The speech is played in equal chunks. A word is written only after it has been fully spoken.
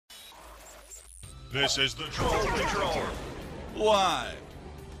This is the Troll Patrol. Live.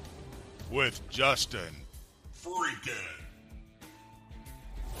 With Justin Freakin'.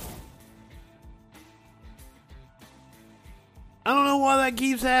 I don't know why that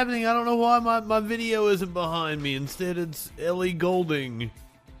keeps happening. I don't know why my video isn't behind me. Instead, it's Ellie Goulding,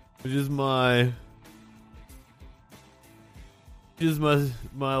 which is my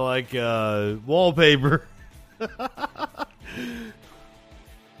like wallpaper.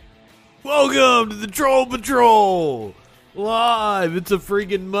 Welcome to the Troll Patrol live. It's a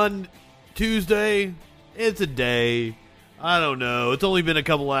freaking Tuesday. It's a day. I don't know. It's only been a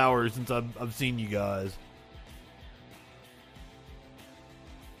couple hours since I've seen you guys.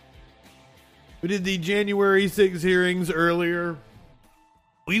 We did the January 6th hearings earlier.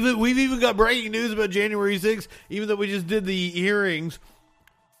 We've even got breaking news about January 6th, even though we just did the hearings.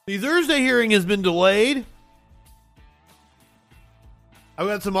 The Thursday hearing has been delayed. I've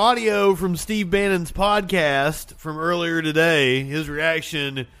got some audio from Steve Bannon's podcast from earlier today, his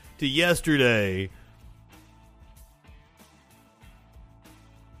reaction to yesterday.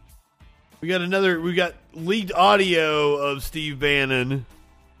 We got leaked audio of Steve Bannon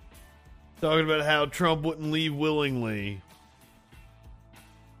talking about how Trump wouldn't leave willingly.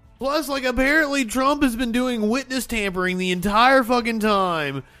 Plus, apparently Trump has been doing witness tampering the entire fucking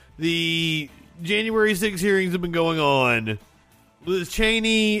time the January 6th hearings have been going on. Liz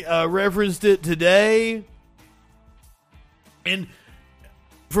Cheney referenced it today. And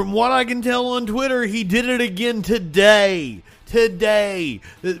from what I can tell on Twitter, he did it again today.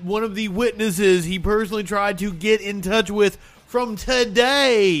 That one of the witnesses he personally tried to get in touch with from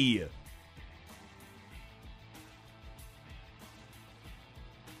today.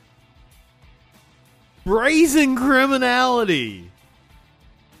 Brazen criminality.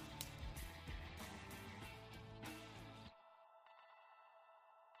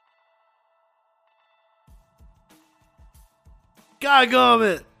 God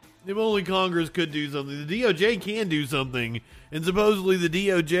comment. If only Congress could do something. The DOJ can do something. And supposedly the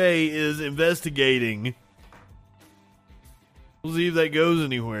DOJ is investigating. We'll see if that goes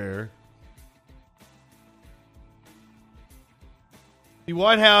anywhere. The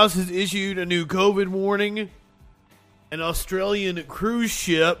White House has issued a new COVID warning. An Australian cruise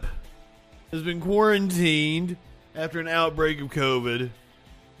ship has been quarantined after an outbreak of COVID.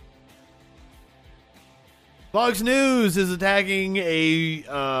 Fox News is attacking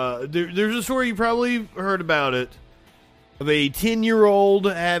there's a story, you probably heard about it, of a 10-year-old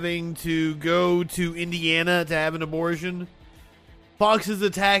having to go to Indiana to have an abortion. Fox is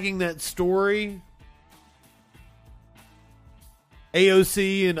attacking that story.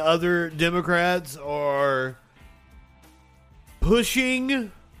 AOC and other Democrats are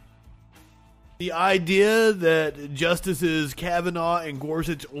pushing the idea that Justices Kavanaugh and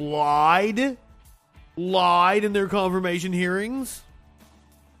Gorsuch lied in their confirmation hearings.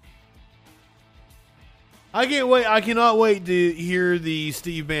 I cannot wait to hear the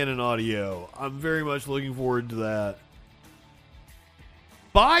Steve Bannon audio. I'm very much looking forward to that.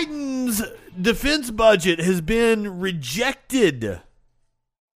 Biden's defense budget has been rejected.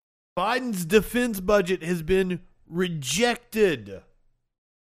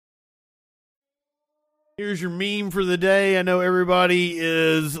 Here's your meme for the day. I know everybody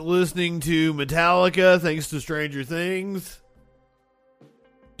is listening to Metallica thanks to Stranger Things.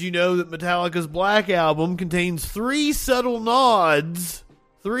 Did you know that Metallica's Black Album contains three subtle nods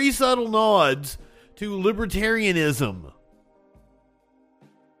to libertarianism?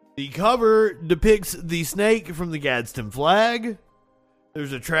 The cover depicts the snake from the Gadsden flag.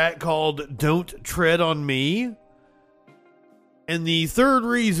 There's a track called Don't Tread on Me. And the third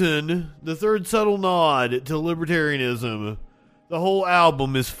subtle nod to libertarianism, the whole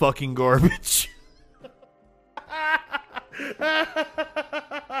album is fucking garbage.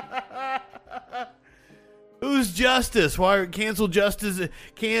 Who's Justice? Why cancel Justice?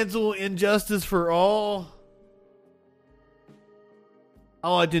 Cancel Injustice for All?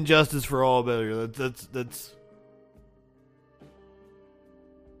 I liked Injustice for All better. That's.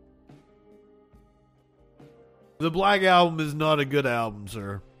 The Black Album is not a good album,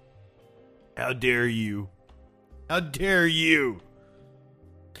 sir. How dare you? How dare you?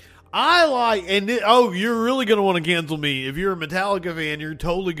 You're really going to want to cancel me. If you're a Metallica fan, you're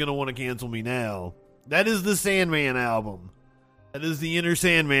totally going to want to cancel me now. That is the Sandman album. That is the Enter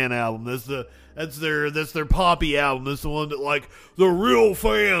Sandman album. That's their poppy album. That's the one that the real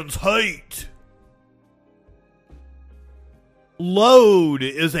fans hate. Load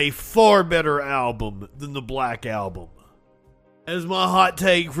is a far better album than the Black Album. That is my hot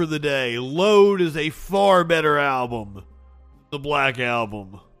take for the day. Load is a far better album than the Black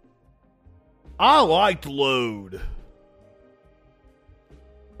Album. I liked Load.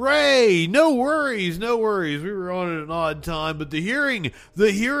 Ray, no worries. We were on at an odd time, but the hearing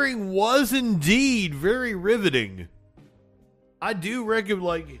was indeed very riveting. I do reckon,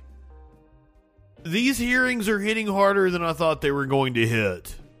 like, these hearings are hitting harder than I thought they were going to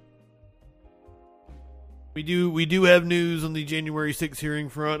hit. We do have news on the January 6th hearing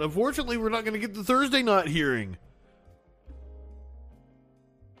front. Unfortunately, we're not going to get the Thursday night hearing.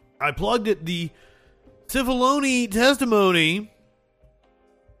 I plugged it. The Cifaloni testimony,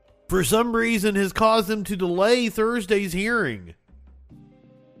 for some reason, has caused them to delay Thursday's hearing.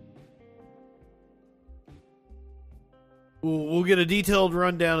 We'll get a detailed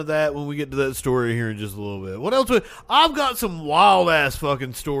rundown of that when we get to that story here in just a little bit. What else? I've got some wild-ass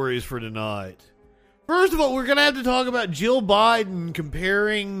fucking stories for tonight. First of all, we're going to have to talk about Jill Biden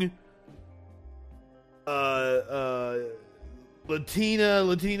comparing Latin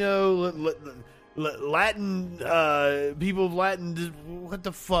people of Latin. What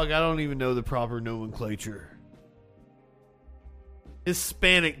the fuck? I don't even know the proper nomenclature.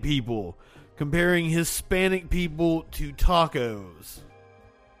 Hispanic people. Comparing Hispanic people to tacos.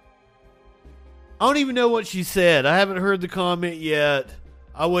 I don't even know what she said. I haven't heard the comment yet.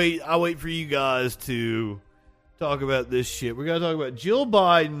 I'll wait for you guys to talk about this shit. We're going to talk about Jill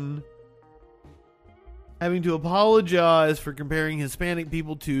Biden having to apologize for comparing Hispanic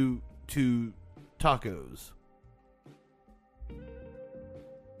people to tacos.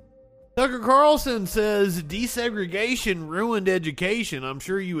 Tucker Carlson says desegregation ruined education. I'm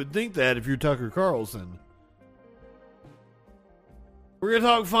sure you would think that if you're Tucker Carlson. We're going to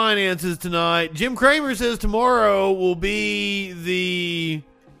talk finances tonight. Jim Cramer says tomorrow will be the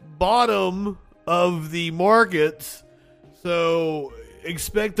bottom of the markets. So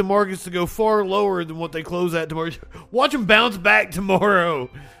expect the markets to go far lower than what they close at tomorrow. Watch them bounce back tomorrow.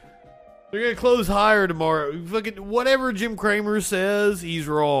 They're going to close higher tomorrow. Fucking whatever Jim Cramer says, he's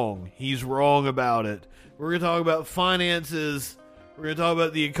wrong. He's wrong about it. We're going to talk about finances. We're going to talk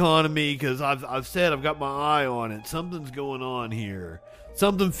about the economy because I've said I've got my eye on it. Something's going on here.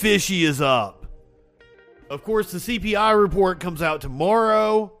 Something fishy is up. Of course, the CPI report comes out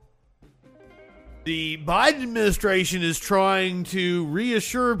tomorrow. The Biden administration is trying to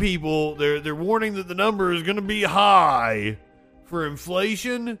reassure people. They're warning that the number is going to be high for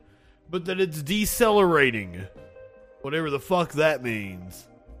inflation, but that it's decelerating. Whatever the fuck that means.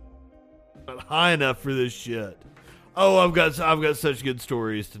 Not high enough for this shit. Oh, I've got such good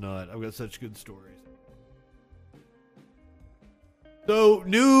stories tonight. I've got such good stories. So,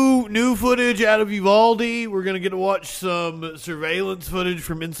 new footage out of Uvalde. We're going to get to watch some surveillance footage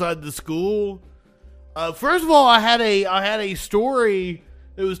from inside the school. First of all, I had a story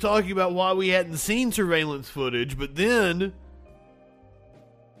that was talking about why we hadn't seen surveillance footage, but then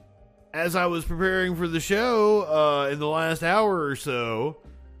as I was preparing for the show in the last hour or so,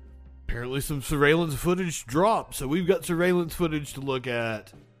 apparently some surveillance footage dropped. So we've got surveillance footage to look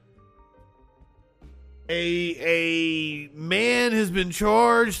at. A man has been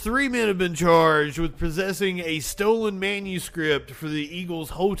charged, 3 men have been charged with possessing a stolen manuscript for the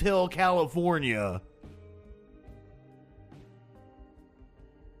Eagles Hotel California.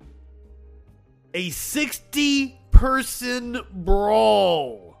 A 60-person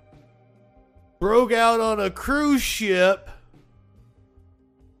brawl broke out on a cruise ship.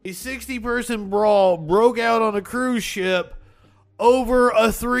 A 60-person brawl broke out on a cruise ship over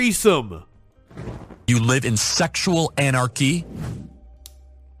a threesome. You live in sexual anarchy.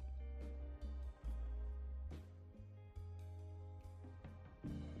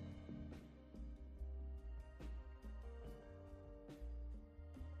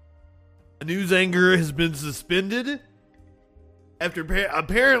 A news anchor has been suspended after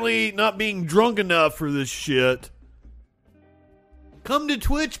apparently not being drunk enough for this shit. Come to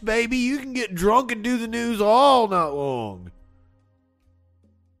Twitch, baby. You can get drunk and do the news all night long.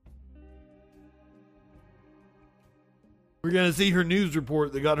 We're going to see her news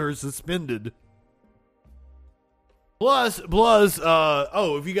report that got her suspended. Plus,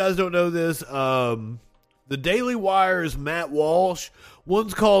 if you guys don't know this, the Daily Wire's Matt Walsh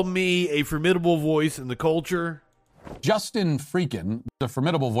once called me a formidable voice in the culture. Justin Freakin, a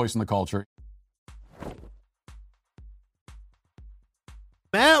formidable voice in the culture.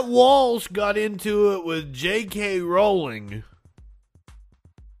 Matt Walsh got into it with J.K. Rowling,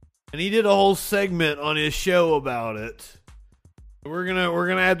 and he did a whole segment on his show about it. We're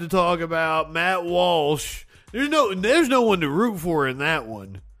gonna have to talk about Matt Walsh. There's no one to root for in that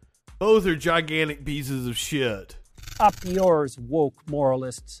one. Both are gigantic pieces of shit. Up yours, woke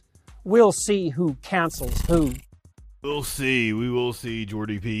moralists. We'll see who cancels who. We'll see. We will see,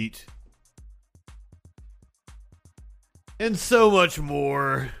 Jordy Pete. And so much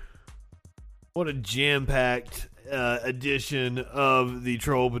more. What a jam-packed edition of the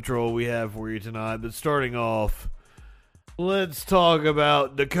Troll Patrol we have for you tonight. But starting off, let's talk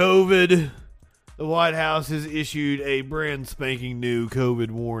about the COVID. The White House has issued a brand spanking new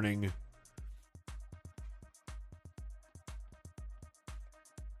COVID warning.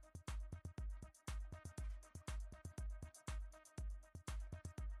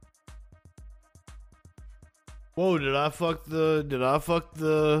 Whoa, did I fuck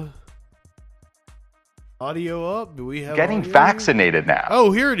the audio up? Do we have getting audio? Vaccinated now?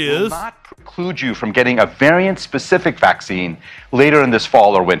 Oh, here it is. Will not preclude you from getting a variant-specific vaccine later in this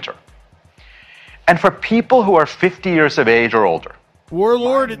fall or winter. And for people who are 50 years of age or older,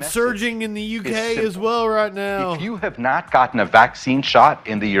 Warlord, it's surging in the UK simple. as well right now. If you have not gotten a vaccine shot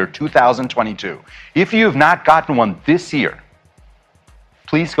in the year 2022, if you have not gotten one this year,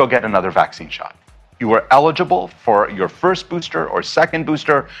 please go get another vaccine shot. You are eligible for your first booster or second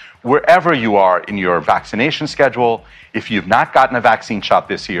booster, wherever you are in your vaccination schedule. If you've not gotten a vaccine shot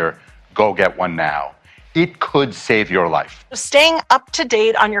this year, go get one now. It could save your life. Staying up to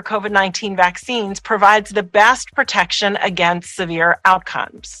date on your COVID-19 vaccines provides the best protection against severe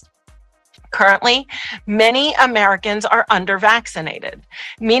outcomes. Currently, many Americans are under-vaccinated,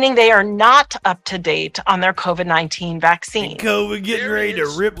 meaning they are not up to date on their COVID-19 vaccine. COVID getting ready to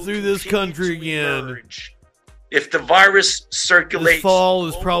rip through this country again. If the virus circulates, this fall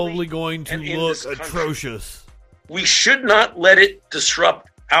is probably going to look atrocious. We should not let it disrupt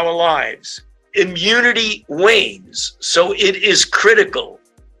our lives. Immunity wanes, so it is critical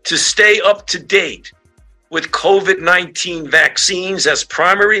to stay up to date with COVID-19 vaccines as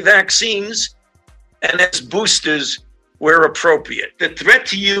primary vaccines and as boosters where appropriate. The threat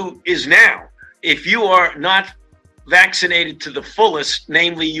to you is now. If you are not vaccinated to the fullest,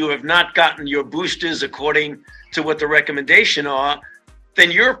 namely you have not gotten your boosters according to what the recommendation are,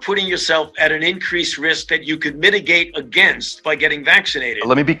 then you're putting yourself at an increased risk that you could mitigate against by getting vaccinated.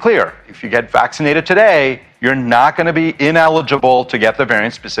 Let me be clear. If you get vaccinated today, you're not going to be ineligible to get the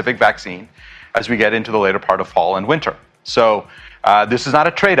variant-specific vaccine as we get into the later part of fall and winter. So this is not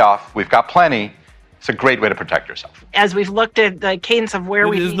a trade-off. We've got plenty. It's a great way to protect yourself. As we've looked at the cadence of where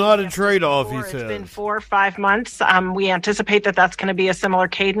it is not a trade-off, he says. It's been 4 or 5 months. We anticipate that that's going to be a similar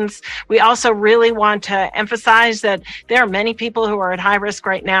cadence. We also really want to emphasize that there are many people who are at high risk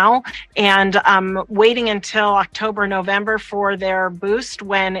right now, and waiting until October, November for their boost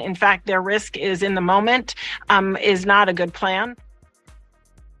when, in fact, their risk is in the moment is not a good plan.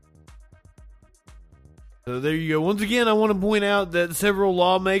 So there you go. Once again, I want to point out that several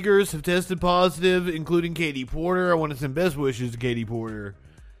lawmakers have tested positive, including Katie Porter. I want to send best wishes to Katie Porter.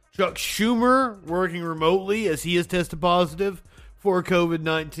 Chuck Schumer, working remotely as he has tested positive for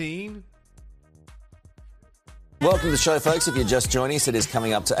COVID-19. Welcome to the show, folks. If you're just joining us, it is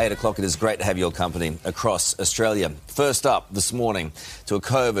coming up to 8 o'clock. It is great to have your company across Australia. First up this morning, to a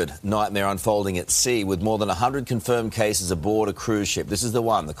COVID nightmare unfolding at sea with more than 100 confirmed cases aboard a cruise ship. This is the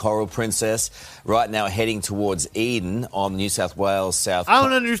one, the Coral Princess, right now heading towards Eden on New South Wales South. I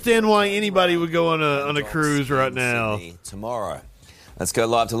don't understand why anybody would go on a cruise right now. Tomorrow. Let's go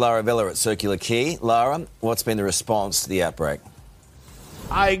live to Lara Vella at Circular Quay. Lara, what's been the response to the outbreak?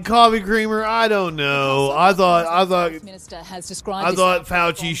 Coffee creamer, I don't know. I thought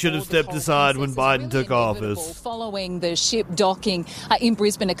Fauci should have stepped aside when Biden took office. Following the ship docking in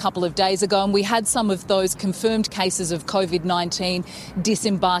Brisbane a couple of days ago, and we had some of those confirmed cases of COVID-19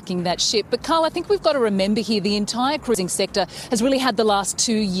 disembarking that ship. But Carl, I think we've got to remember here the entire cruising sector has really had the last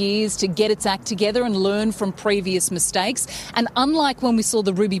 2 years to get its act together and learn from previous mistakes. And unlike when we saw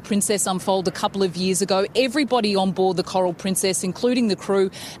the Ruby Princess unfold a couple of years ago, everybody on board the Coral Princess, including the crew,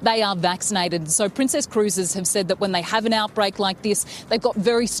 they are vaccinated. So Princess Cruises have said that when they have an outbreak like this, they've got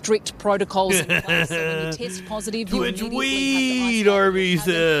very strict protocols in place. So when you test positive, you immediately have to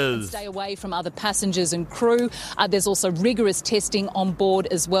says. Stay away from other passengers and crew. There's also rigorous testing on board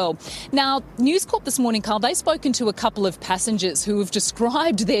as well. Now, News Corp this morning, Carl, they've spoken to a couple of passengers who have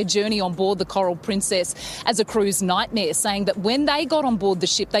described their journey on board the Coral Princess as a cruise nightmare, saying that when they got on board the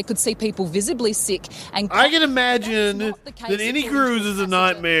ship, they could see people visibly sick. And I can imagine that any cruise is a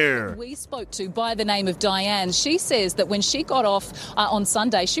nightmare. We spoke to by the name of Diane. She says that when she got off on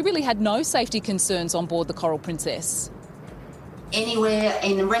Sunday, she really had no safety concerns on board the Coral Princess. Anywhere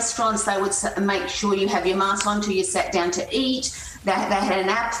in restaurants, they would make sure you have your mask on till you sat down to eat. They had an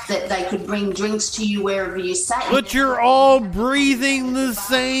app that they could bring drinks to you wherever you sat. But you're all breathing the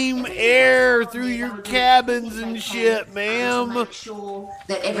same air through your cabins and shit, ma'am. Make sure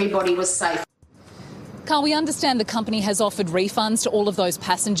that everybody was safe. Carl, we understand the company has offered refunds to all of those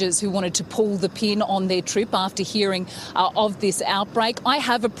passengers who wanted to pull the pin on their trip after hearing of this outbreak. I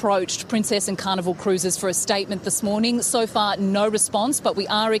have approached Princess and Carnival Cruises for a statement this morning. So far, no response, but we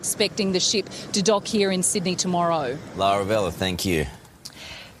are expecting the ship to dock here in Sydney tomorrow. Lara Vella, thank you.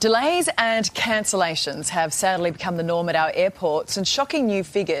 Delays and cancellations have sadly become the norm at our airports, and shocking new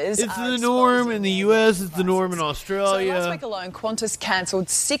figures. It's the norm in the US, it's the norm in Australia. So last week alone, Qantas cancelled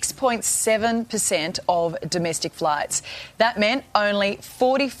 6.7% of domestic flights. That meant only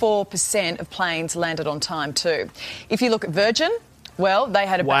 44% of planes landed on time too. If you look at Virgin, well, they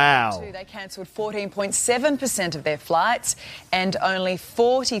had a bad too. They cancelled 14.7% of their flights, and only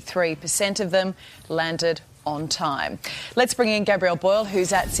 43% of them landed on time. Let's bring in Gabrielle Boyle,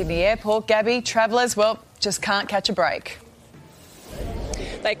 who's at Sydney Airport. Gabby, travellers, well, just can't catch a break.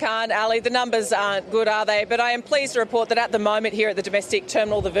 They can't, Ali. The numbers aren't good, are they? But I am pleased to report that at the moment here at the domestic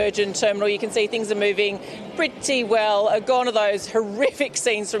terminal, the Virgin terminal, you can see things are moving pretty well. Gone are those horrific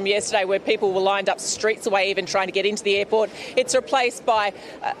scenes from yesterday where people were lined up streets away even trying to get into the airport. It's replaced by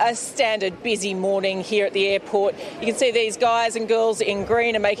a standard busy morning here at the airport. You can see these guys and girls in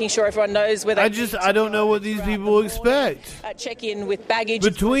green and making sure everyone knows where they I don't know what these people expect. Check in with baggage.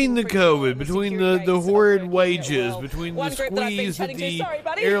 Between the COVID, between the horrid wages, between the squeeze that the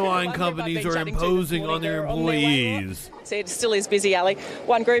airline companies are imposing on their employees. See, it still is busy, Ali.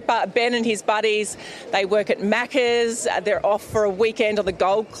 One group, Ben and his buddies, they work at Macca's. They're off for a weekend on the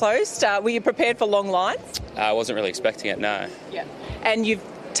Gold Coast. Were you prepared for long lines? I wasn't really expecting it, no. Yeah. And you've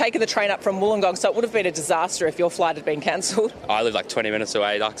taken the train up from Wollongong, so it would have been a disaster if your flight had been cancelled. I live like 20 minutes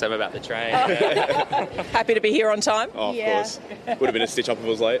away, so I'm about the train. Happy to be here on time? Oh, of course. Would have been a stitch up if it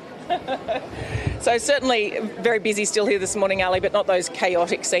was late. So certainly very busy still here this morning, Ali, but not those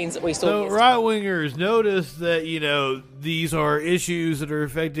chaotic scenes that we saw So yesterday. right-wingers, notice that, these are issues that are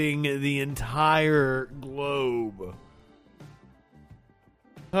affecting the entire globe.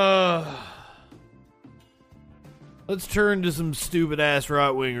 Let's turn to some stupid-ass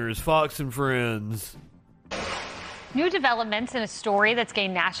right-wingers. Fox and Friends. New developments in a story that's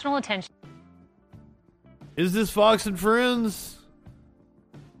gained national attention. Is this Fox and Friends?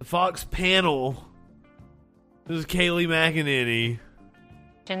 The Fox panel. This is Kayleigh McEnany.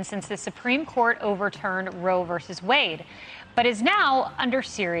 Since the Supreme Court overturned Roe versus Wade, but is now under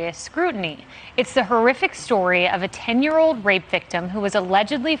serious scrutiny. It's the horrific story of a 10-year-old rape victim who was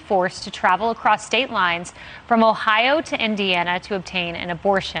allegedly forced to travel across state lines from Ohio to Indiana to obtain an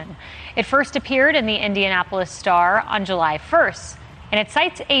abortion. It first appeared in the Indianapolis Star on July 1st, and it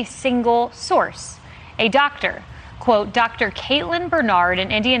cites a single source, a doctor. Quote, Dr. Caitlin Bernard,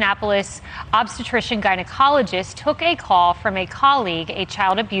 an Indianapolis obstetrician gynecologist, took a call from a colleague, a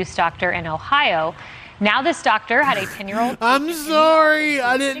child abuse doctor in Ohio. Now this doctor had a 10-year-old... I'm sorry,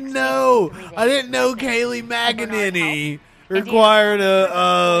 I didn't know. I didn't know Kayleigh McEnany required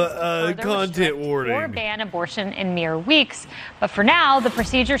a content warning. Or ban abortion in mere weeks. But for now, the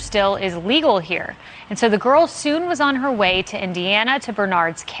procedure still is legal here. And so the girl soon was on her way to Indiana to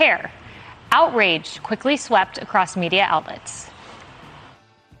Bernard's care. Outrage quickly swept across media outlets.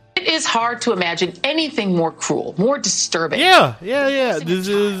 It is hard to imagine anything more cruel, more disturbing. Yeah. This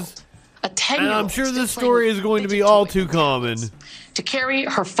is... A 10-year-old. And I'm sure this story is going to be all too common. To carry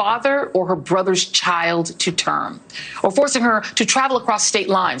her father or her brother's child to term, or forcing her to travel across state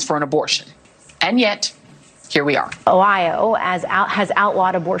lines for an abortion. And yet, here we are. Ohio has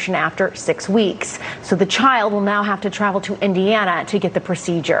outlawed abortion after 6 weeks. So the child will now have to travel to Indiana to get the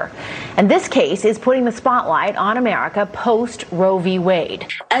procedure. And this case is putting the spotlight on America post Roe v. Wade.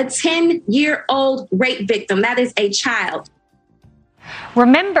 A 10-year-old rape victim, that is a child.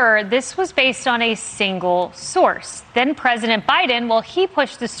 Remember, this was based on a single source. Then President Biden, he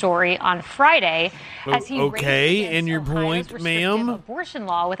pushed the story on Friday as he okay, and your point, ma'am? Abortion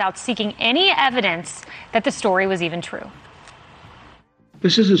law without seeking any evidence that the story was even true.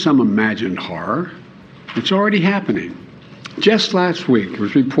 This isn't some imagined horror. It's already happening. Just last week, it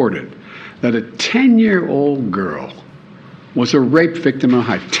was reported that a 10-year-old girl was a rape victim in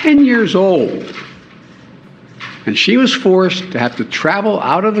Ohio. 10 years old. And she was forced to have to travel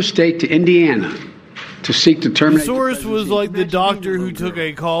out of the state to Indiana to seek to terminate. The source was like the doctor who took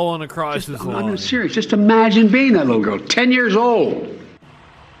a call on a crisis line. I'm serious. Just imagine being that little girl, 10 years old.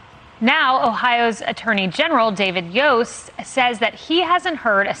 Now, Ohio's Attorney General David Yost says that he hasn't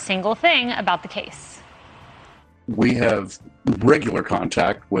heard a single thing about the case. We have regular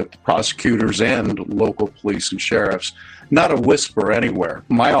contact with prosecutors and local police and sheriffs. Not a whisper anywhere.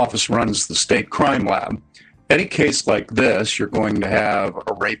 My office runs the state crime lab. any case like this, you're going to have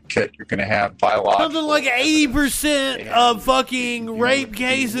a rape kit. You're going to have biological. Something like 80% of fucking rape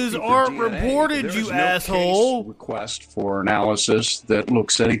cases aren't reported, you asshole. Request for analysis that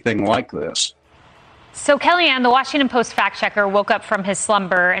looks anything like this. So Kellyanne, the Washington Post fact checker, woke up from his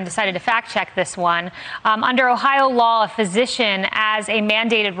slumber and decided to fact check this one. Under Ohio law, a physician, as a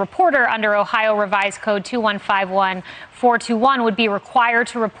mandated reporter under Ohio Revised Code 2151421, would be required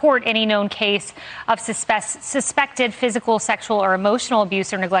to report any known case of suspected physical, sexual, or emotional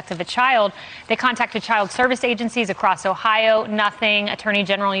abuse or neglect of a child. They contacted child service agencies across Ohio. Nothing. Attorney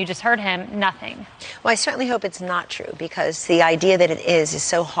General, you just heard him. Nothing. Well, I certainly hope it's not true, because the idea that it is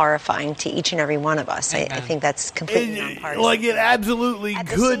so horrifying to each and every one of us. I think that's completely nonpartisan. Like, it absolutely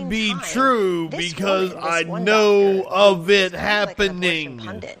could be true, because I know of it happening.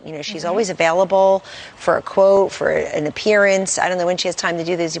 You know, she's always available for a quote, for an appearance. I don't know when she has time to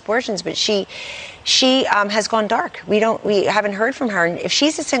do these abortions, but she has gone dark. We haven't heard from her. And if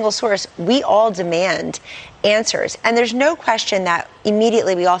she's a single source, we all demand answers. And there's no question that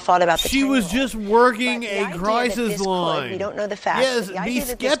immediately we all thought about the She was just working a crisis line. We don't know the facts. Yes, be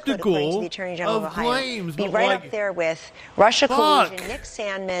skeptical the Attorney General of claims. Be right up there with Russia collusion, Nick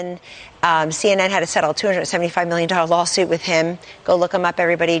Sandmann. CNN had to settle a $275 million lawsuit with him. Go look him up,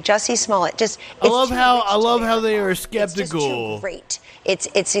 everybody. Jussie Smollett. I love how they are skeptical. It's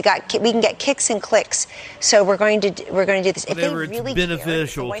just too great. We can get kicks and clicks. So we're going to do this. If they really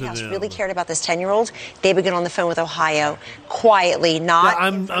beneficial the White to House them. really cared about this 10-year-old, they would get on the phone with Ohio quietly, not.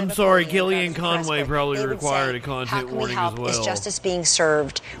 I'm sorry, Kellyanne Conway probably required a content warning as well. Is justice being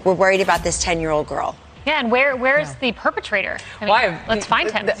served? We're worried about this 10-year-old girl. Yeah, and where's the perpetrator? I mean, let's find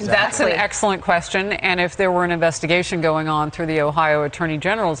him. That's an excellent question. And if there were an investigation going on through the Ohio Attorney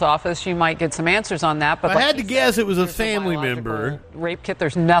General's office, you might get some answers on that. But I had to guess it was a family member. Rape kit.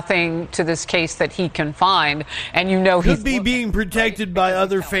 There's nothing to this case that he can find, and could be being protected by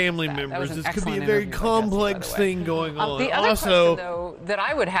other family members. This could be a very complex thing going on. The other question, though, that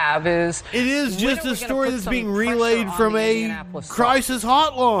I would have is, it is just a story that's being relayed from a crisis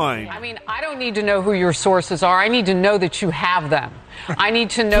hotline. I mean, I don't need to know who your sources are. I need to know that you have them. I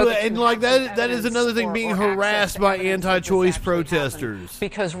need to know and like that is another thing, being harassed by anti-choice protesters.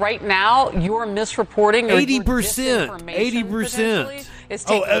 Because right now you're misreporting 80%.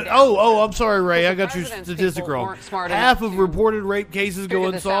 I'm sorry, Ray. I got your statistic wrong. Half of reported rape cases go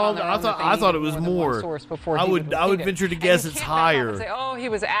unsolved. I thought it was more. I would venture to guess it's higher. Say, he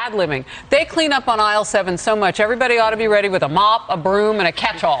was ad-libbing. They clean up on aisle 7 so much. Everybody ought to be ready with a mop, a broom, and a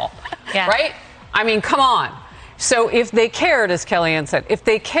catch-all. Yeah. Right? I mean, come on. So if they cared, as Kellyanne said, if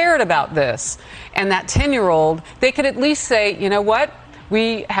they cared about this and that 10-year-old, they could at least say, you know what?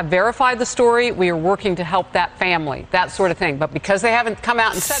 We have verified the story. We are working to help that family, that sort of thing. But because they haven't come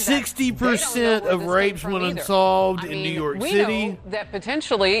out and said 60% of rapes went unsolved in New York City. We know that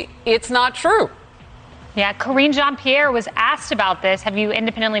potentially it's not true. Yeah, Karine Jean-Pierre was asked about this. Have you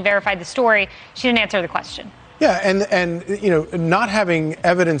independently verified the story? She didn't answer the question. Yeah, and you know, not having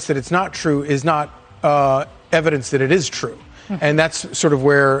evidence that it's not true is not evidence that it is true. And that's sort of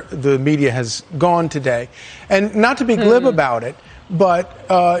where the media has gone today. And not to be glib about it, but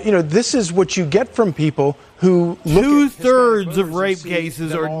you know, this is what you get from people who look. 2/3 of rape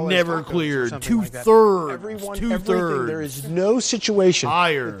cases are never cleared. 2/3. There is no situation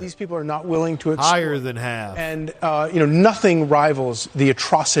higher that these people are not willing to explore. Higher than half. And you know, nothing rivals the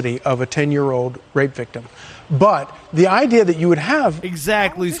atrocity of a 10-year-old rape victim. But the idea that you would have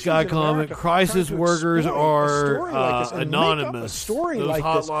exactly, Sky Comet, crisis workers are anonymous. Those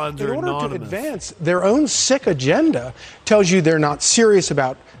hotlines are anonymous. In order to advance their own sick agenda, tells you they're not serious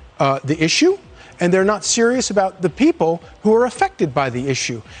about the issue, and they're not serious about the people who are affected by the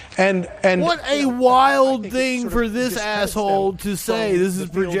issue. And what a wild thing for this asshole to say. This is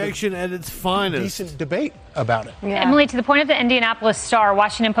projection at its finest. Decent debate about it. Yeah. Emily, to the point of the Indianapolis Star,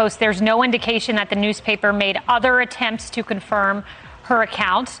 Washington Post, there's no indication that the newspaper made other attempts to confirm her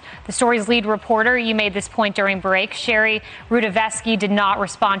account. The story's lead reporter, you made this point during break, Sherry Rudavesky, did not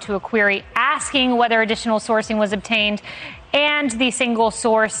respond to a query asking whether additional sourcing was obtained. And the single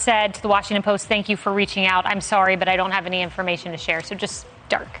source said to the Washington Post, "Thank you for reaching out. I'm sorry, but I don't have any information to share." So just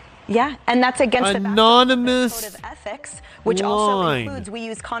dark. Yeah, and that's against anonymous the Code of Ethics, which also includes we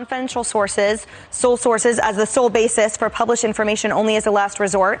use confidential sources, sole sources as the sole basis for published information only as a last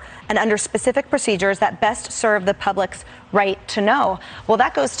resort, and under specific procedures that best serve the public's right to know. Well,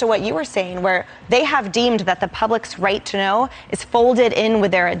 that goes to what you were saying, where they have deemed that the public's right to know is folded in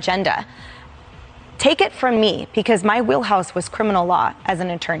with their agenda. take it from me, because my wheelhouse was criminal law as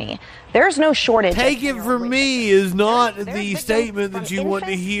an attorney. There's no shortage. Take it from me is not the statement that you want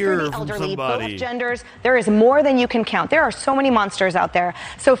to hear from somebody. Both genders. There is more than you can count. There are so many monsters out there.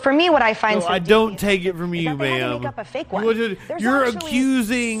 So for me, what I find I don't take it from you, ma'am. You're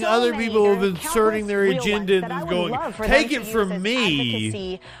accusing other people of inserting their agenda and going, take it from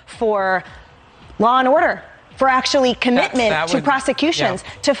me. For law and order, for actually commitment to prosecutions,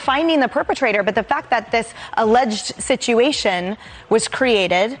 to finding the perpetrator. But the fact that this alleged situation was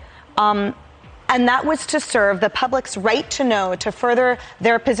created, and that was to serve the public's right to know, to further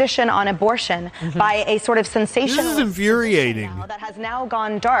their position on abortion by a sort of sensational. This is infuriating. That has now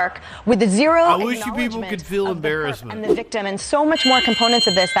gone dark with zero. I wish you people could feel embarrassment. And the victim, and so much more components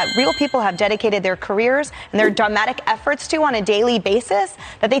of this that real people have dedicated their careers and their dramatic efforts to on a daily basis,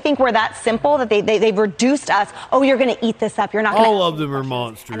 that they think we're that simple, that they've reduced us. Oh, you're going to eat this up. You're not going to. All of them are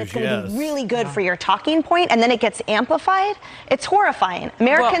monsters. And it's going to be really good for your talking point, and then it gets amplified. It's horrifying.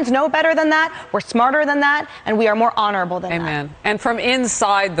 Americans know better than that. We're smarter than that, and we are more honorable than that. Amen. And from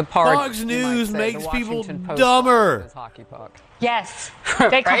inside the party, Fox News makes people dumber. Yes.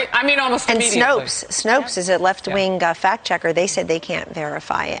 Right? I mean, almost and immediately. Snopes is a left-wing fact checker. They said they can't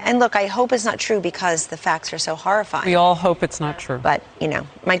verify it. And look, I hope it's not true because the facts are so horrifying. We all hope it's not true. But, you know,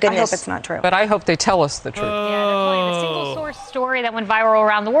 my goodness. I hope it's not true. But I hope they tell us the truth. Yeah, they're pulling a single source story that went viral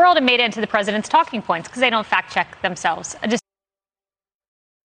around the world and made it into the president's talking points because they don't fact check themselves.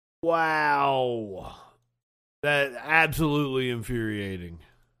 Wow. That absolutely infuriating.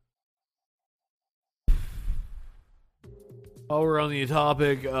 While we're on the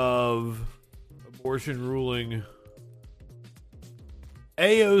topic of abortion ruling,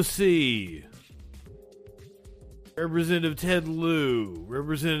 AOC, Representative Ted Lieu,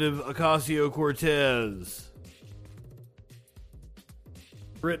 Representative Ocasio-Cortez,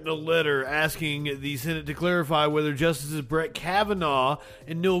 written a letter asking the Senate to clarify whether Justices Brett Kavanaugh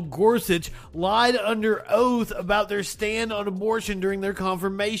and Neil Gorsuch lied under oath about their stand on abortion during their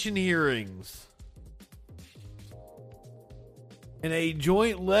confirmation hearings. In a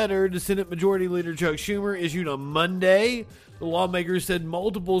joint letter to Senate Majority Leader Chuck Schumer issued on Monday, the lawmakers said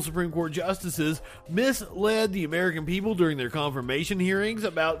multiple Supreme Court justices misled the American people during their confirmation hearings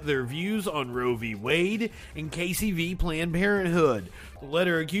about their views on Roe v. Wade and Casey v. Planned Parenthood. The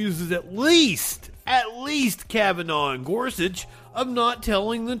letter accuses at least Kavanaugh and Gorsuch of not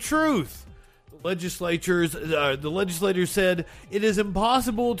telling the truth. The legislators said it is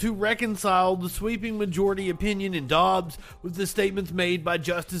impossible to reconcile the sweeping majority opinion in Dobbs with the statements made by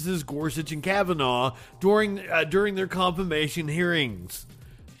Justices Gorsuch and Kavanaugh during their confirmation hearings.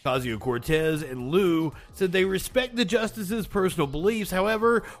 Ocasio-Cortez and Lieu said they respect the justices' personal beliefs.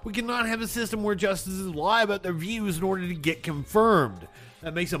 However, we cannot have a system where justices lie about their views in order to get confirmed.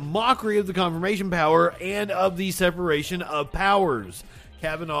 That makes a mockery of the confirmation power and of the separation of powers.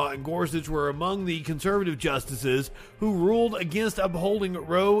 Kavanaugh and Gorsuch were among the conservative justices who ruled against upholding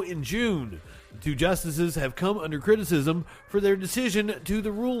Roe in June. The two justices have come under criticism for their decision to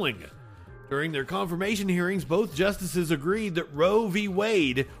the ruling. During their confirmation hearings, both justices agreed that Roe v.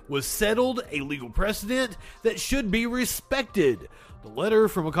 Wade was settled, a legal precedent that should be respected. The letter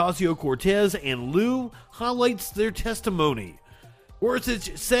from Ocasio-Cortez and Lieu highlights their testimony.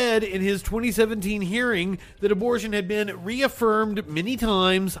 Gorsuch said in his 2017 hearing that abortion had been reaffirmed many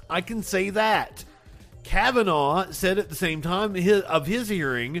times. I can say that. Kavanaugh said at the same time of his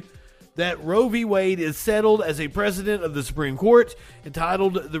hearing that Roe v. Wade is settled as a precedent of the Supreme Court,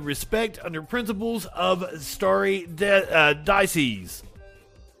 entitled The Respect Under Principles of Stare Decisis.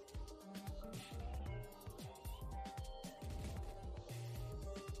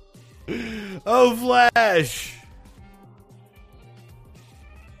 Oh, Flash!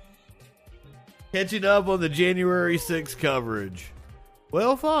 Catching up on the January 6th coverage.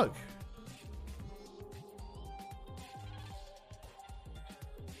 Well, fuck.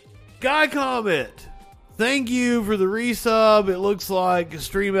 Guy Comet, thank you for the resub. It looks like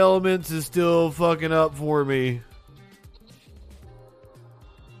Stream Elements is still fucking up for me.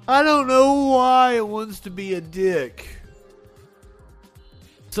 I don't know why it wants to be a dick.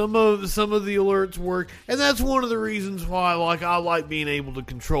 Some of the alerts work, and that's one of the reasons why I like being able to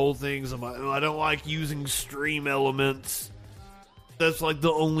control things. I don't like using Stream Elements. That's like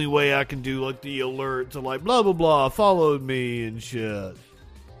the only way I can do the alerts of blah blah blah followed me and shit.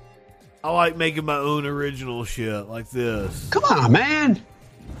 I like making my own original shit like this. Come on, man.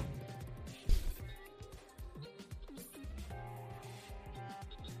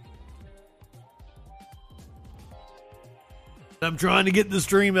 I'm trying to get the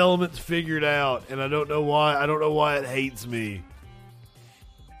Stream Elements figured out, and I don't know why. I don't know why it hates me.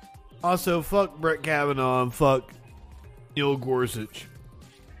 Also, fuck Brett Kavanaugh and fuck Neil Gorsuch.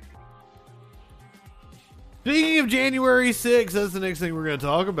 Speaking of January 6th, that's the next thing we're going to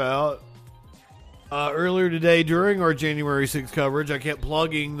talk about. Earlier today, during our January 6th coverage, I kept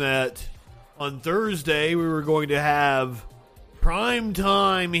plugging that on Thursday we were going to have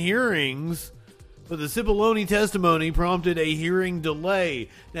primetime hearings, but the Cipollone testimony prompted a hearing delay.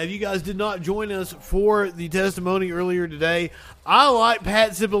 Now, if you guys did not join us for the testimony earlier today, I like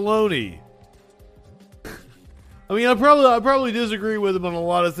Pat Cipollone. I mean, I probably disagree with him on a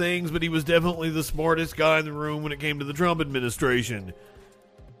lot of things, but he was definitely the smartest guy in the room when it came to the Trump administration.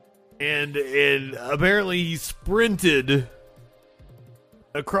 And apparently he sprinted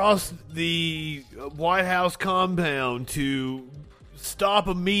across the White House compound to stop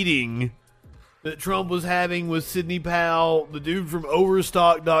a meeting that Trump was having with Sidney Powell, the dude from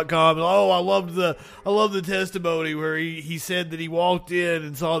Overstock.com. And, I love the testimony where he said that he walked in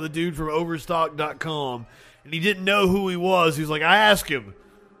and saw the dude from Overstock.com. And he didn't know who he was. He was like, I asked him,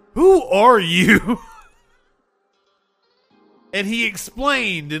 who are you? And he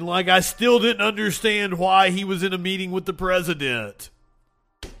explained, and I still didn't understand why he was in a meeting with the president.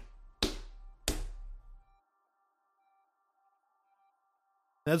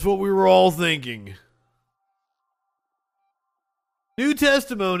 That's what we were all thinking. New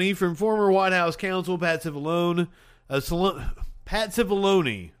testimony from former White House counsel Pat Cipollone. Pat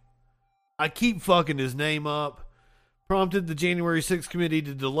Cipollone. I keep fucking his name up. Prompted the January 6th committee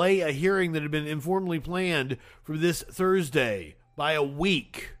to delay a hearing that had been informally planned for this Thursday by a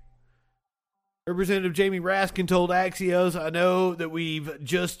week. Representative Jamie Raskin told Axios, I know that we've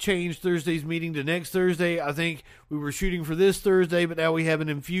just changed Thursday's meeting to next Thursday. I think we were shooting for this Thursday, but now we have an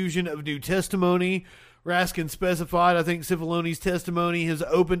infusion of new testimony. Raskin specified, I think Cipollone's testimony has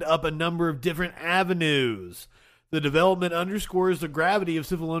opened up a number of different avenues. The development underscores the gravity of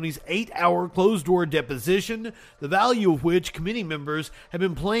Cipollone's 8-hour closed-door deposition, the value of which committee members have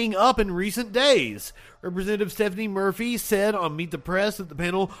been playing up in recent days. Representative Stephanie Murphy said on Meet the Press that the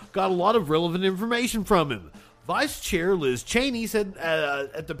panel got a lot of relevant information from him. Vice Chair Liz Cheney said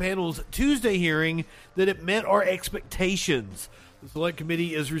at the panel's Tuesday hearing that it met our expectations. The Select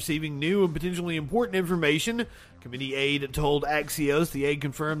Committee is receiving new and potentially important information. Committee aide told Axios the aide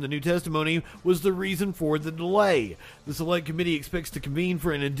confirmed the new testimony was the reason for the delay. The Select Committee expects to convene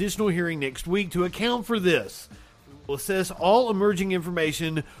for an additional hearing next week to account for this. We will assess all emerging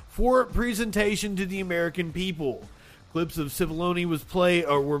information for presentation to the American people. Clips of Cipollone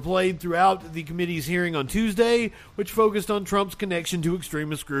were played throughout the committee's hearing on Tuesday, which focused on Trump's connection to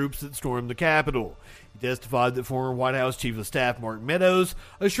extremist groups that stormed the Capitol. He testified that former White House Chief of Staff Mark Meadows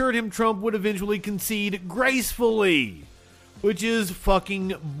assured him Trump would eventually concede gracefully, which is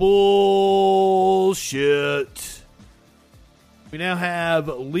fucking bullshit. We now have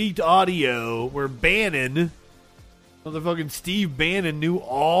leaked audio where Bannon, motherfucking Steve Bannon, knew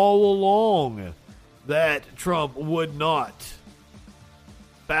all along that Trump would not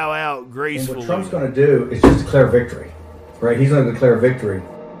bow out gracefully. And what Trump's going to do is just declare victory, right? He's going to declare victory.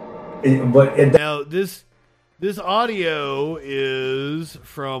 Now, this audio is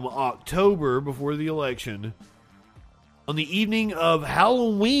from October before the election. On the evening of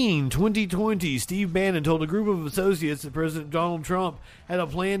Halloween 2020, Steve Bannon told a group of associates that President Donald Trump had a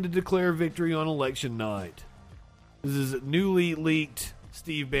plan to declare victory on election night. This is newly leaked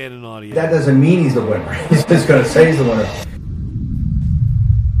Steve Bannon audio. That doesn't mean he's the winner. He's just going to say he's the winner.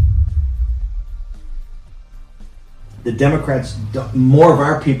 The Democrats, more of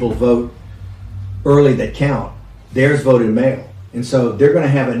our people vote early that count. Theirs voted mail. And so they're going to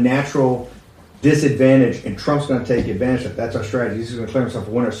have a natural disadvantage, and Trump's going to take advantage of it. That's our strategy. He's going to declare himself a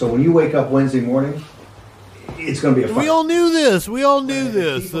winner. So when you wake up Wednesday morning, it's going to be a fight. We all knew this.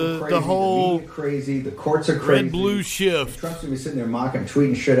 The whole the crazy, the courts are crazy. Red blue shift. And Trump's going to be sitting there mocking,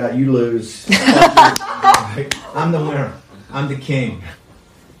 tweeting shit out. You lose. I'm the winner. I'm the king.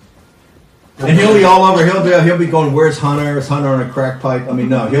 And he'll be all over. He'll be going, where's Hunter? Is Hunter on a crack pipe? I mean,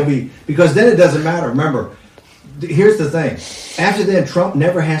 no, he'll be, because then it doesn't matter. Remember, here's the thing. After that, Trump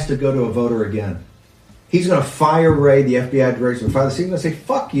never has to go to a voter again. He's going to fire Wray, the FBI director, and fire the he's going to say,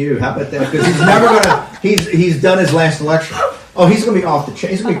 fuck you. How about that? Because he's never going to, he's done his last election. Oh, he's going to be off the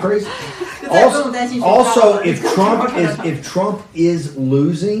chain. He's going to be crazy. Also, if Trump is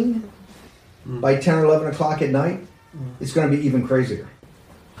losing by 10 or 11 o'clock at night, it's going to be even crazier.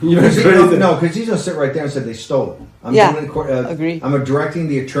 No, because he's going to sit right there and say they stole it. Agree. I'm directing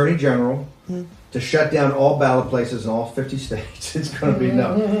the Attorney General to shut down all ballot places in all 50 states. It's going to be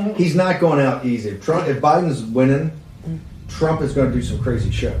no. He's not going out easy. If Biden's winning, Trump is going to do some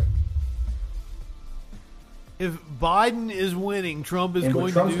crazy shit. If Biden is winning, Trump is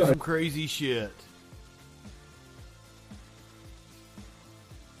going to do some crazy shit.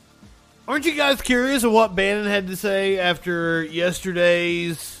 Aren't you guys curious of what Bannon had to say after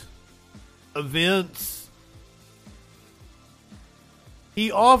yesterday's events?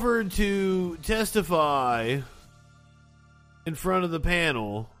 He offered to testify in front of the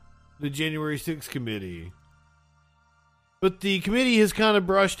panel, the January 6th committee. But the committee has kind of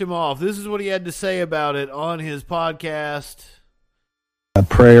brushed him off. This is what he had to say about it on his podcast.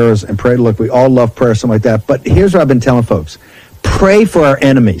 Prayers and pray. Look, we all love prayer, something like that. But here's what I've been telling folks. Pray for our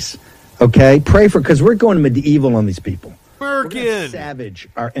enemies. Okay, pray for, because we're going medieval on these people. We're gonna savage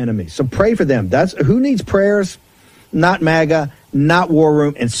our enemies. So pray for them. That's who needs prayers. Not MAGA, not War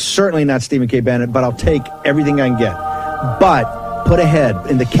Room, and certainly not Stephen K. Bannon. But I'll take everything I can get. But put ahead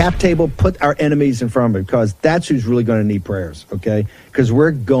in the cap table. Put our enemies in front of it, because that's who's really going to need prayers. Okay, because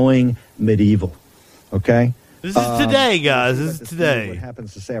we're going medieval. Okay. This is today, guys. This is today. What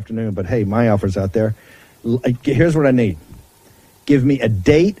happens this afternoon? But hey, my offer's out there. Here's what I need. Give me a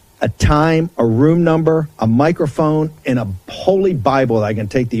date, a time, a room number, a microphone, and a holy Bible that I can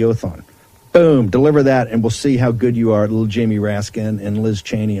take the oath on. Boom, deliver that, and we'll see how good you are, little Jamie Raskin and Liz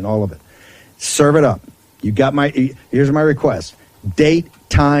Cheney and all of it. Serve it up. You got here's my request. Date,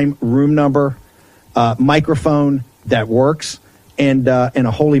 time, room number, microphone that works, and a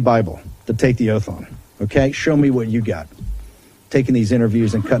holy Bible to take the oath on. Okay? Show me what you got. Taking these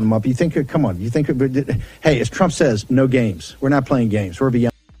interviews and cutting them up. You think, come on, you think, hey, as Trump says, no games. We're not playing games. We're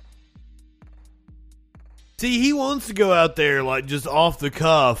beyond. See, he wants to go out there like just off the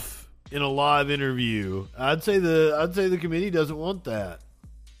cuff in a live interview. I'd say the committee doesn't want that.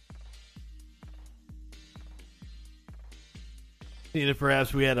 Seeing if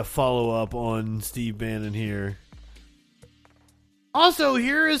perhaps we had a follow-up on Steve Bannon here. Also,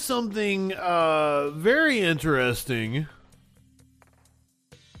 here is something very interesting.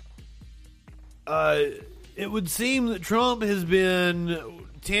 It would seem that Trump has been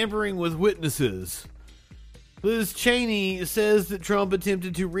tampering with witnesses. Liz Cheney says that Trump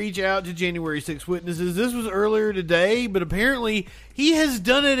attempted to reach out to January 6 witnesses. This was earlier today, but apparently he has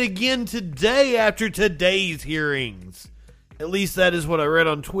done it again today after today's hearings. At least that is what I read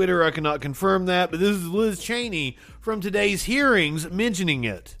on Twitter. I cannot confirm that, but this is Liz Cheney from today's hearings mentioning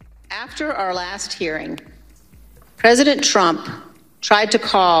it. After our last hearing, President Trump tried to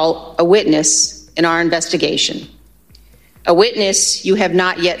call a witness in our investigation, a witness you have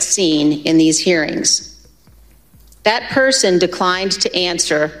not yet seen in these hearings. That person declined to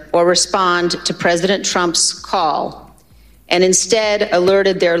answer or respond to President Trump's call and instead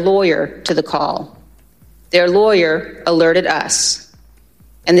alerted their lawyer to the call. Their lawyer alerted us,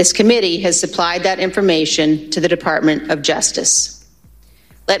 and this committee has supplied that information to the Department of Justice.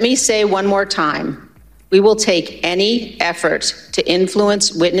 Let me say one more time, we will take any effort to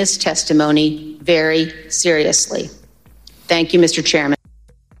influence witness testimony very seriously. Thank you, Mr. Chairman.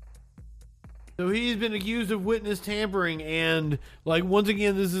 So he's been accused of witness tampering, and like once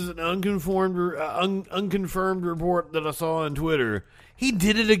again, this is an unconfirmed report that I saw on Twitter. He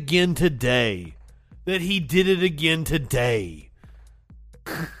did it again today. That he did it again today.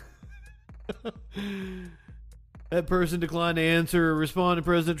 That person declined to answer or respond to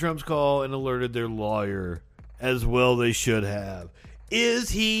President Trump's call and alerted their lawyer. As well they should have.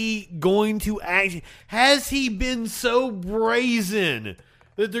 Is he going to act? Has he been so brazen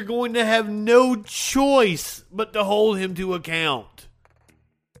that they're going to have no choice but to hold him to account?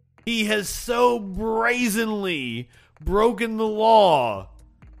 He has so brazenly broken the law.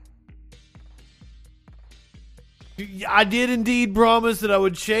 I did indeed promise that I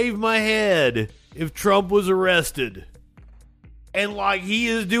would shave my head if Trump was arrested. And like he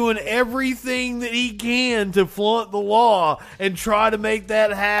is doing everything that he can to flaunt the law and try to make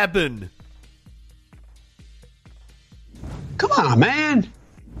that happen. Come on, man.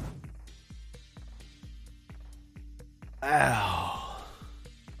 Ow.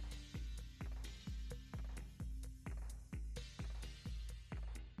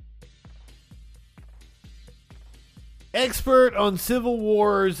 Expert on civil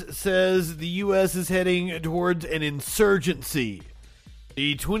wars says the U.S. is heading towards an insurgency,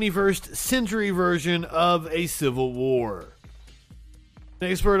 the 21st century version of a civil war.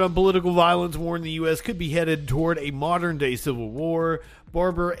 An expert on political violence warned the U.S. could be headed toward a modern-day civil war.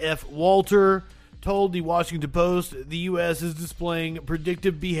 Barbara F. Walter told the Washington Post the U.S. is displaying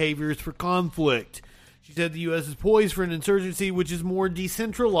predictive behaviors for conflict. She said the U.S. is poised for an insurgency which is more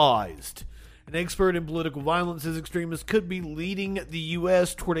decentralized. An expert in political violence says extremists could be leading the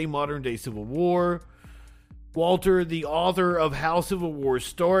U.S. toward a modern-day civil war. Walter, the author of How Civil Wars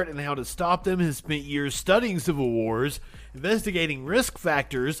Start and How to Stop Them, has spent years studying civil wars, investigating risk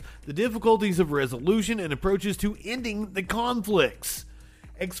factors, the difficulties of resolution, and approaches to ending the conflicts.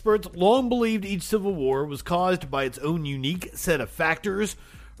 Experts long believed each civil war was caused by its own unique set of factors,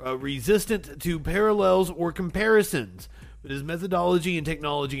 resistant to parallels or comparisons. But as methodology and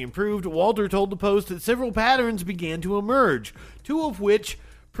technology improved, Walter told the Post that several patterns began to emerge, two of which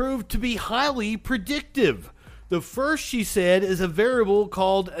proved to be highly predictive. The first, she said, is a variable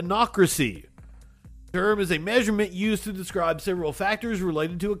called anocracy. The term is a measurement used to describe several factors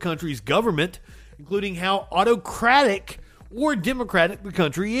related to a country's government, including how autocratic or democratic the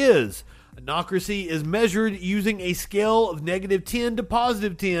country is. Anocracy is measured using a scale of -10 to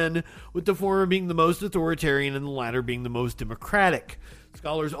 +10, with the former being the most authoritarian and the latter being the most democratic.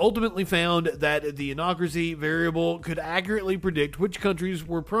 Scholars ultimately found that the anocracy variable could accurately predict which countries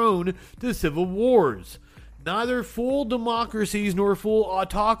were prone to civil wars. Neither full democracies nor full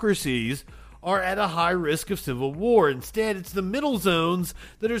autocracies are at a high risk of civil war. Instead, it's the middle zones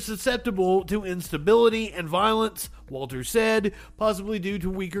that are susceptible to instability and violence, Walter said, possibly due to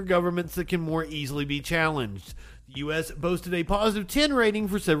weaker governments that can more easily be challenged. The U.S. boasted a positive 10 rating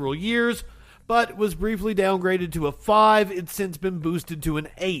for several years, but was briefly downgraded to a 5. It's since been boosted to an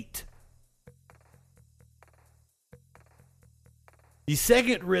 8. The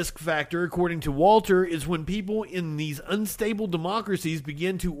second risk factor, according to Walter, is when people in these unstable democracies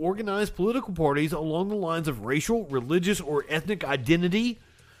begin to organize political parties along the lines of racial, religious, or ethnic identity,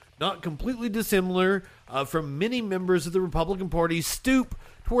 not completely dissimilar from many members of the Republican Party's stoop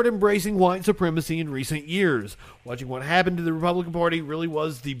toward embracing white supremacy in recent years. Watching what happened to the Republican Party really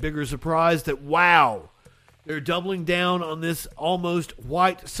was the bigger surprise that, wow, they're doubling down on this almost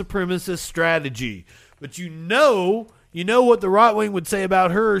white supremacist strategy. But you know what the right wing would say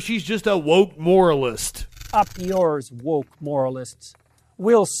about her. She's just a woke moralist. Up yours, woke moralists.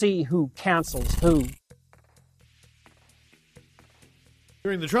 We'll see who cancels who.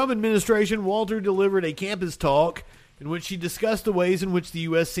 During the Trump administration, Walter delivered a campus talk in which she discussed the ways in which the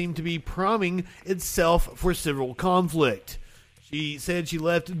U.S. seemed to be priming itself for civil conflict. She said she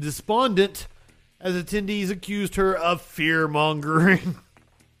left despondent as attendees accused her of fear-mongering.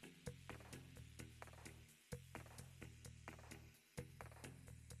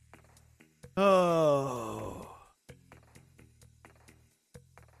 Oh.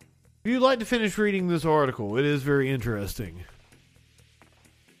 If you'd like to finish reading this article, it is very interesting.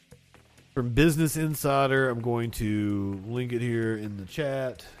 From Business Insider, I'm going to link it here in the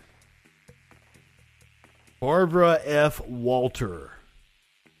chat. Barbara F. Walter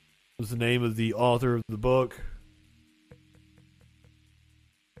was the name of the author of the book.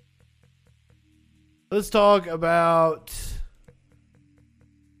 Let's talk about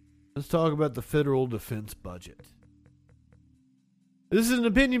the federal defense budget. This is an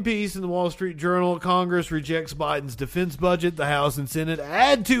opinion piece in the Wall Street Journal. Congress rejects Biden's defense budget. The House and Senate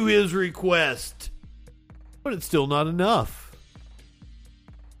add to his request. But it's still not enough.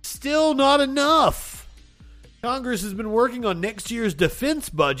 Still not enough. Congress has been working on next year's defense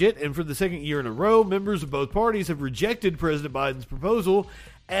budget, and for the second year in a row, members of both parties have rejected President Biden's proposal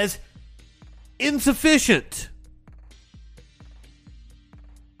as insufficient.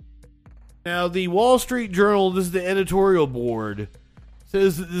 Now, the Wall Street Journal, this is the editorial board,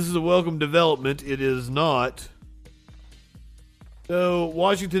 says that this is a welcome development. It is not. So,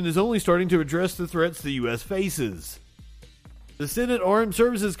 Washington is only starting to address the threats the U.S. faces. The Senate Armed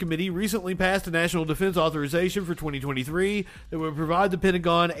Services Committee recently passed a national defense authorization for 2023 that would provide the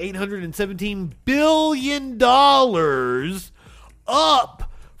Pentagon $817 billion,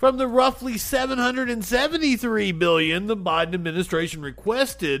 up from the roughly $773 billion the Biden administration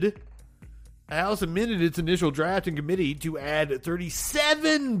requested. The House amended its initial draft in committee to add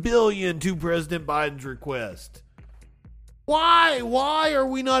 $37 billion to President Biden's request. Why? Why are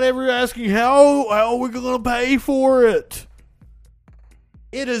we not ever asking how are we going to pay for it?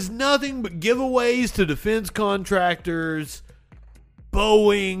 It is nothing but giveaways to defense contractors,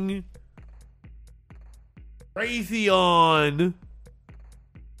 Boeing, Raytheon.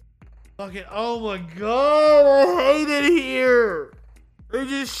 Fucking, oh my God, I hate it here. They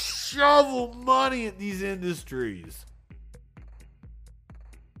just shovel money at these industries.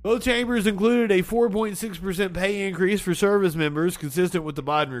 Both chambers included a 4.6% pay increase for service members, consistent with the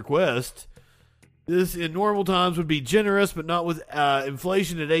Biden request. This, in normal times, would be generous, but not with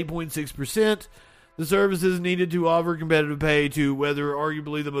inflation at 8.6%. The services needed to offer competitive pay to weather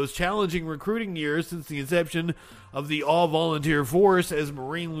arguably the most challenging recruiting year since the inception of the all-volunteer force, as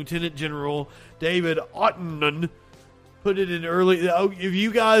Marine Lieutenant General David Ottenden put it in early. If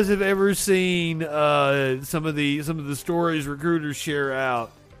you guys have ever seen some of the stories recruiters share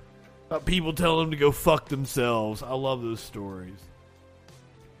out about people telling them to go fuck themselves, I love those stories.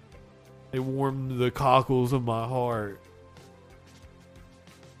 They warm the cockles of my heart.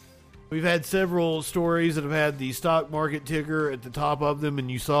 We've had several stories that have had the stock market ticker at the top of them, and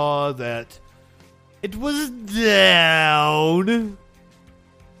you saw that it was down.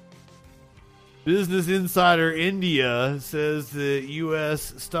 Business Insider India says that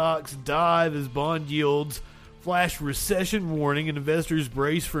U.S. stocks dive as bond yields flash recession warning and investors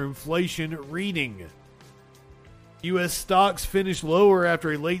brace for inflation reading. U.S. stocks finished lower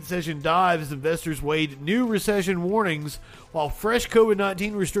after a late session dive as investors weighed new recession warnings, while fresh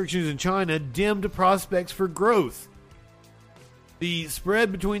COVID-19 restrictions in China dimmed prospects for growth. The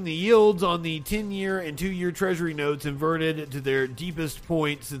spread between the yields on the 10-year and 2-year Treasury notes inverted to their deepest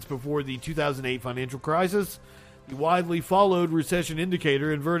point since before the 2008 financial crisis. The widely followed recession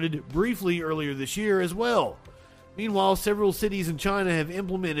indicator inverted briefly earlier this year as well. Meanwhile, several cities in China have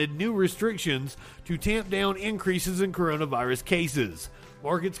implemented new restrictions to tamp down increases in coronavirus cases.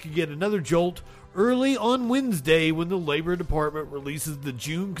 Markets could get another jolt early on Wednesday when the Labor Department releases the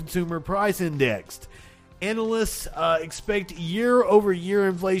June Consumer Price Index. Analysts expect year-over-year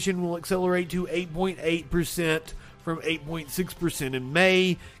inflation will accelerate to 8.8% from 8.6% in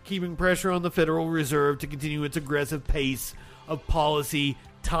May, keeping pressure on the Federal Reserve to continue its aggressive pace of policy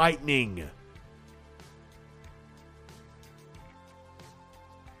tightening.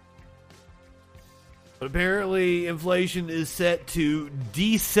 But apparently, inflation is set to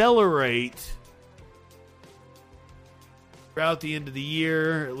decelerate throughout the end of the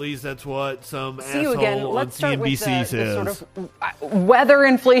year. At least that's what some asshole on CNBC says. The sort of whether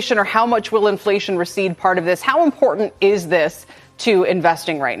inflation or how much will inflation recede part of this. How important is this to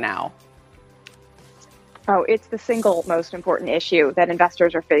investing right now? Oh, it's the single most important issue that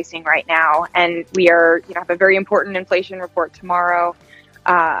investors are facing right now. And we have a very important inflation report tomorrow.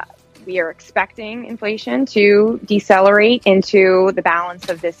 We are expecting inflation to decelerate into the balance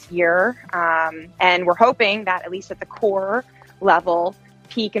of this year. And we're hoping that at least at the core level,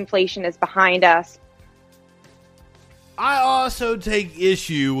 peak inflation is behind us. I also take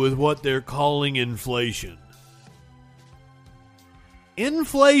issue with what they're calling inflation.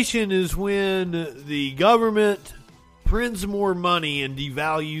 Inflation is when the government prints more money and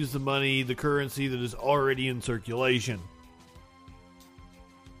devalues the currency that is already in circulation.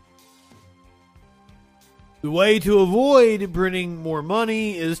 The way to avoid printing more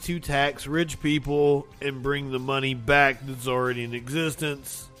money is to tax rich people and bring the money back that's already in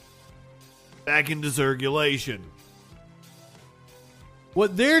existence back into circulation.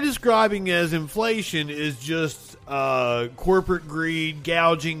 What they're describing as inflation is just corporate greed,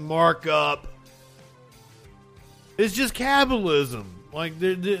 gouging, markup. It's just capitalism. Like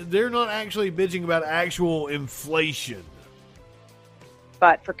they're not actually bitching about actual inflation.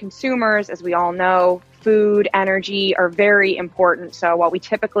 But for consumers, as we all know, food, energy are very important. So while we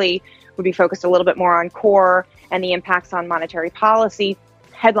typically would be focused a little bit more on core and the impacts on monetary policy,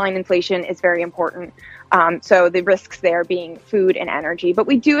 headline inflation is very important. So the risks there being food and energy. But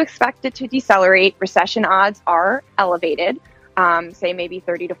we do expect it to decelerate. Recession odds are elevated, say maybe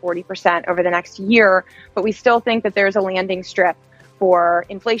 30 to 40% over the next year. But we still think that there's a landing strip for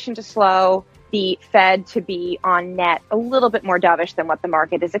inflation to slow, the Fed to be on net a little bit more dovish than what the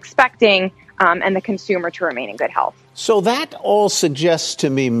market is expecting, and the consumer to remain in good health. So that all suggests to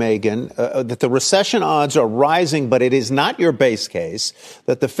me, Megan, that the recession odds are rising, but it is not your base case,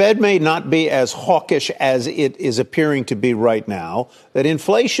 that the Fed may not be as hawkish as it is appearing to be right now, that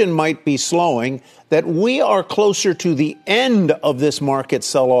inflation might be slowing, that we are closer to the end of this market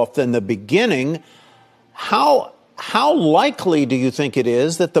sell-off than the beginning. How likely do you think it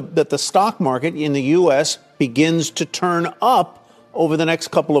is that the stock market in the U.S. begins to turn up over the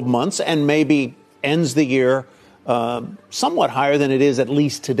next couple of months and maybe ends the year somewhat higher than it is at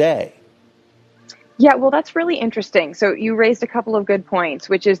least today? Yeah, well, that's really interesting. So you raised a couple of good points,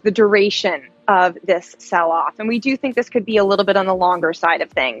 which is the duration of this sell-off. And we do think this could be a little bit on the longer side of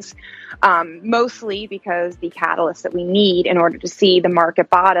things, mostly because the catalyst that we need in order to see the market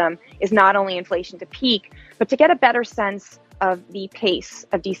bottom is not only inflation to peak, but to get a better sense of the pace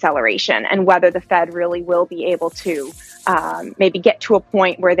of deceleration and whether the Fed really will be able to maybe get to a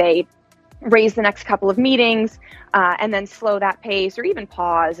point where they raise the next couple of meetings, and then slow that pace or even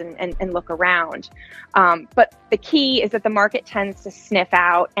pause and look around. But the key is that the market tends to sniff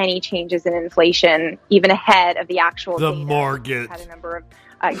out any changes in inflation even ahead of the actual data. Market. We've had a number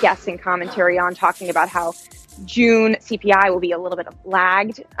of guests in commentary on talking about how June CPI will be a little bit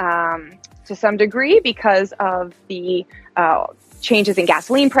lagged to some degree because of the changes in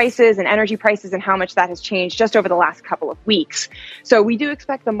gasoline prices and energy prices and how much that has changed just over the last couple of weeks. So we do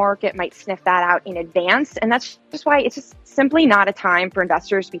expect the market might sniff that out in advance. And that's just why it's just simply not a time for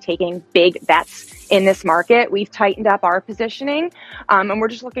investors to be taking big bets in this market. We've tightened up our positioning, and we're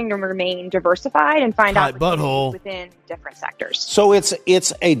just looking to remain diversified and find opportunities within different sectors. So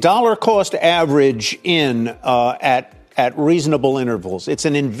it's a dollar cost average at reasonable intervals. It's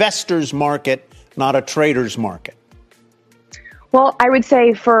an investor's market, not a trader's market. Well, I would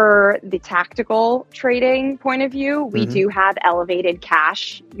say for the tactical trading point of view, we do have elevated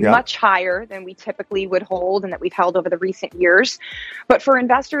cash, much higher than we typically would hold and that we've held over the recent years. But for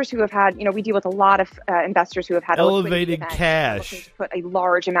investors who have had, we deal with a lot of investors who have had elevated cash, looking to put a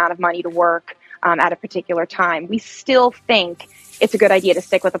large amount of money to work at a particular time. We still think it's a good idea to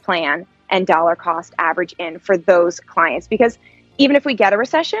stick with a plan and dollar cost average in for those clients, because even if we get a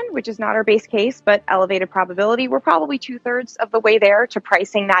recession, which is not our base case, but elevated probability, we're probably 2/3 of the way there to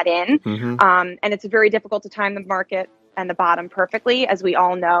pricing that in. And it's very difficult to time the market and the bottom perfectly, as we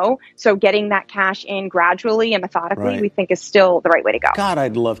all know. So getting that cash in gradually and methodically, we think is still the right way to go. God,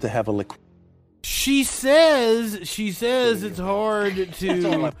 I'd love to have a liquid. She says it's hard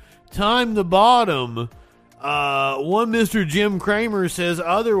to time the bottom. One Mr. Jim Cramer says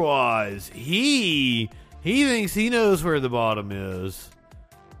otherwise. He thinks he knows where the bottom is.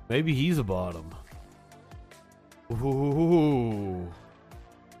 Maybe he's a bottom. Ooh.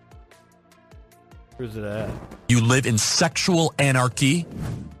 Where's it at? You live in sexual anarchy?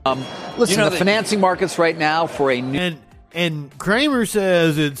 Listen, the financing markets right now for a new... And Kramer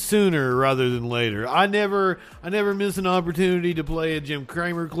says it's sooner rather than later. I never miss an opportunity to play a Jim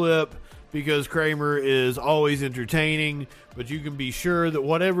Cramer clip because Kramer is always entertaining, but you can be sure that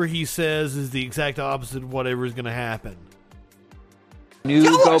whatever he says is the exact opposite of whatever is going to happen. New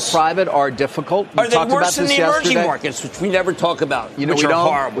go private are difficult. Are they worse than the emerging markets, which we never talk about, which are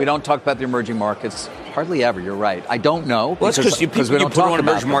horrible? We don't talk about the emerging markets hardly ever. You're right. I don't know. Well, that's because we don't talk about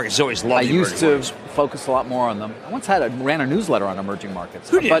emerging markets. Always love I used to focus a lot more on them. I once ran a newsletter on emerging markets.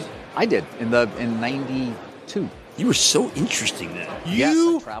 Who did? But I did in 92. You were so interesting then.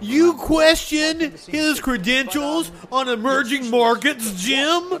 You question his credentials on emerging markets,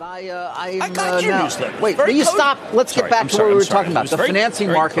 Jim? But I got your newsletter. Wait, will you stop? Let's get back to what we were talking about. The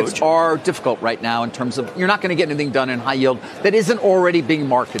financing markets are difficult right now in terms of you're not going to get anything done in high yield that isn't already being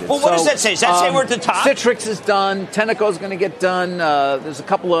marketed. Well, what does that say? Does that say we're at the top? Citrix is done. Tenneco is going to get done. There's a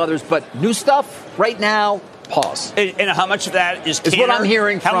couple of others, but new stuff right now. Pause. And how much of that is Cantor? What I'm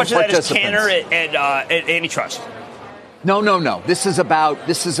hearing from participants. How much of that is Cantor and antitrust? No. This is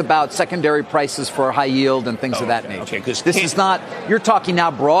about secondary prices for high yield and things of that nature. Okay, because this is not. You're talking now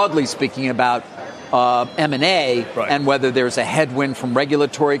broadly speaking about M&A and whether there's a headwind from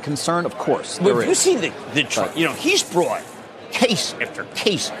regulatory concern. Of course, there is. You see the he's brought case after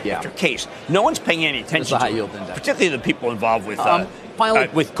case after case. No one's paying any attention to the high yield index, particularly the people involved with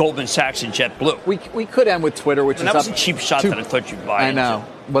with Goldman Sachs and JetBlue. We could end with Twitter, which that was a cheap shot that I thought you'd buy. I know.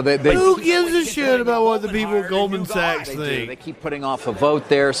 Well, who gives a shit about what the people at Goldman Sachs think? They keep putting off a vote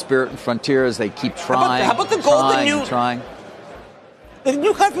there. Spirit and Frontiers. They keep trying. How about the the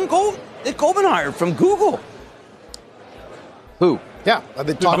new guy from that Goldman hired from Google? Who? Yeah,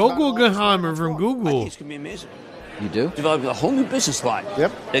 the Guggenheimer from Google. I think it's gonna be amazing. You do? Developing a whole new business line.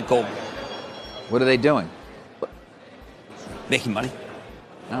 Yep. At Goldman. What are they doing? Making money.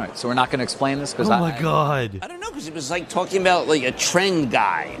 All right, so we're not going to explain this because my God! I don't know, because it was like talking about like a trend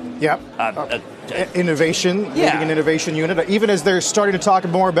guy. Yep. Innovation, leading an innovation unit. Even as they're starting to talk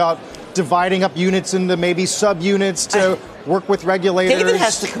more about dividing up units into maybe subunits to work with regulators. David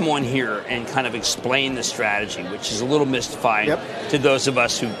has to come on here and kind of explain the strategy, which is a little mystifying to those of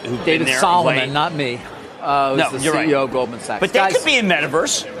us who've been there. David Solomon, not me. No, the you're CEO right. of Goldman Sachs. But they could be in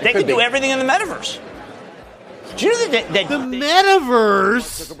metaverse. They could do everything in the metaverse. Do you know that the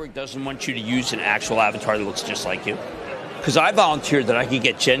metaverse? Zuckerberg doesn't want you to use an actual avatar that looks just like you? Because I volunteered that I could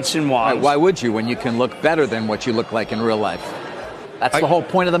get Jensen Huang. Why would you when you can look better than what you look like in real life? That's the whole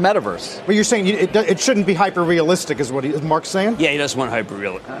point of the metaverse. But you're saying it shouldn't be hyper-realistic, is Mark's saying? Yeah, he doesn't want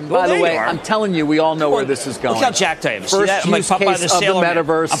hyper-realistic. By the way, I'm telling you, we all know where this is going. Look how jacked I am. See First that? I'm like use case of the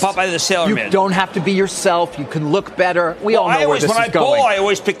metaverse. I'm popped by the Sailor Man. You don't have to be yourself. You can look better. We all know where this is going. I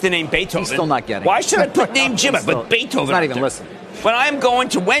always pick the name Beethoven. He's still not getting it. Why should I put name Jim? I put Beethoven. He's not even listening. When I'm going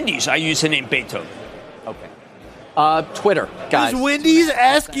to Wendy's, I use the name Beethoven. Twitter, guys. Does Wendy's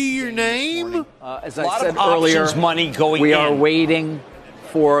ask you your name? As A I lot said of options, earlier, money going we in. are waiting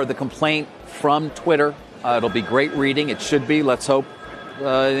for the complaint from Twitter. It'll be great reading. It should be. Let's hope.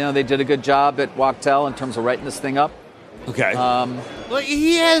 They did a good job at Wachtell in terms of writing this thing up. Okay. Like,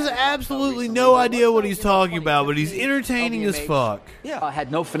 he has absolutely no idea what he's talking about, but he's entertaining as fuck.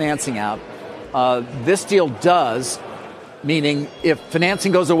 Had no financing out. This deal does, meaning if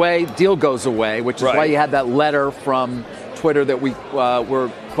financing goes away, deal goes away, which is why you had that letter from Twitter that we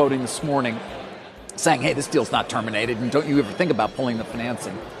were quoting this morning saying, hey, this deal's not terminated, and don't you ever think about pulling the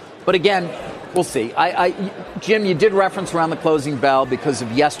financing. But again, we'll see. Jim, you did reference around the closing bell because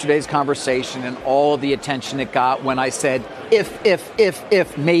of yesterday's conversation and all of the attention it got when I said,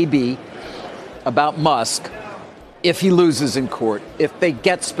 if, maybe, about Musk, if he loses in court, if they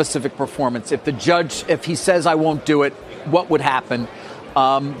get specific performance, if the judge, if he says I won't do it, what would happen?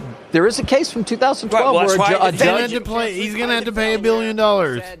 There is a case from 2012 where a judge... He's going to have to pay $1 billion.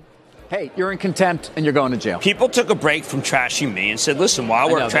 Hey, you're in contempt and you're going to jail. People took a break from trashing me and said, listen, while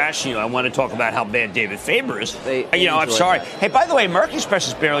we're trashing you, I want to talk about how bad David Faber is. I'm sorry. Hey, by the way, American Express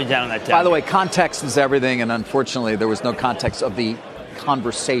is barely down on that down. By the way, context is everything, and unfortunately there was no context of the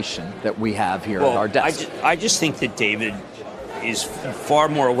conversation that we have here at our desk. I just think that David is far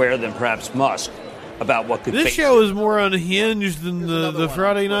more aware than perhaps Musk about what could This face show is more unhinged than the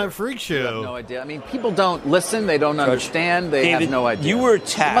Friday Night Freak Show. You have no idea. I mean, people don't listen. They don't understand. They David, have no idea. You were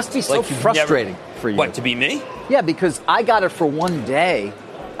attacked. It must be so frustrating for you. What, to be me? Yeah, because I got it for one day.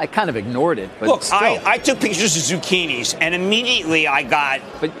 I kind of ignored it. But look, still. I took pictures of zucchinis, and immediately I got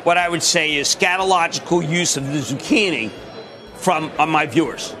what I would say is scatological use of the zucchini from my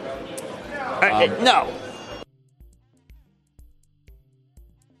viewers. No.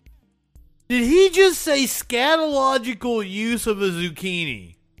 Did he just say scatological use of a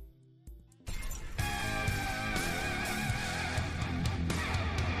zucchini?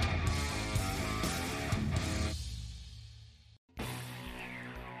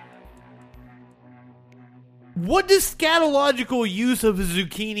 What does scatological use of a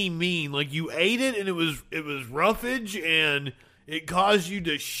zucchini mean? Like you ate it and it was roughage and it caused you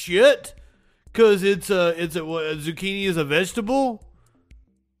to shit because a zucchini is a vegetable?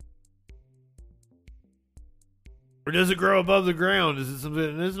 Or does it grow above the ground? Is it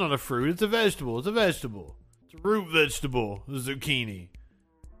something? It's not a fruit. It's a vegetable. It's a vegetable. It's a root vegetable. The zucchini.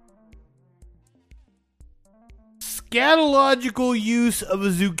 Scatological use of a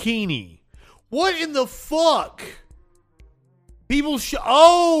zucchini. What in the fuck? People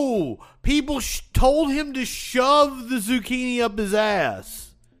told him to shove the zucchini up his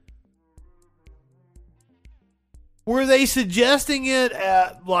ass. Were they suggesting it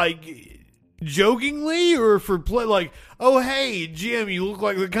at jokingly or for play? Like, oh hey Jim, you look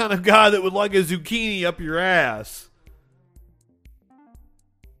like the kind of guy that would like a zucchini up your ass.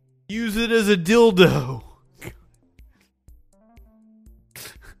 Use it as a dildo.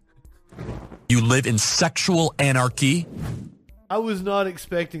 You live in sexual anarchy? I was not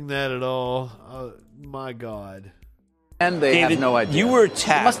expecting that at all. My God. And they David, have no idea. You were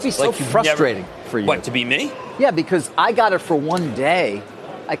attacked. It must be so frustrating for you. What, to be me? Yeah, because I got it for one day.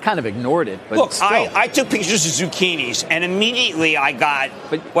 I kind of ignored it. But look, still. I took pictures of zucchinis, and immediately I got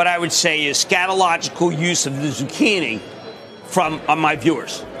what I would say is scatological use of the zucchini from my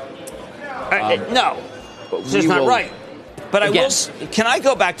viewers. No, this is not right. But again, can I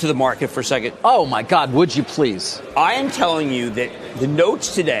go back to the market for a second? Oh, my God, would you please? I am telling you that the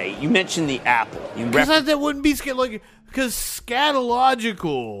notes today, you mentioned the Apple. Because that wouldn't be because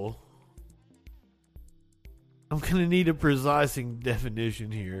scatological. I'm going to need a precising definition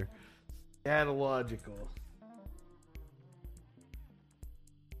here. Scatological.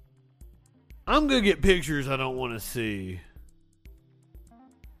 I'm going to get pictures I don't want to see.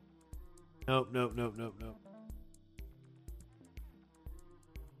 Nope.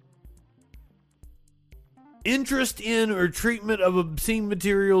 Interest in or treatment of obscene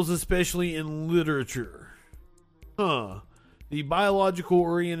materials, especially in literature. The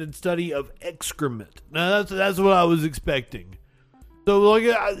biological-oriented study of excrement. Now, that's what I was expecting. So,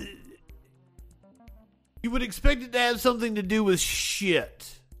 you would expect it to have something to do with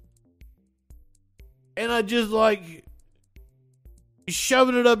shit. And I just,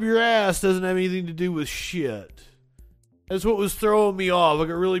 shoving it up your ass doesn't have anything to do with shit. That's what was throwing me off. I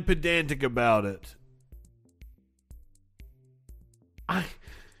got really pedantic about it.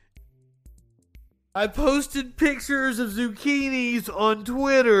 I posted pictures of zucchinis on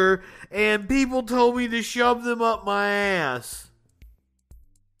Twitter, and people told me to shove them up my ass.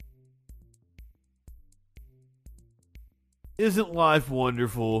 Isn't life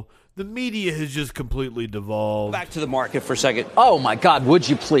wonderful? The media has just completely devolved. Back to the market for a second. Oh, my God, would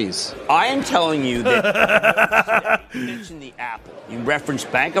you please? I am telling you that you mentioned the Apple. You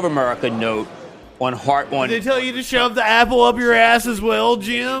referenced Bank of America note on Did they tell you to shove the Apple up your ass as well,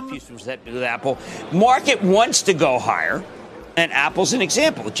 Jim? With Apple. Market wants to go higher, and Apple's an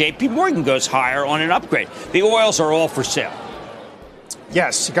example. JP Morgan goes higher on an upgrade. The oils are all for sale.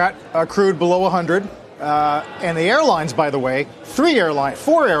 Yes, you got crude below 100. And the airlines, by the way, 4 airlines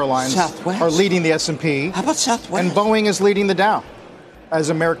Southwest are leading the S&P. How about Southwest? And Boeing is leading the Dow, as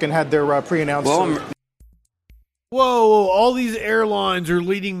American had their pre-announced. Whoa, all these airlines are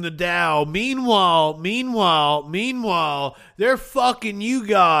leading the Dow. Meanwhile, they're fucking you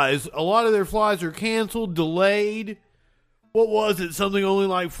guys. A lot of their flights are canceled, delayed. What was it? Something only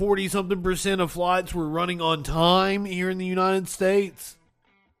like 40-something% of flights were running on time here in the United States?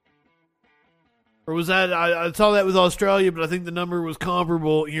 Or was that, I saw that with Australia, but I think the number was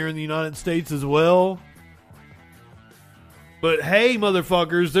comparable here in the United States as well. But hey,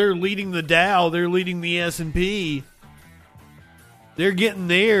 motherfuckers, they're leading the Dow. They're leading the S&P. They're getting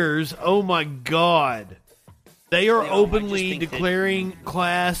theirs. Oh, my God. They are openly declaring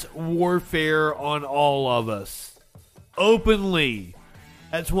class warfare on all of us. Openly.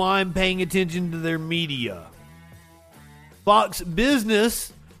 That's why I'm paying attention to their media. Fox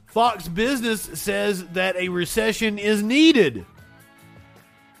Business says that a recession is needed.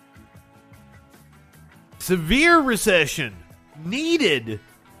 Severe recession needed.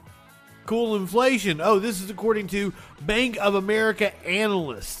 Cool inflation. Oh, this is according to Bank of America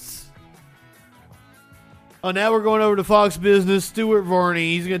analysts. Oh, now we're going over to Fox Business. Stuart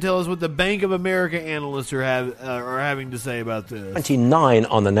Varney. He's going to tell us what the Bank of America analysts are having to say about this. 29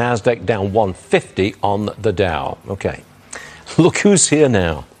 on the NASDAQ, down 150 on the Dow. Okay. Look who's here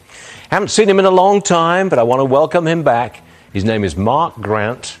now. Haven't seen him in a long time, but I want to welcome him back. His name is Mark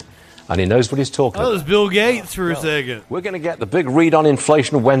Grant, and he knows what he's talking about. Oh, there's Bill Gates for a second. We're going to get the big read on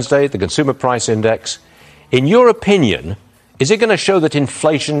inflation Wednesday, the Consumer Price Index. In your opinion, is it going to show that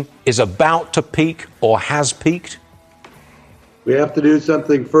inflation is about to peak or has peaked? We have to do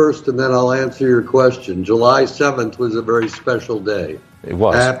something first, and then I'll answer your question. July 7th was a very special day. It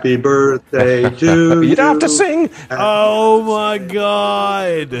was. Happy birthday to you. You don't have to sing. Oh, my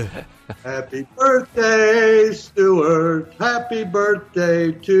God. Happy birthday, Stuart. Happy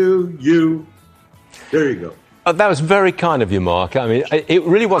birthday to you. There you go. That was very kind of you, Mark. I mean, it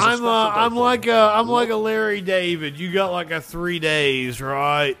really was. I'm like a Larry David. You got like a 3 days,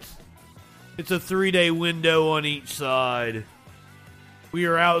 right? It's a 3-day window on each side. We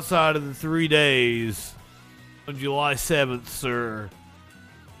are outside of the 3 days on July 7th, sir.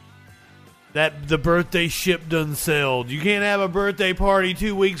 That the birthday ship done sailed. You can't have a birthday party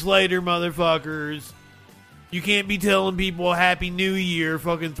 2 weeks later, motherfuckers. You can't be telling people Happy New Year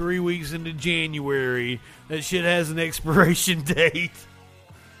fucking 3 weeks into January. That shit has an expiration date.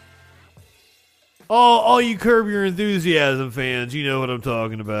 All you Curb Your Enthusiasm fans, you know what I'm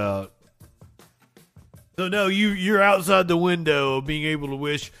talking about. So no, you're outside the window of being able to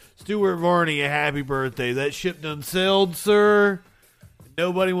wish Stuart Varney a happy birthday. That ship done sailed, sir.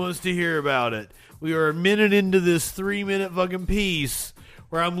 Nobody wants to hear about it. We are a minute into this 3-minute fucking piece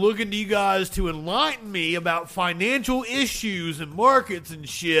where I'm looking to you guys to enlighten me about financial issues and markets and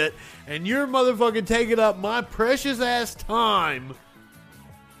shit, and you're motherfucking taking up my precious ass time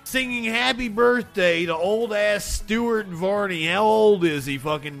singing happy birthday to old ass Stuart Varney. How old is he?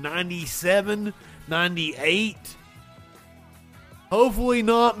 Fucking 97? 98? Hopefully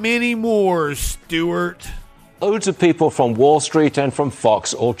not many more, Stuart. Loads of people from Wall Street and from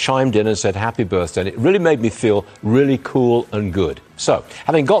Fox all chimed in and said happy birthday. And it really made me feel really cool and good. So,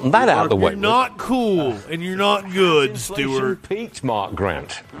 having gotten that out of the way... You're not cool and you're not good, Stuart. Peaked, Mark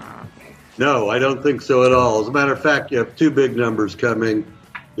Grant. No, I don't think so at all. As a matter of fact, you have two big numbers coming.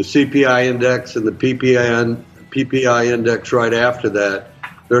 The CPI index and the PPI index right after that.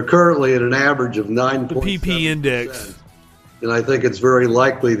 They're currently at an average of 9.7%. The PP index. And I think it's very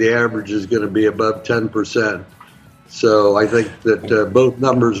likely the average is going to be above 10%. So I think that both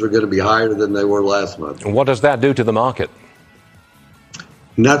numbers are going to be higher than they were last month. And what does that do to the market?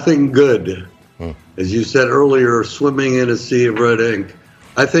 Nothing good. As you said earlier, swimming in a sea of red ink.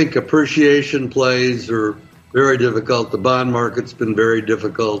 I think appreciation plays are very difficult. The bond market's been very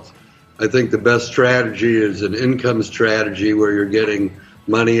difficult. I think the best strategy is an income strategy where you're getting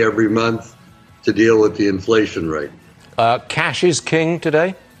money every month to deal with the inflation rate. Cash is king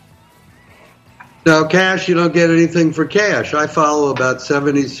today? No, cash, you don't get anything for cash. I follow about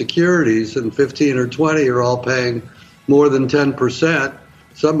 70 securities, and 15 or 20 are all paying more than 10%.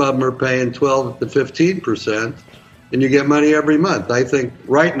 Some of them are paying 12 to 15%. and you get money every month. I think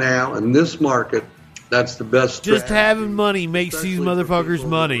right now in this market, that's the best. Just having money makes these motherfuckers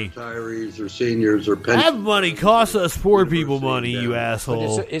money. Retirees or seniors or pensioners. Having money costs us poor people money, you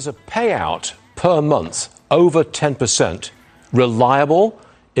asshole. Is a payout per month over 10% reliable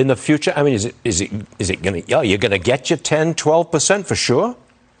in the future? I mean, is it going to? Yeah, you're going to get your 10, 12% for sure.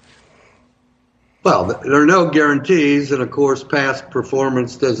 Well, there are no guarantees, and of course, past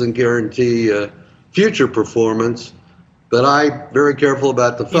performance doesn't guarantee future performance. But I'm very careful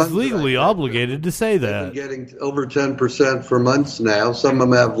about the funds. He's legally obligated to say that. They've been getting over 10% for months now. Some of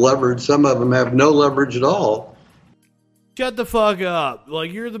them have leverage. Some of them have no leverage at all. Shut the fuck up.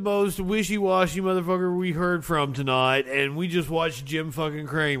 Like, you're the most wishy-washy motherfucker we heard from tonight, and we just watched Jim fucking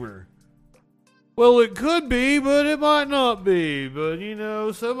Cramer. Well, it could be, but it might not be. But, you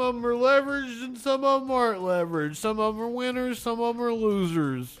know, some of them are leveraged and some of them aren't leveraged. Some of them are winners, some of them are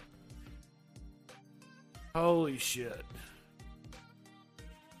losers. Holy shit.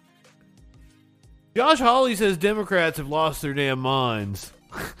 Josh Hawley says Democrats have lost their damn minds.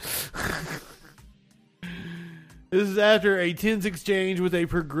 This is after a tense exchange with a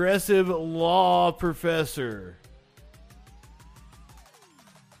progressive law professor.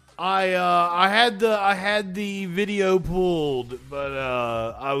 I had the video pulled, but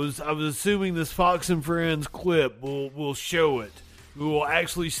I was assuming this Fox and Friends clip will show it. We will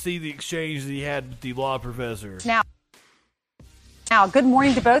actually see the exchange that he had with the law professor. Now, good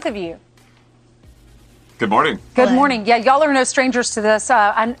morning to both of you. Good morning. Good morning. Yeah, y'all are no strangers to this.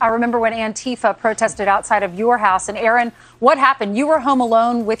 I remember when Antifa protested outside of your house. And Aaron, what happened? You were home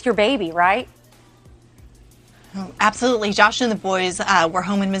alone with your baby, right? Absolutely. Josh and the boys were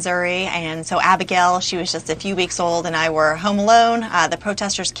home in Missouri. And so Abigail, she was just a few weeks old, and I were home alone. The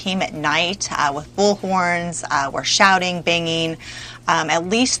protesters came at night with bullhorns, were shouting, banging. At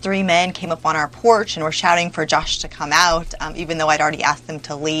least 3 men came up on our porch and were shouting for Josh to come out, even though I'd already asked them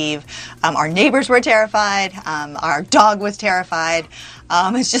to leave. Our neighbors were terrified. Our dog was terrified.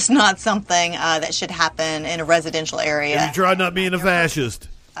 It's just not something that should happen in a residential area. Have you tried not being a fascist?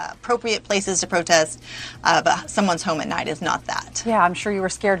 Appropriate places to protest, but someone's home at night is not that. Yeah, I'm sure you were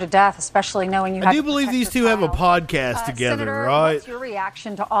scared to death, especially knowing you had I do believe these two have a podcast together, Senator, right? What's your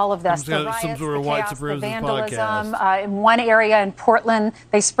reaction to all of this? The riots, some sort of the white chaos, the supremacist vandalism. podcast. In one area in Portland,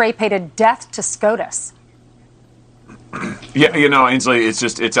 they spray painted "Death to SCOTUS." Yeah, you know, Ainsley,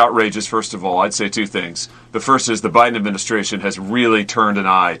 it's outrageous, first of all. I'd say 2 things. The first is the Biden administration has really turned an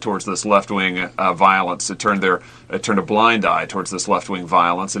eye towards this left-wing violence. It turned a blind eye towards this left-wing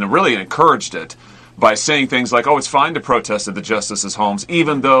violence, and it really encouraged it by saying things like, oh, it's fine to protest at the justices' homes,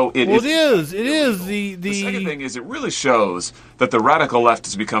 even though it is. It is. The second thing is it really shows that the radical left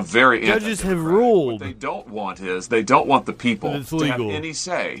has become very judges have ruled. What they don't want is they don't want the people to have any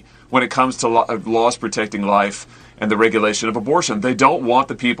say when it comes to laws protecting life and the regulation of abortion. They don't want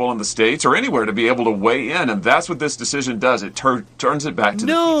the people in the states or anywhere to be able to weigh in, and that's what this decision does. It turns it back to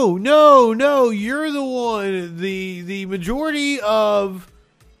No, you're the one. The majority of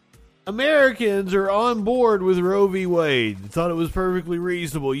Americans are on board with Roe v. Wade. Thought it was perfectly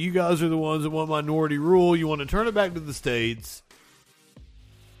reasonable. You guys are the ones that want minority rule. You want to turn it back to the states,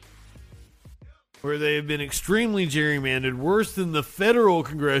 where they have been extremely gerrymandered, worse than the federal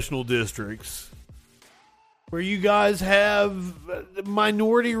congressional districts, where you guys have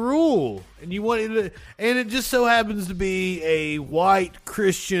minority rule, and you want it, and it just so happens to be a white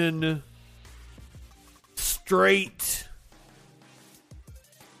Christian, straight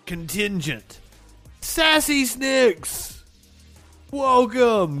contingent. Sassy Snicks,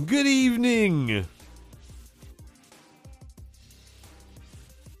 welcome. Good evening.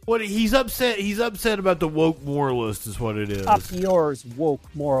 What he's upset? He's upset about the woke moralist, is what it is. Up yours, woke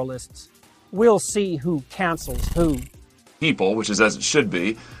moralists. We'll see who cancels who. people, which is as it should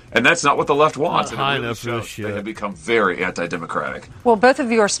be, and that's not what the left wants. Not And high it really enough for this shows shit. they have become very anti-democratic. Well, both of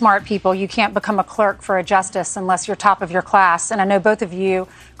you are smart people. You can't become a clerk for a justice unless you're top of your class. And I know both of you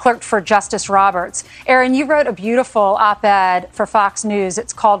clerked for Justice Roberts. Aaron, you wrote a beautiful op-ed for Fox News.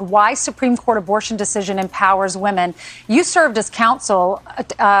 It's called "Why Supreme Court Abortion Decision Empowers Women." You served as counsel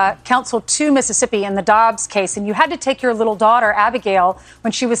to Mississippi in the Dobbs case, and you had to take your little daughter, Abigail,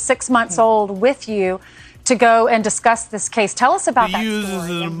 when she was 6 months old, with you to go and discuss this case. Tell us about that Used as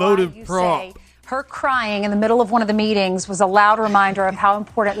story an and why emotive you prop. say her crying in the middle of one of the meetings was a loud reminder of how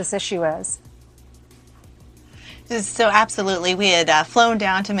important this issue is. So absolutely, we had flown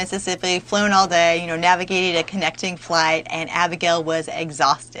down to Mississippi, flown all day, navigated a connecting flight, and Abigail was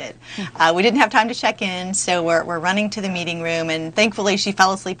exhausted. We didn't have time to check in, so we're running to the meeting room, and thankfully she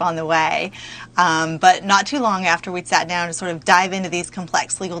fell asleep on the way. But not too long after we'd sat down to sort of dive into these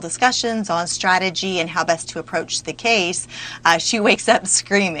complex legal discussions on strategy and how best to approach the case, she wakes up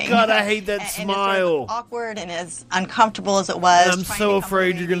screaming. God, I hate that smile. It's sort of awkward and as uncomfortable as it was. I'm so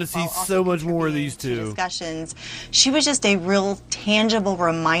afraid you're going to see so much more of these two discussions. She was just a real tangible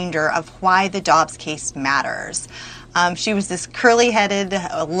reminder of why the Dobbs case matters. She was this curly-headed,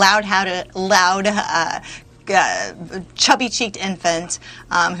 chubby-cheeked infant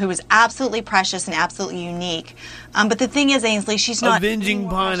who was absolutely precious and absolutely unique. But the thing is, Ainsley, she's not avenging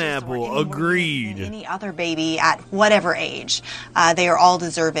pineapple. Agreed. Than any other baby at whatever age. They are all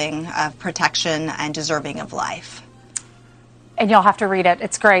deserving of protection and deserving of life. And y'all have to read it.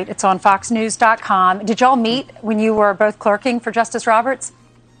 It's great. It's on foxnews.com. Did y'all meet when you were both clerking for Justice Roberts?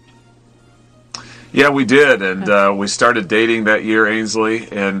 Yeah, we did, and we started dating that year,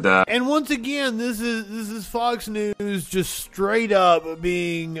 Ainsley. And once again, this is Fox News just straight up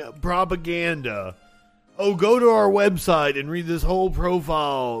being propaganda. Oh, go to our website and read this whole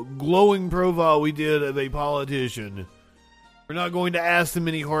profile, glowing profile we did of a politician. We're not going to ask them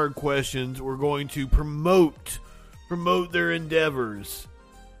any hard questions. We're going to promote their endeavors.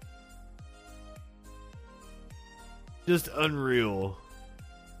 Just unreal.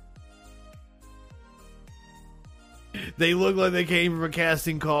 They look like they came from a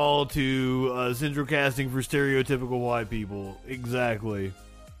casting call to central casting for stereotypical white people. Exactly.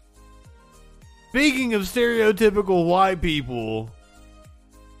 Speaking of stereotypical white people,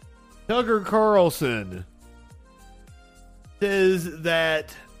 Tucker Carlson says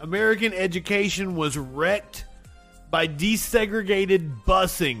that American education was wrecked by desegregated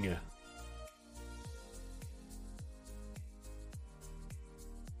busing.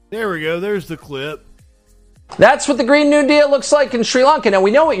 There we go. There's the clip. That's what the Green New Deal looks like in Sri Lanka. Now,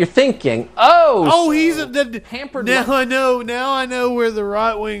 we know what you're thinking. He's pampered. Now I know where the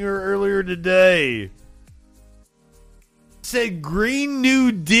right-winger earlier today said Green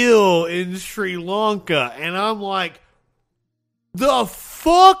New Deal in Sri Lanka. And I'm like, the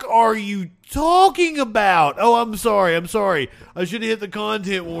fuck are you talking about? Oh, I'm sorry. I should have hit the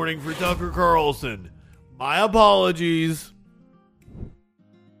content warning for Tucker Carlson. My apologies.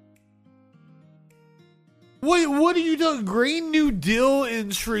 Wait, what are you doing? Green New Deal in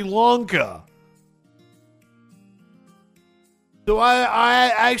Sri Lanka. So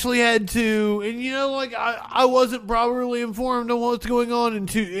I actually had to, and I wasn't properly informed on what's going on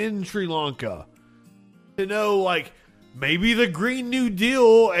in Sri Lanka. To know, maybe the Green New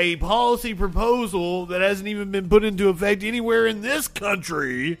Deal, a policy proposal that hasn't even been put into effect anywhere in this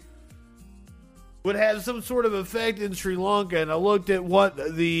country, would have some sort of effect in Sri Lanka. And I looked at what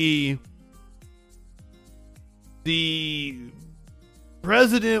the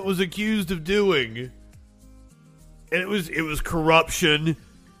president was accused of doing, and it was corruption,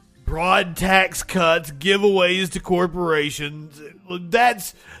 broad tax cuts, giveaways to corporations.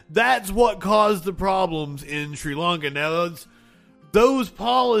 That's what caused the problems in Sri Lanka. Now, those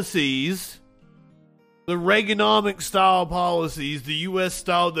policies, the Reaganomic style policies, the U.S.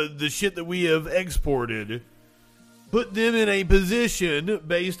 style, the shit that we have exported, put them in a position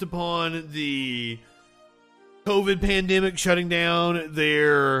based upon the COVID pandemic shutting down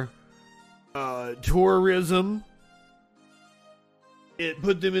their tourism. It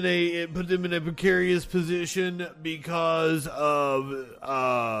put them in a precarious position because of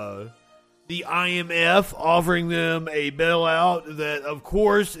the IMF offering them a bailout that, of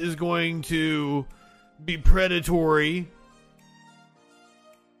course, is going to be predatory.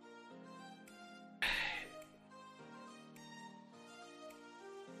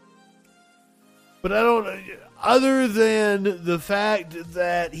 But I don't. Other than the fact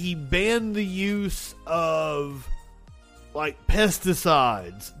that he banned the use of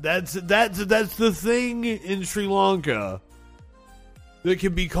pesticides, that's the thing in Sri Lanka that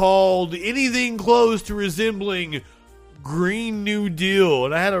can be called anything close to resembling Green New Deal.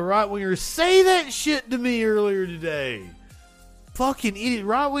 And I had a right-winger say that shit to me earlier today. Fucking idiot.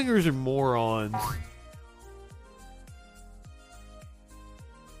 Right-wingers are morons.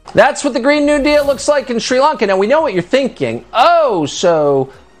 That's what the Green New Deal looks like in Sri Lanka. Now, we know what you're thinking.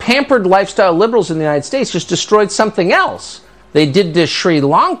 So pampered lifestyle liberals in the United States just destroyed something else. They did to Sri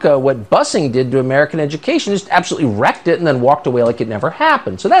Lanka what busing did to American education, just absolutely wrecked it and then walked away like it never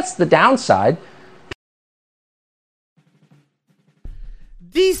happened. So that's the downside.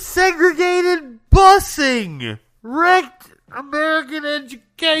 Desegregated busing wrecked American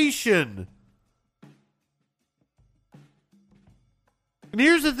education. And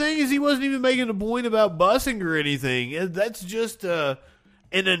here's the thing: is he wasn't even making a point about busing or anything. That's just an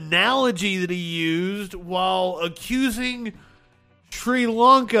analogy that he used while accusing Sri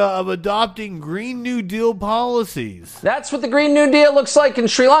Lanka of adopting Green New Deal policies. That's what the Green New Deal looks like in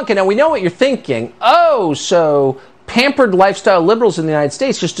Sri Lanka. Now, we know what you're thinking. Oh, so pampered lifestyle liberals in the United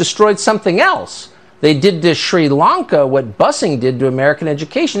States just destroyed something else. They did to Sri Lanka what busing did to American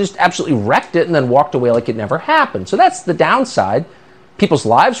education, just absolutely wrecked it and then walked away like it never happened. So that's the downside. People's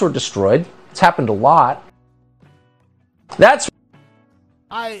lives were destroyed. It's happened a lot. That's...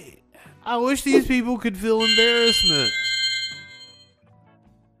 I wish these people could feel embarrassment.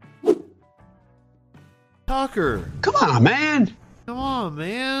 Tucker. Come on, man. Come on,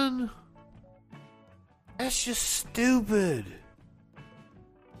 man. That's just stupid.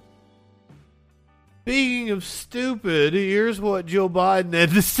 Speaking of stupid, here's what Joe Biden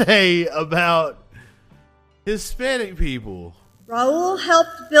had to say about Hispanic people. Raul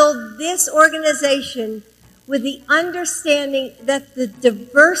helped build this organization with the understanding that the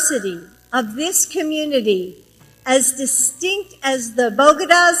diversity of this community, as distinct as the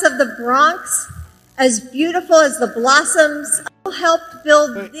Bogotas of the Bronx, as beautiful as the blossoms, helped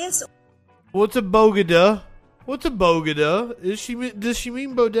build this. What's a Bogota? What's a Bogota? Does she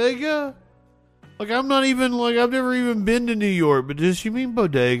mean bodega? Like, I'm not even, like, I've never even been to New York, but does she mean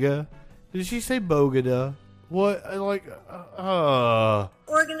bodega? Did she say Bogota? What, like,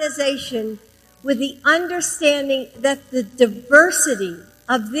 organization with the understanding that the diversity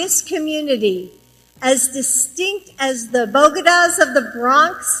of this community, as distinct as the Bogotas of the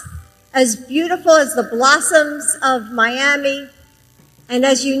Bronx, as beautiful as the blossoms of Miami, and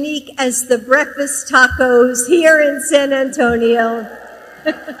as unique as the breakfast tacos here in San Antonio,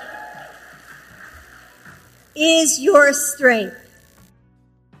 is your strength.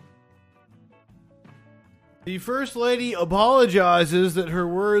 The First Lady apologizes that her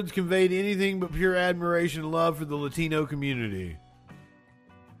words conveyed anything but pure admiration and love for the Latino community.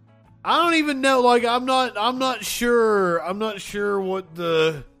 I don't even know, like, I'm not sure what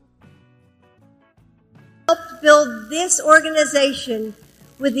the... Helped build this organization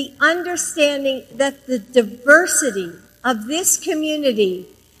with the understanding that the diversity of this community,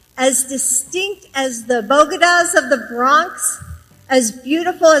 as distinct as the Bogotas of the Bronx, as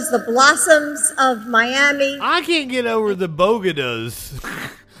beautiful as the blossoms of Miami. I can't get over the Bogotas.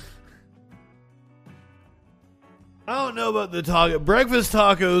 I don't know about the taco. Breakfast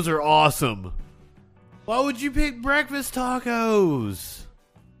tacos are awesome. Why would you pick breakfast tacos?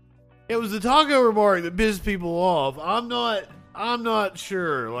 It was the taco remark that pissed people off. I'm not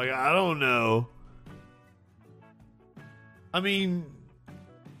sure. Like, I don't know. I mean,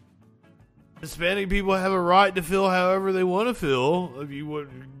 Hispanic people have a right to feel however they want to feel. If you would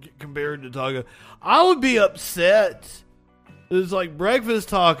compare it to taco, I would be upset. It's like breakfast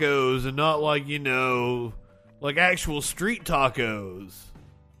tacos and not like, you know, like actual street tacos.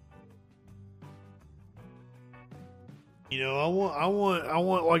 You know, I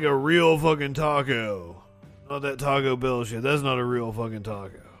want like a real fucking taco. Not that Taco Bell shit. That's not a real fucking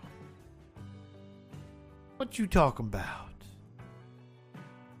taco. What you talking about?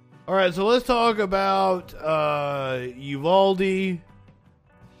 All right, so let's talk about Uvalde.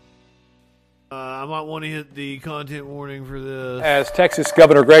 I might want to hit the content warning for this. As Texas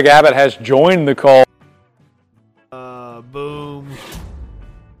Governor Greg Abbott has joined the call. Boom.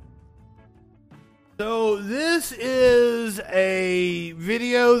 So this is a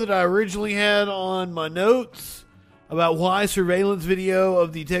video that I originally had on my notes about why surveillance video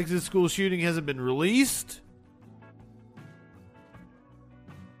of the Texas school shooting hasn't been released.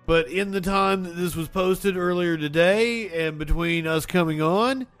 But in the time that this was posted earlier today and between us coming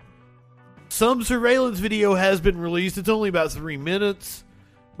on, some surveillance video has been released. It's only about 3 minutes,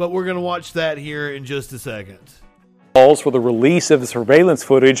 but we're going to watch that here in just a second. Calls for the release of the surveillance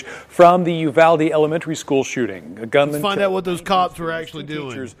footage from the Uvalde elementary school shooting. A gunman Let's find out what those cops were actually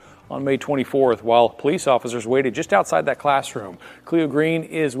doing. On May 24th, while police officers waited just outside that classroom. Cleo Green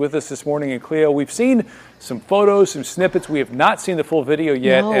is with us this morning. And Cleo, we've seen some photos, some snippets. We have not seen the full video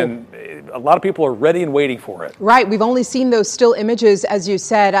yet, and a lot of people are ready and waiting for it. Right. We've only seen those still images, as you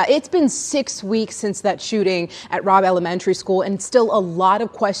said. It's been 6 weeks since that shooting at Robb Elementary School, and still a lot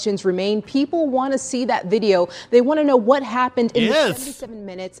of questions remain. People want to see that video. They want to know what happened in the 77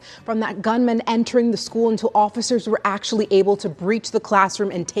 minutes from that gunman entering the school until officers were actually able to breach the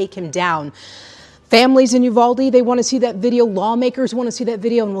classroom and take him down. Families in Uvalde, they want to see that video. Lawmakers want to see that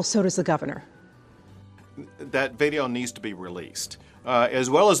video, and well, so does the governor. That video needs to be released, as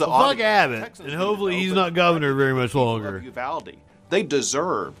well as the fuck Abbott, and hopefully he's not governor very much longer. Uvalde, they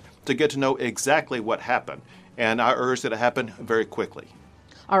deserve to get to know exactly what happened, and I urge that it happen very quickly.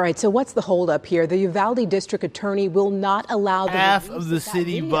 All right, so what's the holdup here? The Uvalde district attorney will not allow the half release of the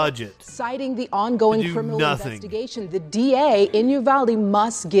city video, budget, citing the ongoing criminal nothing. investigation. The DA in Uvalde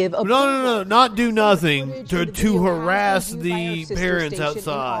must give a no, not do nothing to harass the parents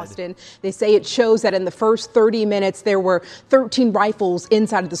outside. Austin. They say it shows that in the first 30 minutes there were 13 rifles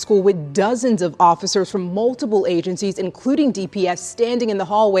inside of the school with dozens of officers from multiple agencies, including DPS, standing in the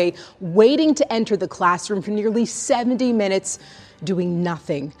hallway waiting to enter the classroom for nearly 70 minutes. Doing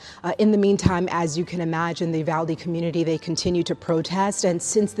nothing. In the meantime, as you can imagine, the Uvalde community, they continue to protest. And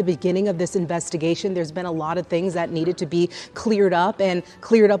since the beginning of this investigation, there's been a lot of things that needed to be cleared up and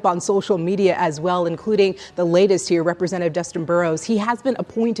cleared up on social media as well, including the latest here, Representative Dustin Burrows. He has been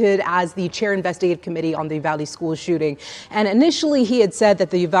appointed as the chair investigative committee on the Uvalde school shooting. And initially, he had said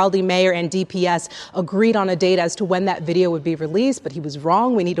that the Uvalde mayor and DPS agreed on a date as to when that video would be released, but he was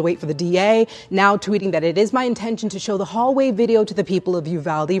wrong. We need to wait for the DA. Now tweeting that it is my intention to show the hallway video to the people of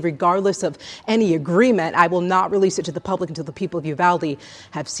Uvalde, regardless of any agreement. I will not release it to the public until the people of Uvalde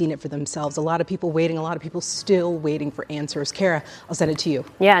have seen it for themselves. A lot of people waiting, a lot of people still waiting for answers. Kara, I'll send it to you.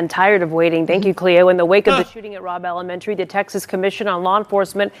 Yeah, and tired of waiting. Thank you, Cleo. In the wake of the shooting at Robb Elementary, the Texas Commission on Law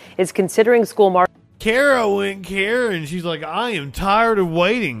Enforcement is considering school marshals. Kara went and she's like, I am tired of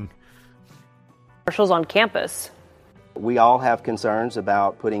waiting. Marshals on campus. We all have concerns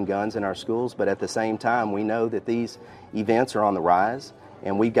about putting guns in our schools, but at the same time, we know that these events are on the rise,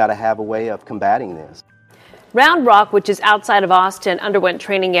 and we've got to have a way of combating this. Round Rock, which is outside of Austin, underwent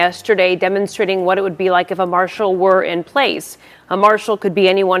training yesterday demonstrating what it would be like if a marshal were in place. A marshal could be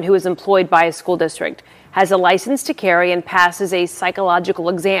anyone who is employed by a school district, has a license to carry, and passes a psychological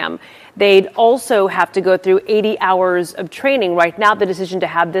exam. They'd also have to go through 80 hours of training. Right now, the decision to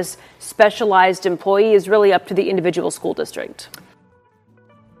have this specialized employee is really up to the individual school district.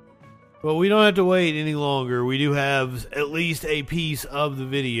 Well, we don't have to wait any longer. We do have at least a piece of the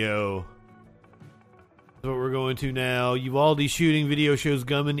video. That's what we're going to now. Uvalde shooting video shows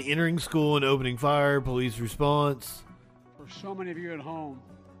gunman entering school and opening fire. Police response. For so many of you at home,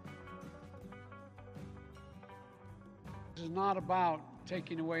 this is not about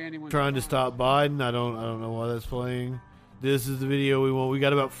taking away anyone's Trying to stop Biden. I don't know why that's playing. This is the video we want. We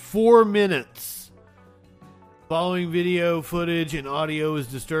got about 4 minutes. Following video footage and audio is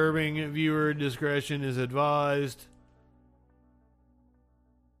disturbing. Viewer discretion is advised.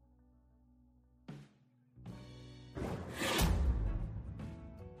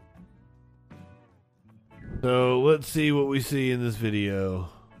 So let's see what we see in this video.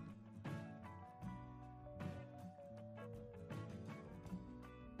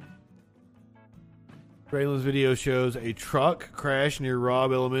 Braylon's video shows a truck crash near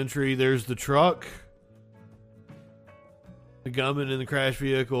Robb Elementary. There's the truck. The gunman in the crash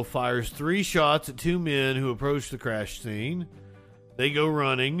vehicle fires 3 shots at 2 men who approach the crash scene. They go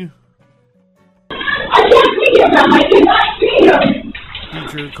running.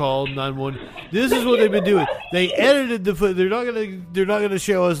 Teacher called 911. This is what they've been doing. They edited the footage. They're not gonna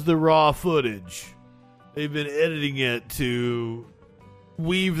show us the raw footage. They've been editing it to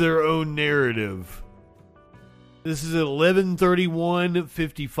weave their own narrative. This is at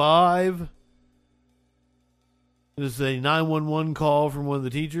 11:31:55. This is a 911 call from one of the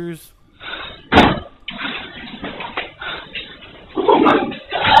teachers.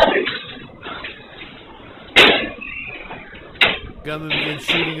 Gunman begins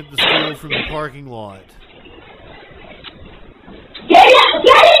shooting at the school from the parking lot. Get in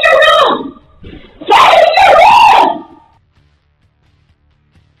your room! Get in your room!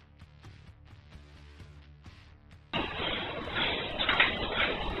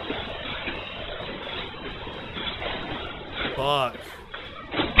 Fuck.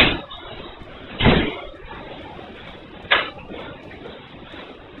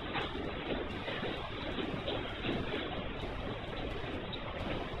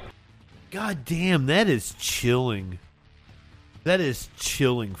 God damn, that is chilling. That is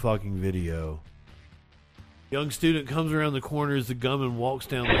chilling fucking video. Young student comes around the corner as the gunman walks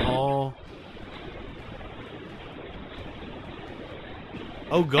down the hall.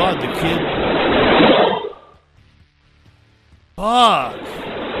 Oh God, the kid. Fuck.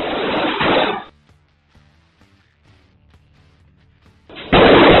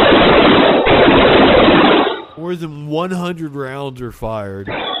 More than 100 rounds are fired.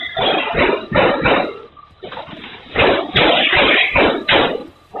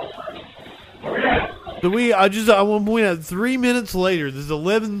 So I want to point out 3 minutes later, this is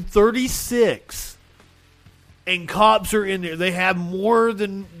 11:36, and cops are in there. They have more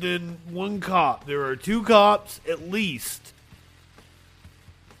than one cop. There are 2 cops at least.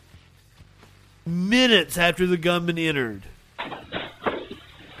 Minutes after the gunman entered.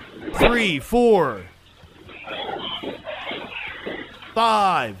 3, 4,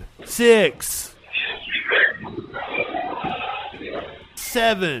 5, 6,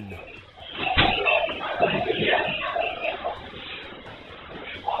 7.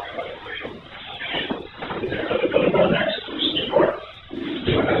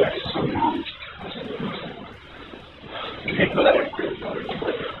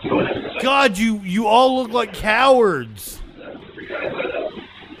 God, you all look like cowards.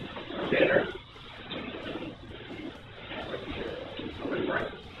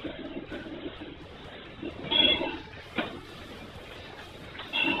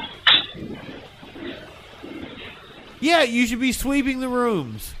 Yeah, you should be sweeping the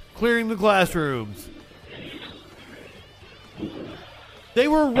rooms, clearing the classrooms. They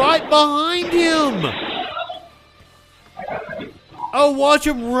were right behind him. Oh, watch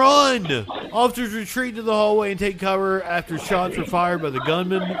him run! Officers retreat to the hallway and take cover after shots were fired by the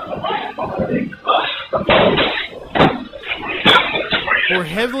gunman. More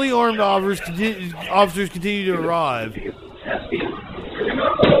heavily armed officers continue to arrive.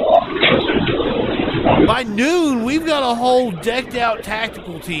 By noon, we've got a whole decked-out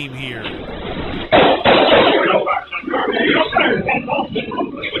tactical team here.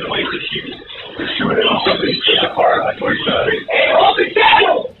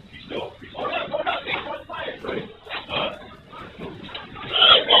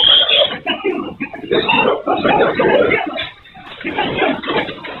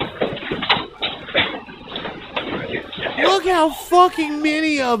 Look how fucking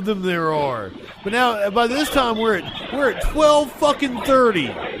many of them there are. But now, by this time, we're at 12 fucking 30.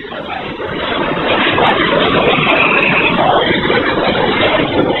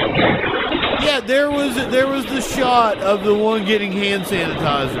 Yeah, there was the shot of the one getting hand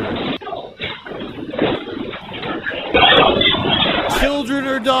sanitizer. Children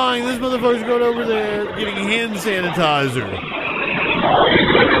are dying. This motherfucker's going over there getting hand sanitizer.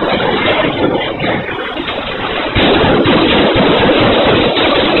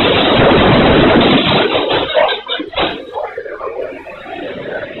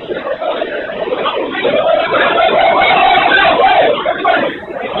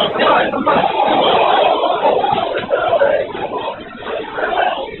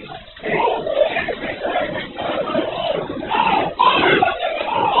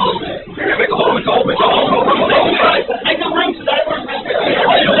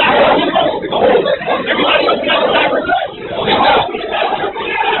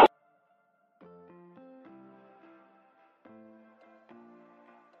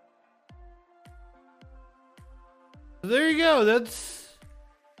 There you go. That's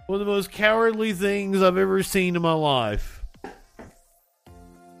one of the most cowardly things I've ever seen in my life.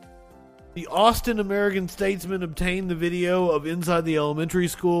 The Austin American-Statesman obtained the video of inside the elementary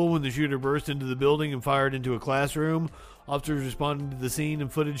school when the shooter burst into the building and fired into a classroom. Officers responded to the scene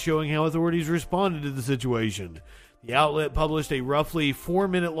and footage showing how authorities responded to the situation. The outlet published a roughly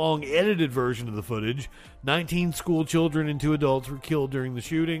 4-minute-long edited version of the footage. 19 school children and 2 adults were killed during the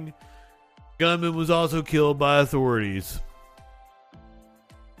shooting. Gunman was also killed by authorities.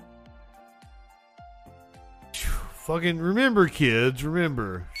 Fucking remember, kids.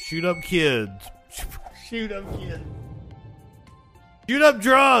 Remember. Shoot up kids. Shoot up kids. Shoot up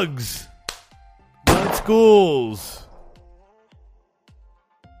drugs. Not schools.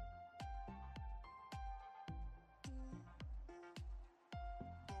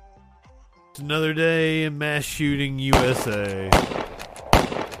 It's another day in mass shooting USA.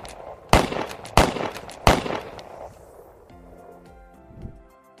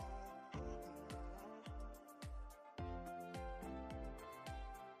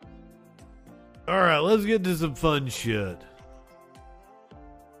 Alright, let's get to some fun shit.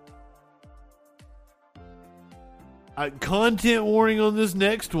 Content warning on this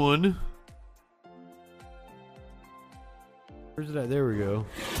next one. Where's it at? There we go.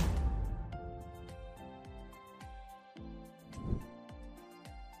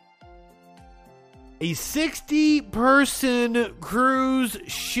 A 60-person cruise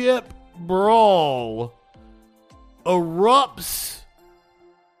ship brawl erupts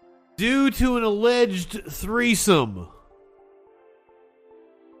due to an alleged threesome.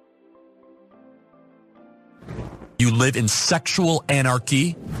 You live in sexual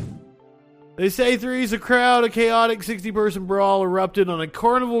anarchy? They say three's a crowd. A chaotic 60-person brawl erupted on a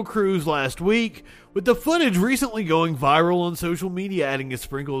Carnival cruise last week, with the footage recently going viral on social media, adding a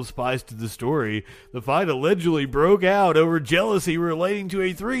sprinkle of spice to the story. The fight allegedly broke out over jealousy relating to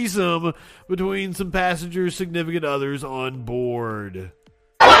a threesome between some passengers' significant others on board.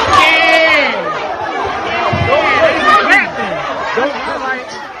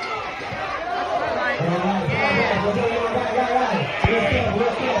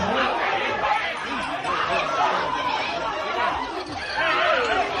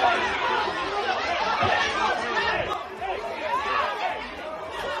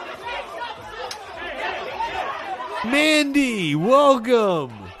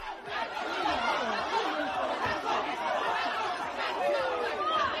 welcome.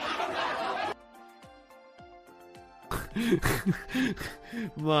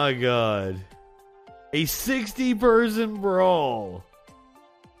 My God. A 60-person brawl.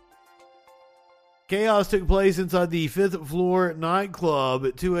 Chaos took place inside the 5th floor nightclub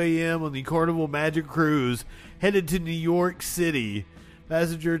at 2 a.m. on the Carnival Magic Cruise headed to New York City.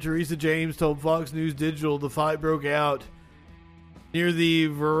 Passenger Teresa James told Fox News Digital the fight broke out near the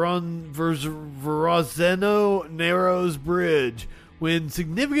Verrazano Narrows Bridge when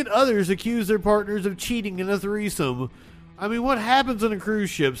significant others accused their partners of cheating in a threesome. I mean, what happens on a cruise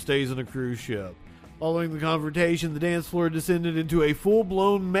ship stays on a cruise ship. Following the confrontation, the dance floor descended into a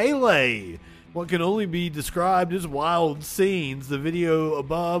full-blown melee. What can only be described as wild scenes. The video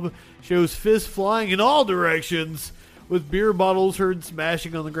above shows fists flying in all directions, with beer bottles heard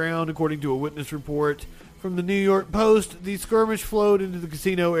smashing on the ground, according to a witness report from the New York Post. The skirmish flowed into the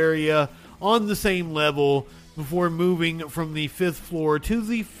casino area on the same level before moving from the 5th floor to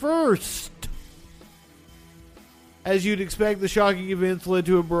the 1st. As you'd expect, the shocking events led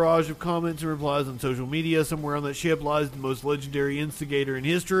to a barrage of comments and replies on social media. Somewhere on that ship lies the most legendary instigator in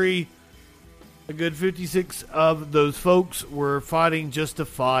history. A good 56 of those folks were fighting just to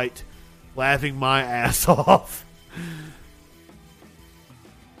fight, laughing my ass off.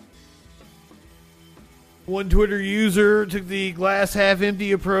 One Twitter user took the glass half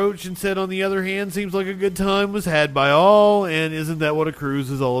empty approach and said, on the other hand, seems like a good time was had by all, and isn't that what a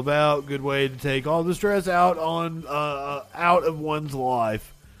cruise is all about? Good way to take all the stress out of one's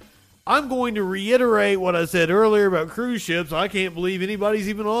life. I'm going to reiterate what I said earlier about cruise ships. I can't believe anybody's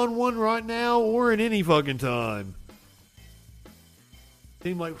even on one right now or in any fucking time.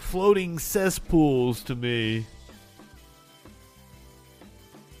 Seem like floating cesspools to me.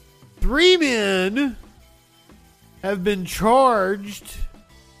 3 men have been charged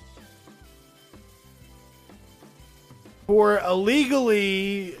for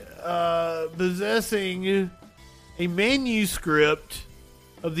illegally possessing a manuscript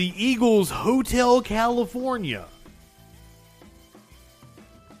of the Eagles Hotel California.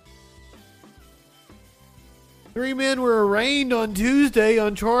 Three men were arraigned on Tuesday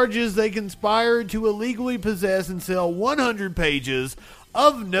on charges they conspired to illegally possess and sell 100 pages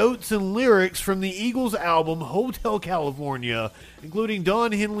of notes and lyrics from the Eagles album Hotel California, including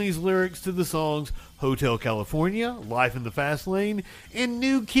Don Henley's lyrics to the songs Hotel California, Life in the Fast Lane, and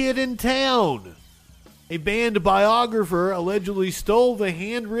New Kid in Town. A band biographer allegedly stole the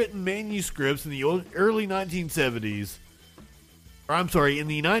handwritten manuscripts in the early 1970s. In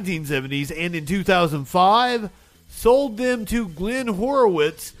the 1970s, and in 2005, sold them to Glenn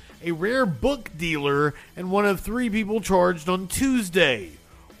Horowitz, a rare book dealer and one of 3 people charged on Tuesday.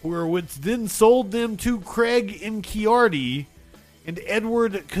 Horowitz then sold them to Craig Inciardi and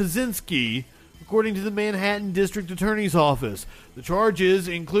Edward Kaczynski, according to the Manhattan District Attorney's Office. The charges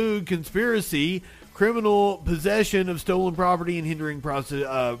include conspiracy, criminal possession of stolen property, and hindering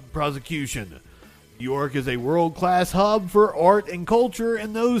prosecution. New York is a world-class hub for art and culture,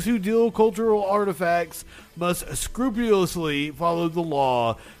 and those who deal cultural artifacts must scrupulously follow the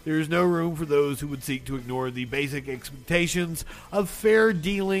law. There is no room for those who would seek to ignore the basic expectations of fair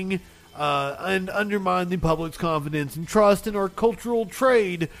dealing and undermine the public's confidence and trust in our cultural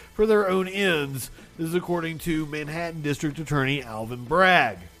trade for their own ends. This is according to Manhattan District Attorney Alvin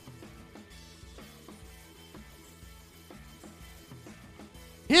Bragg.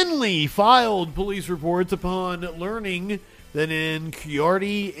 Henley filed police reports upon learning that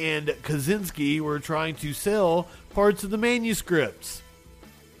Inciardi and Kaczynski were trying to sell parts of the manuscripts.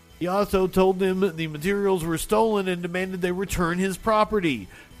 He also told them the materials were stolen and demanded they return his property.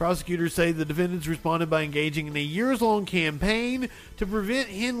 Prosecutors say the defendants responded by engaging in a years-long campaign to prevent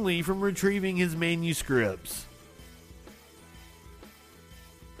Henley from retrieving his manuscripts.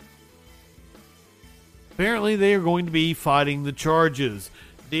 Apparently, they are going to be fighting the charges.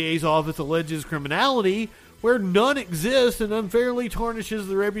 The DA's office alleges criminality where none exists and unfairly tarnishes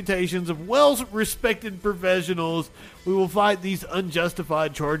the reputations of well-respected professionals. We will fight these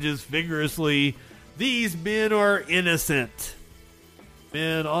unjustified charges vigorously. These men are innocent.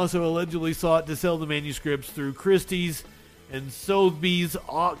 Men also allegedly sought to sell the manuscripts through Christie's and Sotheby's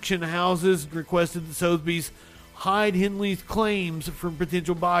auction houses, requested that Sotheby's hide Henley's claims from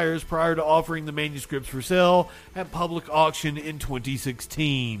potential buyers prior to offering the manuscripts for sale at public auction in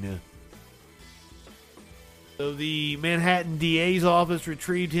 2016. So the Manhattan DA's office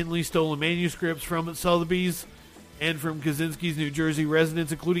retrieved Henley's stolen manuscripts from Sotheby's and from Kaczynski's New Jersey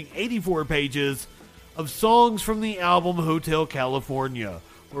residence, including 84 pages of songs from the album Hotel California.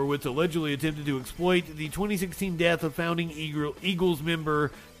 Horowitz allegedly attempted to exploit the 2016 death of founding Eagles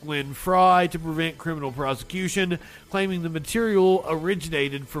member Glenn Fry to prevent criminal prosecution, claiming the material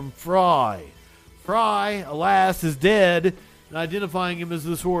originated from Fry. Fry, alas, is dead, and identifying him as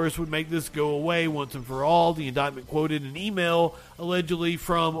the source would make this go away once and for all. The indictment quoted an email allegedly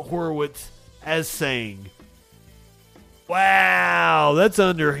from Horowitz as saying, "Wow, that's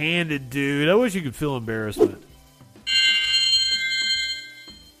underhanded, dude. I wish you could feel embarrassment."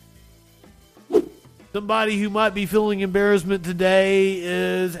 Somebody who might be feeling embarrassment today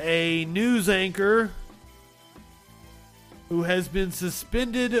is a news anchor who has been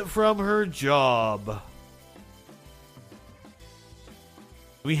suspended from her job.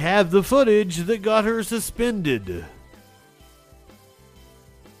 We have the footage that got her suspended.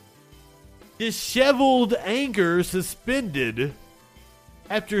 Disheveled anchor suspended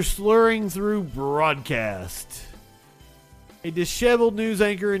after slurring through broadcast. A disheveled news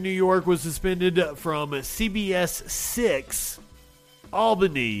anchor in New York was suspended from CBS 6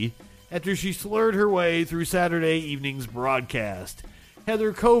 Albany after she slurred her way through Saturday evening's broadcast.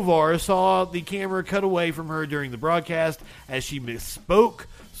 Heather Kovar saw the camera cut away from her during the broadcast as she misspoke,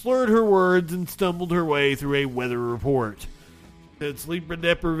 slurred her words, and stumbled her way through a weather report. That sleep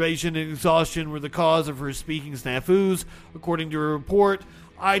deprivation and exhaustion were the cause of her speaking snafus, according to a report.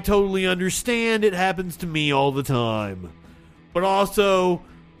 I totally understand. It happens to me all the time. But also,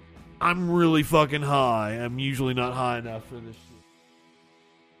 I'm really fucking high. I'm usually not high enough for this shit.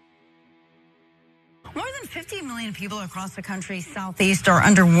 More than 50 million people across the country's southeast are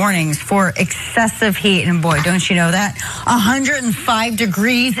under warnings for excessive heat. And boy, don't you know that? 105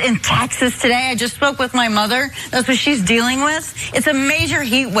 degrees in Texas today. I just spoke with my mother. That's what she's dealing with. It's a major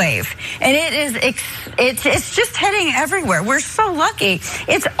heat wave. And it's just heading everywhere. We're so lucky.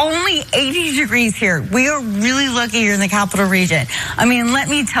 It's only 80 degrees here. We are really lucky here in the capital region. I mean, let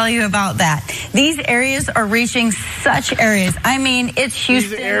me tell you about that. These areas are reaching such areas. I mean, it's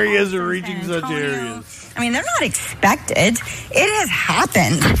Houston. These areas are reaching such areas. I mean, they're not expected. It has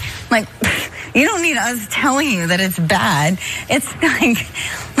happened. Like, you don't need us telling you that it's bad. It's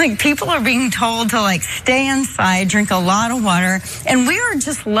like people are being told to like stay inside, drink a lot of water, and we are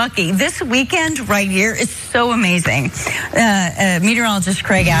just lucky. This weekend right here is so amazing. Meteorologist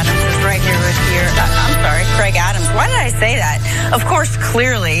Craig Adams is right here with you. I'm sorry, Craig Adams. Why did I say that? Of course,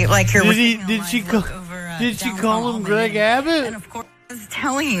 clearly, like here. Did she call him Greg Abbott? And of course,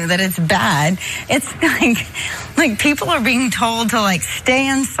 telling you that it's bad. It's like people are being told to like stay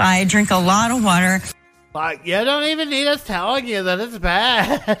inside, drink a lot of water. Like, you don't even need us telling you that it's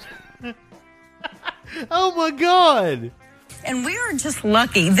bad. Oh my God. And we are just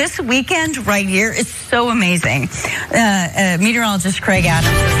lucky. This weekend right here is so amazing. Meteorologist Craig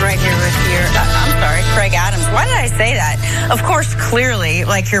Adams is right here with you. I'm sorry, Craig Adams. Why did I say that? Of course, clearly,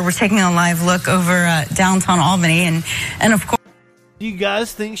 like here, we're taking a live look over downtown Albany, and of course. Do you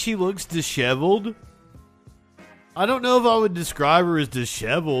guys think she looks disheveled? I don't know if I would describe her as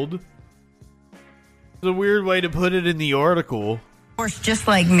disheveled. It's a weird way to put it in the article. Of course, just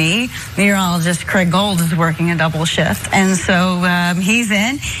like me, meteorologist Craig Gold is working a double shift, and so he's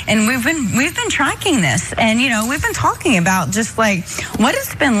in, and we've been tracking this, and you know we've been talking about just like what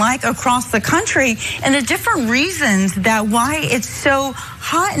it's been like across the country and the different reasons that why it's so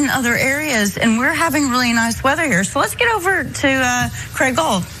hot in other areas, and we're having really nice weather here. So let's get over to Craig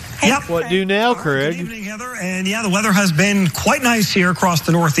Gold. Hey, yep. What do now, Craig? Good evening, Heather. And yeah, the weather has been quite nice here across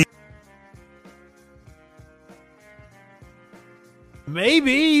the Northeast.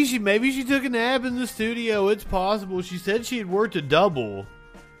 Maybe she took a nap in the studio. It's possible. She said she had worked a double.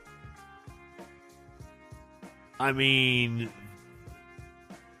 I mean,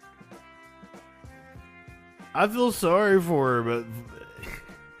 I feel sorry for her, but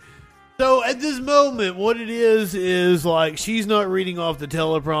so at this moment, what it is like she's not reading off the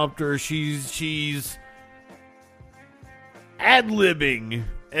teleprompter. She's ad-libbing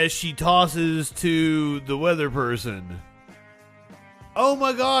as she tosses to the weather person. Oh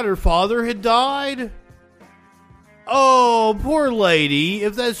my God, her father had died? Oh, poor lady.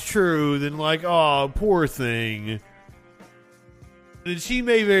 If that's true, then like, oh, poor thing. Then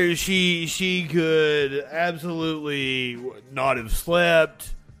she could absolutely not have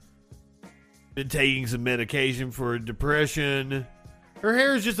slept. Been taking some medication for depression. Her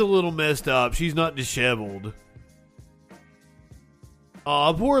hair is just a little messed up. She's not disheveled.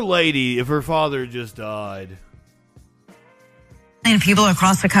 Aw, poor lady if her father just died. And people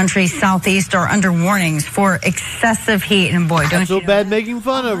across the country southeast are under warnings for excessive heat. And boy, don't so bad making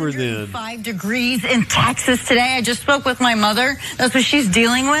fun of her then. 5 degrees in Texas today. I just spoke with my mother. That's what she's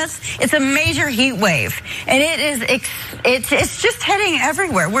dealing with. It's a major heat wave. And it's just heading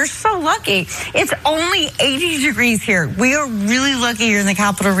everywhere. We're so lucky. It's only 80 degrees here. We are really lucky here in the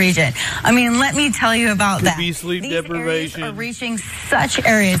capital region. I mean, let me tell you about that. Be sleep deprivation. Are reaching such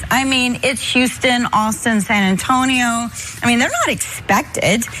areas. I mean, it's Houston, Austin, San Antonio. I mean, they're not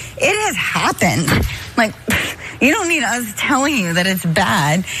expected. It has happened. Like, you don't need us telling you that it's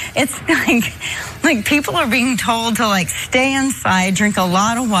bad. It's like people are being told to like stay inside, drink a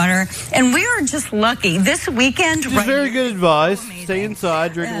lot of water, and we are just lucky. This weekend, Just very good advice. Stay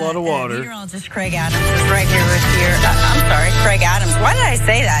inside, drink a lot of water. Meteorologist Craig Adams is right here with you. I'm sorry, Craig Adams. Why did I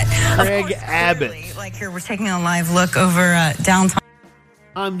say that? Craig Abbott. Like here, we're taking a live look over downtown.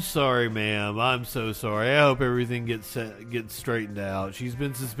 I'm sorry, ma'am. I'm so sorry. I hope everything gets straightened out. She's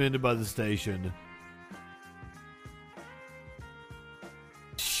been suspended by the station.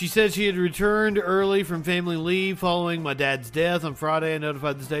 She said she had returned early from family leave following my dad's death on Friday. I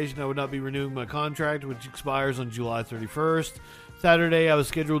notified the station I would not be renewing my contract, which expires on July 31st. Saturday, I was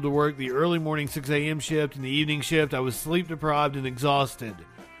scheduled to work the early morning 6 a.m. shift and the evening shift. I was sleep deprived and exhausted.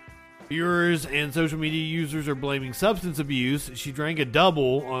 Viewers and social media users are blaming substance abuse. She drank a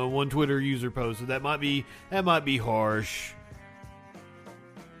double on one Twitter user posted. That might be harsh.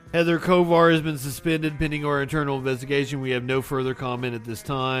 Heather Kovar has been suspended pending our internal investigation. We have no further comment at this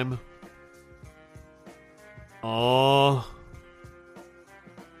time. I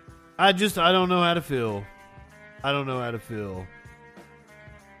don't know how to feel. I don't know how to feel.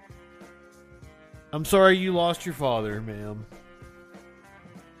 I'm sorry you lost your father, ma'am.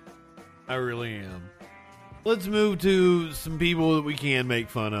 I really am. Let's move to some people that we can make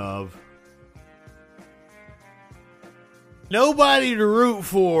fun of. Nobody to root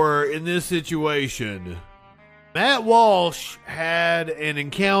for in this situation. Matt Walsh had an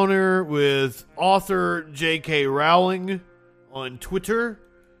encounter with author J.K. Rowling on Twitter.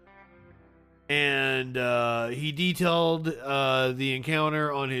 And he detailed the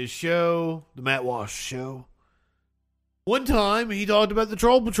encounter on his show, The Matt Walsh Show. One time, he talked about the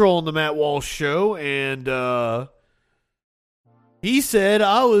Troll Patrol on The Matt Walsh Show, and he said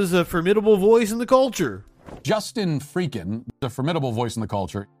I was a formidable voice in the culture. Justin Freakin, a formidable voice in the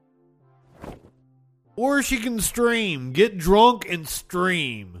culture. Or she can stream. Get drunk and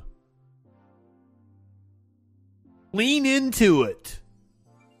stream. Lean into it.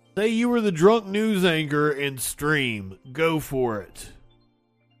 Say you were the drunk news anchor and stream. Go for it.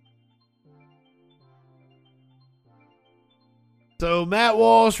 So Matt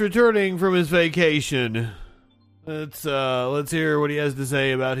Walsh returning from his vacation. Let's hear what he has to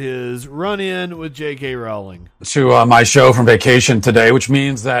say about his run-in with J.K. Rowling. To my show from vacation today, which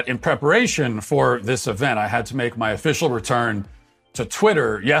means that in preparation for this event, I had to make my official return to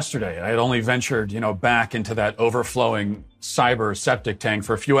Twitter yesterday. I had only ventured, back into that overflowing cyber septic tank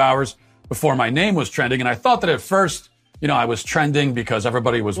for a few hours before my name was trending, and I thought that at first, I was trending because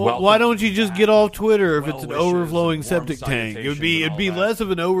everybody was why don't you just get off Twitter if it's an overflowing septic tank? It'd be less of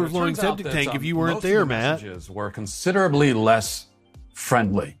an overflowing septic tank if you weren't there, Matt. Messages were considerably less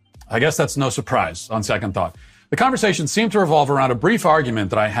friendly. I guess that's no surprise on second thought. The conversation seemed to revolve around a brief argument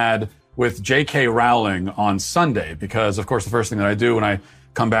that I had with J.K. Rowling on Sunday, because of course the first thing that I do when I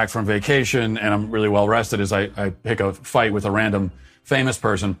come back from vacation and I'm really well rested is I pick a fight with a random famous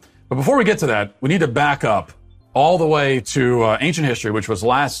person. But before we get to that, we need to back up all the way to ancient history, which was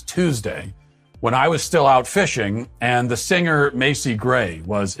last Tuesday, when I was still out fishing and the singer Macy Gray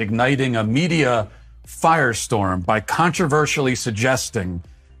was igniting a media firestorm by controversially suggesting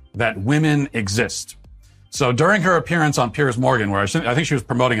that women exist. So during her appearance on Piers Morgan, where I think she was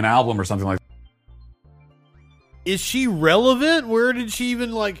promoting an album or something like that. Is she relevant? Where did she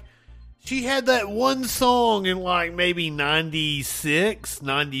even, she had that one song in, maybe 96,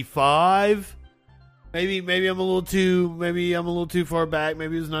 95. Maybe I'm a little too far back.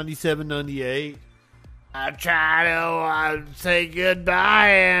 Maybe it was 97, 98. I try to say goodbye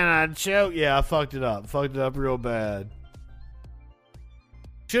and I choke. Yeah, I fucked it up. Fucked it up real bad.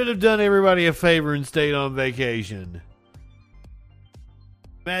 Should have done everybody a favor and stayed on vacation.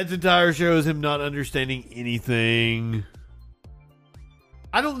 Matt's entire show is him not understanding anything.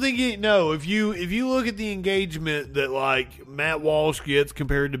 I don't think if you look at the engagement that Matt Walsh gets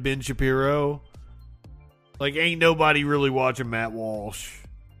compared to Ben Shapiro, ain't nobody really watching Matt Walsh.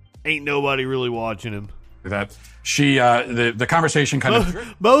 Ain't nobody really watching him. That she, the conversation kind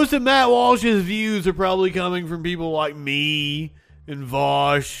of... Most of Matt Walsh's views are probably coming from people like me and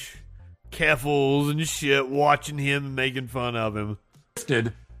Vosh Keffels and shit watching him and making fun of him.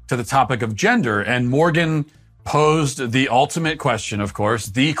 To the topic of gender, and Morgan posed the ultimate question, of course,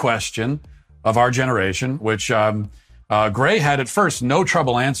 the question of our generation, which Gray had at first no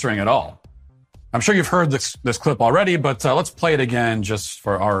trouble answering at all. I'm sure you've heard this clip already, but let's play it again just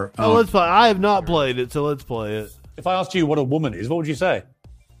for our own. Oh, let's play. I have not played it, so let's play it. If I asked you what a woman is, what would you say?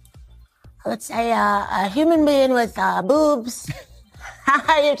 I would say a human being with boobs. You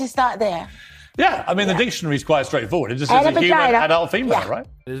have to start there. Yeah, I mean, the dictionary is quite straightforward. It just says a human, adult, female, right?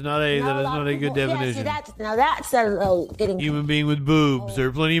 That is not a good definition. That's a little getting... Human being with boobs. There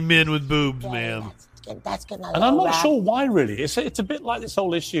are plenty of men with boobs, ma'am. That's getting And I'm not sure why, really. It's a bit like this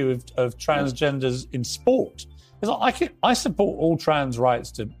whole issue of transgenders in sport. It's like I support all trans rights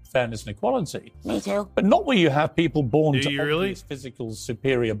to fairness and equality. Me too. But not where you have people born to obvious physical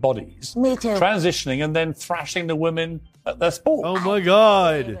superior bodies. Me too. Transitioning and then thrashing the women at their sport. Oh, my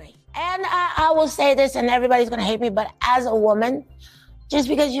God. And I will say this, and everybody's going to hate me, but as a woman, just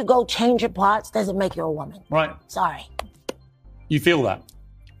because you go change your parts doesn't make you a woman. Right. Sorry. You feel that?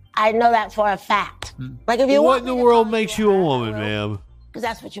 I know that for a fact. Like if you what in the world makes you a woman, ma'am? Because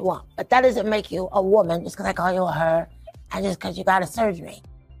that's what you want. But that doesn't make you a woman just because I call you a her and just because you got a surgery.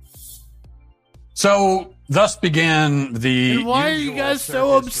 So, thus began the... And why are you guys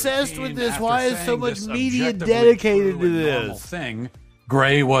so obsessed with this? Why is so much media dedicated to this? Thing,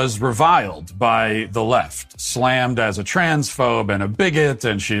 Gray was reviled by the left, slammed as a transphobe and a bigot,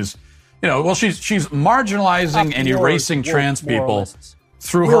 and she's marginalizing and erasing trans people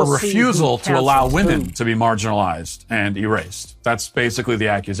through her refusal to allow women to be marginalized and erased. That's basically the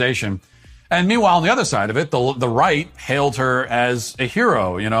accusation. And meanwhile, on the other side of it, the right hailed her as a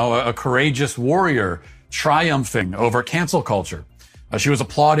hero, a courageous warrior triumphing over cancel culture. She was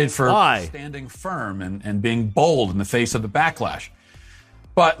applauded for standing firm and being bold in the face of the backlash.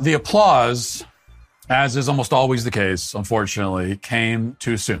 But the applause, as is almost always the case, unfortunately, came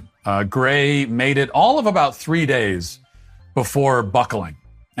too soon. Gray made it all of about 3 days before buckling.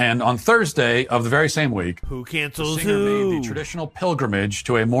 And on Thursday of the very same week, who cancels the singer made the traditional pilgrimage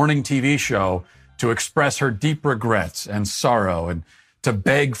to a morning TV show to express her deep regrets and sorrow and to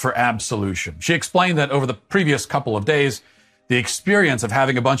beg for absolution. She explained that over the previous couple of days, the experience of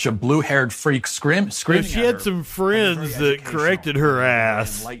having a bunch of blue-haired freaks screaming she had some friends that corrected her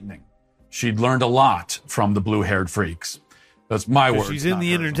ass. Enlightening. She'd learned a lot from the blue-haired freaks. That's my word. She's in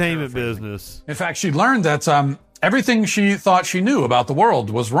the entertainment business. In fact, she learned that everything she thought she knew about the world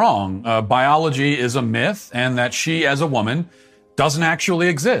was wrong. Biology is a myth, and that she, as a woman, doesn't actually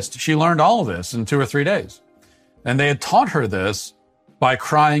exist. She learned all of this in 2 or 3 days. And they had taught her this by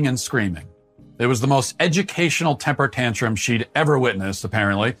crying and screaming. It was the most educational temper tantrum she'd ever witnessed,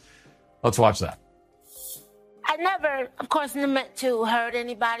 apparently. Let's watch that. I never, of course, meant to hurt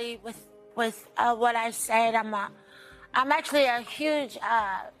anybody with what I said. I'm actually a huge...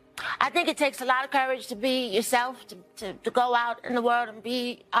 I think it takes a lot of courage to be yourself, to go out in the world and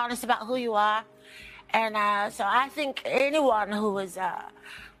be honest about who you are. And so I think anyone who is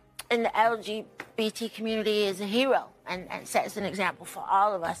in the LGBT community is a hero and sets an example for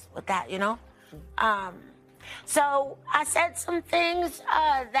all of us with that, So I said some things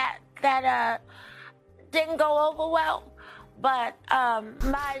that didn't go over well, but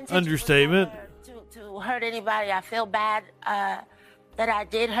my intention understatement was to hurt anybody. I feel bad that I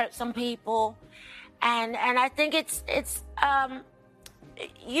did hurt some people, and I think it's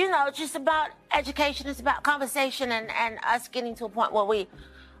just about education. It's about conversation and us getting to a point where we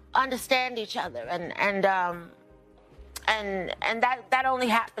understand each other, and that only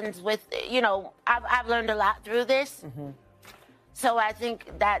happens with I've learned a lot through this. Mm-hmm. So I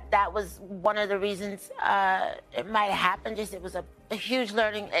think that was one of the reasons it might have happened. It was a huge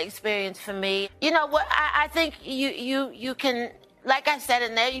learning experience for me. You know what? I think you can. Like I said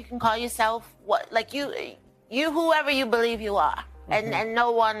in there, you can call yourself you whoever you believe you are, mm-hmm. and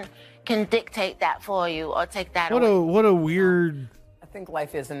no one can dictate that for you or take that away. What a weird. I think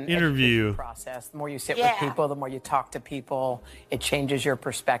life is an interview process. The more you sit with people, the more you talk to people, it changes your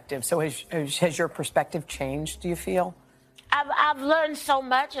perspective. So has your perspective changed? Do you feel? I've learned so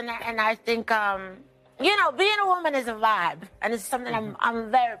much, and I think being a woman is a vibe, and it's something mm-hmm. I'm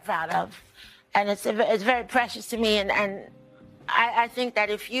very proud of, and it's very precious to me, and I think that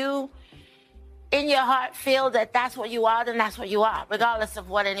if you, in your heart, feel that that's what you are, then that's what you are, regardless of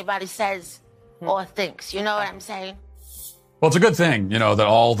what anybody says or thinks. You know what I'm saying? Well, it's a good thing, that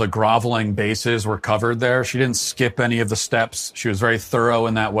all the groveling bases were covered there. She didn't skip any of the steps. She was very thorough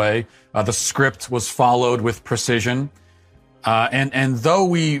in that way. The script was followed with precision. And though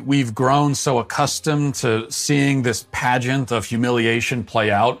we've grown so accustomed to seeing this pageant of humiliation play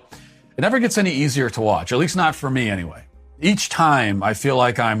out, It never gets any easier to watch, at least not for me anyway. Each time I feel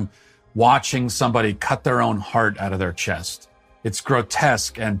like I'm watching somebody cut their own heart out of their chest. It's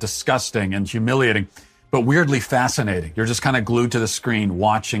grotesque and disgusting and humiliating, but weirdly fascinating. You're just kind of glued to the screen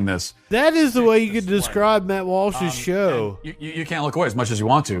watching this. That is the way you could describe Matt Walsh's show. You can't look away as much as you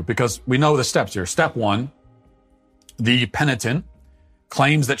want to because we know the steps here. Step one, the penitent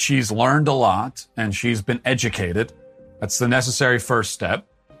claims that she's learned a lot and she's been educated. That's the necessary first step.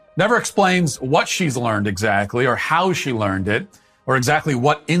 Never explains what she's learned exactly or how she learned it or exactly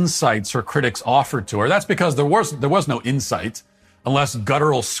what insights her critics offered to her. That's because there was no insight unless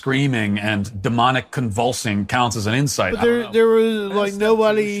guttural screaming and demonic convulsing counts as an insight. But there was like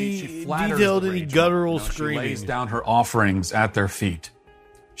nobody detailed any guttural screaming. She lays down her offerings at their feet.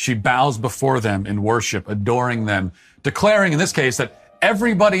 She bows before them in worship, adoring them, declaring in this case that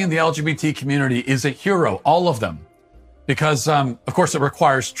everybody in the LGBT community is a hero, all of them. Because, of course, it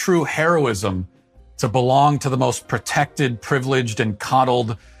requires true heroism to belong to the most protected, privileged, and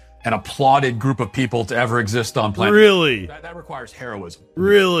coddled and applauded group of people to ever exist on planet. Really? That requires heroism.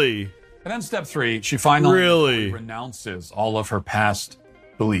 Really? And then step three, she finally renounces all of her past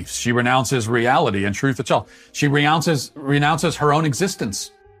beliefs. She renounces reality and truth itself. She renounces her own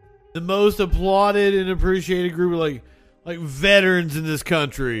existence. The most applauded and appreciated group of like veterans in this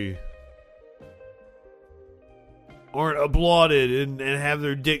country aren't applauded and have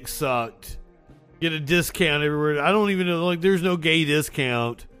their dick sucked. Get a discount everywhere. I don't even know, like, there's no gay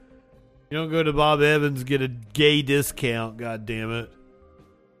discount. You don't go to Bob Evans, get a gay discount, god damn it.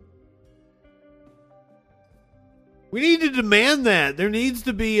 We need to demand that. There needs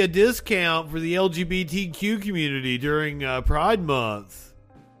to be a discount for the LGBTQ community during Pride Month.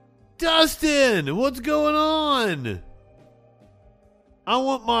 Dustin, what's going on? I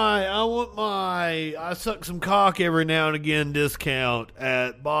want my I suck some cock every now and again discount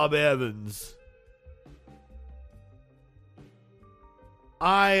at Bob Evans.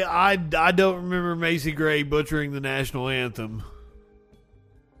 I don't remember Macy Gray butchering the national anthem.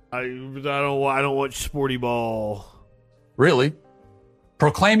 I don't watch Sporty Ball. Really?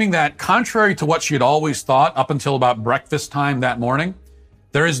 Proclaiming that contrary to what she had always thought up until about breakfast time that morning,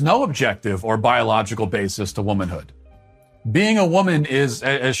 there is no objective or biological basis to womanhood. Being a woman is,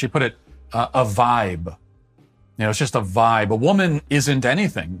 as she put it, a vibe. You know, it's just a vibe. A woman isn't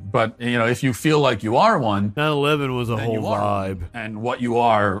anything, but, you know, if you feel like you are one... 9/11 was a whole vibe. And what you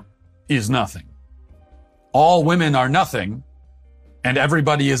are is nothing. All women are nothing, and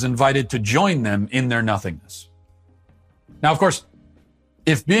everybody is invited to join them in their nothingness. Now, of course,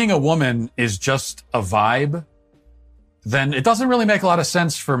 if being a woman is just a vibe, then it doesn't really make a lot of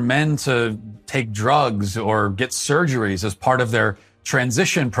sense for men to take drugs or get surgeries as part of their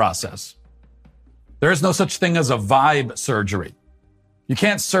transition process. There is no such thing as a vibe surgery. You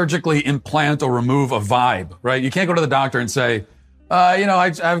can't surgically implant or remove a vibe, right? You can't go to the doctor and say, I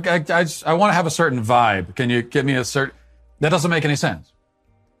want to have a certain vibe. Can you give me a certain... That doesn't make any sense.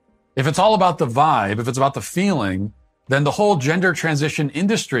 If it's all about the vibe, if it's about the feeling, then the whole gender transition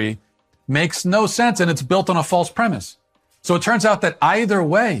industry makes no sense and it's built on a false premise. So it turns out that either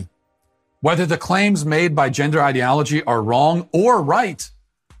way, whether the claims made by gender ideology are wrong or right,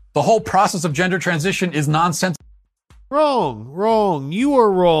 the whole process of gender transition is nonsense. Wrong. You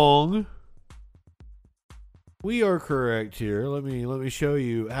are wrong. We are correct here. Let me show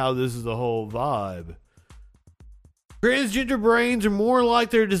you how this is the whole vibe. Transgender brains are more like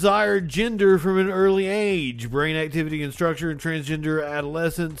their desired gender from an early age. Brain activity and structure in transgender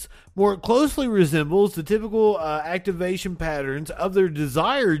adolescents more closely resembles the typical activation patterns of their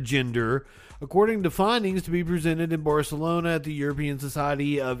desired gender, according to findings to be presented in Barcelona at the European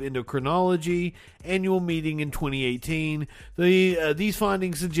Society of Endocrinology annual meeting in 2018. These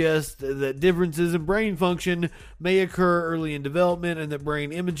findings suggest that differences in brain function may occur early in development and that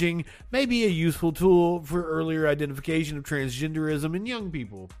brain imaging may be a useful tool for earlier identification of transgenderism in young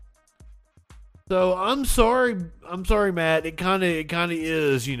people. So I'm sorry, Matt. It kind of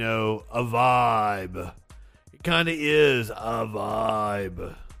is, a vibe. It kind of is a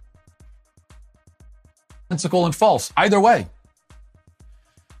vibe. Nonsensical and false, either way.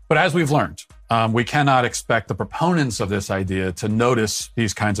 But as we've learned, we cannot expect the proponents of this idea to notice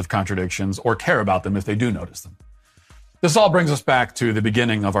these kinds of contradictions or care about them if they do notice them. This all brings us back to the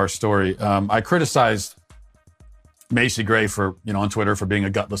beginning of our story. I criticized Macy Gray on Twitter for being a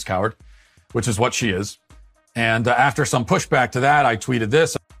gutless coward, which is what she is. And after some pushback to that, I tweeted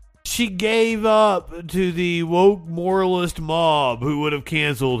this. She gave up to the woke moralist mob who would have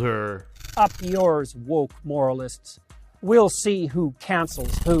canceled her. Up yours, woke moralists. We'll see who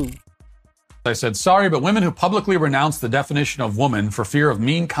cancels who. I said, sorry, but women who publicly renounce the definition of woman for fear of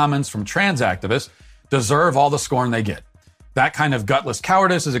mean comments from trans activists deserve all the scorn they get. That kind of gutless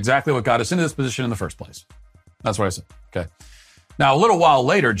cowardice is exactly what got us into this position in the first place. That's what I said. Okay. Now, a little while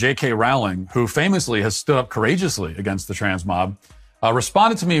later, J.K. Rowling, who famously has stood up courageously against the trans mob,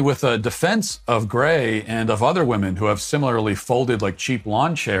 responded to me with a defense of Grey and of other women who have similarly folded like cheap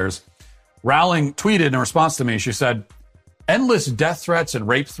lawn chairs. Rowling tweeted in response to me, she said, endless death threats and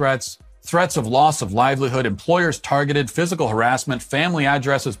rape threats, threats of loss of livelihood, employers targeted, physical harassment, family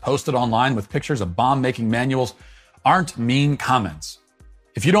addresses posted online with pictures of bomb-making manuals aren't mean comments.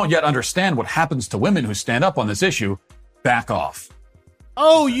 If you don't yet understand what happens to women who stand up on this issue, back off.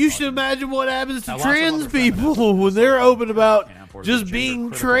 Oh, you should imagine what happens to trans people when they're open about just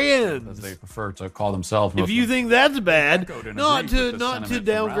being trans. As they prefer to call themselves. If you think that's bad, not to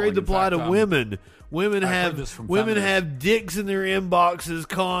downgrade the plight of women. Women have dicks in their inboxes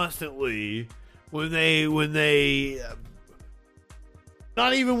constantly when they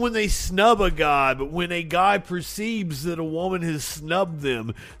not even when they snub a guy, but when a guy perceives that a woman has snubbed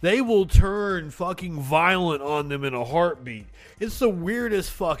them, they will turn fucking violent on them in a heartbeat. It's the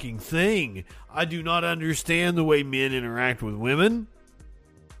weirdest fucking thing. I do not understand the way men interact with women.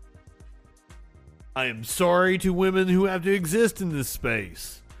 I am sorry to women who have to exist in this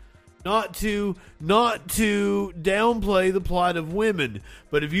space. Not to downplay the plight of women,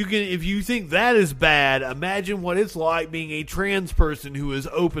 but if you think that is bad, imagine what it's like being a trans person who is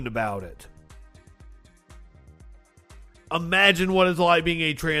open about it. Imagine what it's like being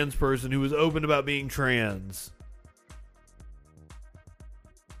a trans person who is open about being trans.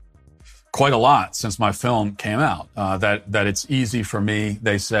 Quite a lot since my film came out. That it's easy for me.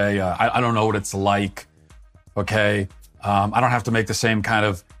 They say I don't know what it's like. Okay, I don't have to make the same kind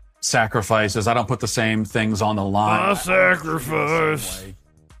of sacrifices. I don't put the same things on the line. My sacrifice.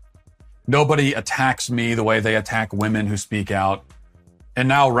 Nobody attacks me the way they attack women who speak out. And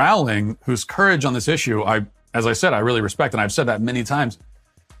now Rowling, whose courage on this issue, as I said, I really respect, and I've said that many times,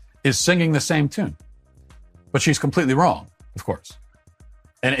 is singing the same tune. But she's completely wrong, of course.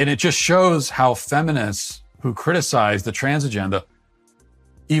 And it just shows how feminists who criticize the trans agenda,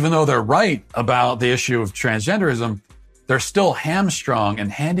 even though they're right about the issue of transgenderism, they're still hamstrung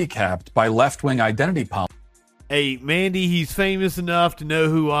and handicapped by left-wing identity politics. Hey, Mandy, he's famous enough to know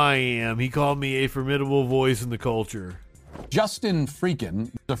who I am. He called me a formidable voice in the culture. Justin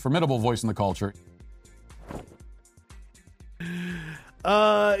Freakin, the formidable voice in the culture.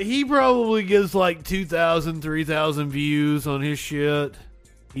 He probably gets like 2,000, 3,000 views on his shit.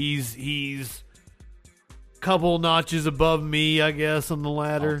 He's a couple notches above me, I guess, on the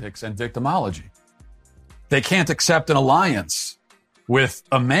ladder. Politics and victimology. They can't accept an alliance with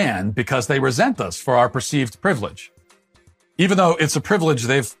a man because they resent us for our perceived privilege, even though it's a privilege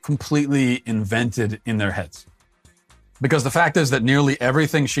they've completely invented in their heads. Because the fact is that nearly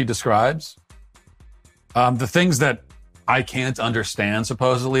everything she describes, the things that I can't understand,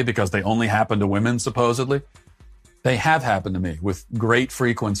 supposedly, because they only happen to women, supposedly, they have happened to me with great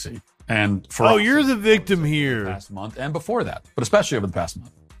frequency. And for you're the victim here. The past month and before that, but especially over the past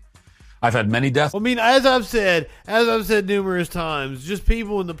month. I've had many deaths. I mean, as I've said numerous times, just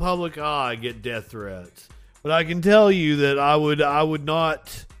people in the public eye get death threats. But I can tell you that I would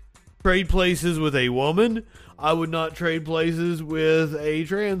not trade places with a woman. I would not trade places with a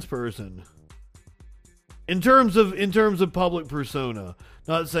trans person. In terms of public persona,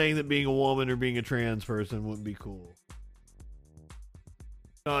 not saying that being a woman or being a trans person wouldn't be cool.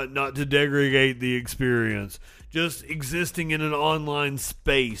 Not to degrade the experience. Just existing in an online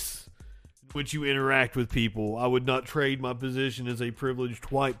space which you interact with people. I would not trade my position as a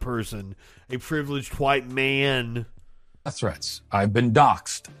privileged white person, a privileged white man. Threats. I've been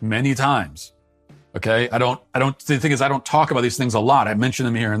doxxed many times. Okay? The thing is, I don't talk about these things a lot. I mention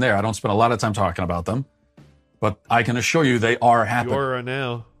them here and there. I don't spend a lot of time talking about them. But I can assure you they are happening. You are right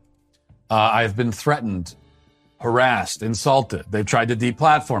now. I've been threatened, harassed, insulted. They've tried to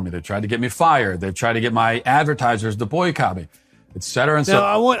deplatform me. They've tried to get me fired. They've tried to get my advertisers to boycott me, etc. And so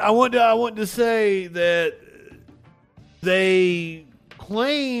I want to say that they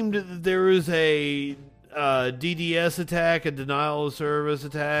claimed that there was a DDoS attack, a denial of service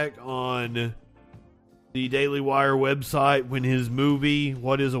attack on the Daily Wire website when his movie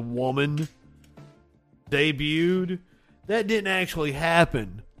What Is a Woman debuted. That didn't actually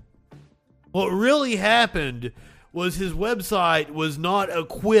happen. What really happened was his website was not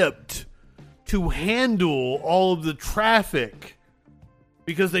equipped to handle all of the traffic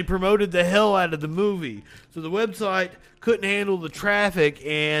because they promoted the hell out of the movie. So the website couldn't handle the traffic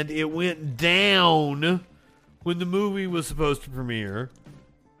and it went down when the movie was supposed to premiere.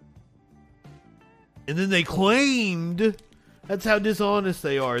 And then they claimed, that's how dishonest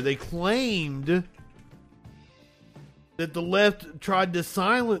they are. They claimed that the left tried to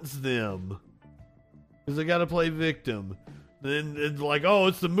silence them because they got to play victim. Then it's like, oh,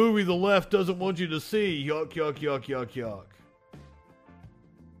 it's the movie the left doesn't want you to see. Yuck, yuck, yuck, yuck, yuck.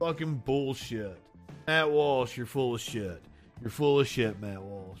 Fucking bullshit. Matt Walsh, you're full of shit. You're full of shit, Matt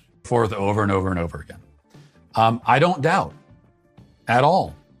Walsh. Forth over and over and over again. I don't doubt at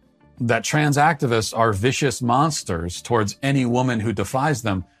all that trans activists are vicious monsters towards any woman who defies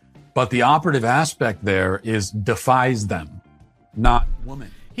them. But the operative aspect there is defies them, not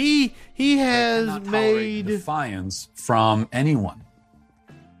women. He has made defiance from anyone.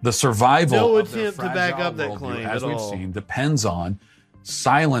 The survival of their attempt to back up that worldview, claim as at we've all. seen, depends on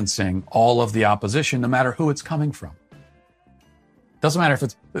silencing all of the opposition, no matter who it's coming from. Doesn't matter if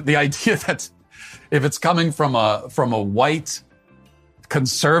it's the idea that if it's coming from a white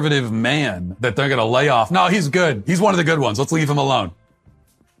conservative man that they're going to lay off. No, he's good. He's one of the good ones. Let's leave him alone.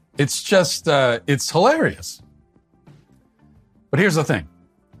 It's just, it's hilarious. But here's the thing.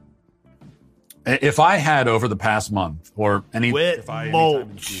 If I had over the past month or any wet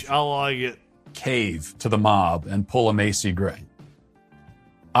mulch, I like it, cave to the mob and pull a Macy Gray,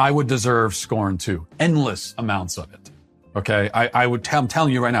 I would deserve scorn too. Endless amounts of it. Okay? I would I'm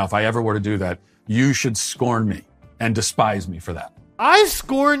telling you right now, if I ever were to do that, you should scorn me and despise me for that. I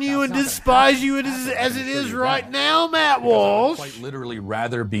scorn you and despise you as it is right now, Matt Walsh. I would quite literally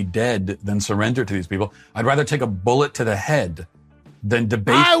rather be dead than surrender to these people. I'd rather take a bullet to the head than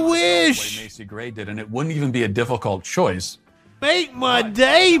debate I the wish way Macy Gray did, and it wouldn't even be a difficult choice. Make my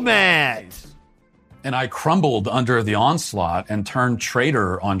day, Matt. And I crumbled under the onslaught and turned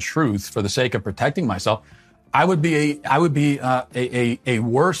traitor on truth for the sake of protecting myself. I would be a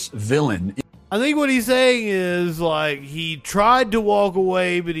worse villain. I think what he's saying is, like, he tried to walk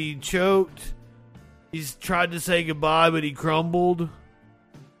away, but he choked. He's tried to say goodbye, but he crumbled.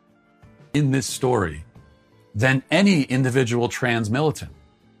 In this story than any individual trans militant.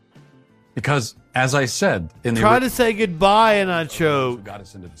 Because, as I said, in the Try to say goodbye and I choked. Got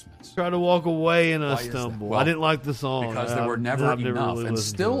us into this mess. Try to walk away and I Why is that? stumbled. Well, I didn't like the song. Because there were never I've enough, really and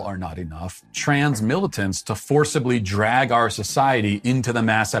listened still to it. are not enough, trans militants to forcibly drag our society into the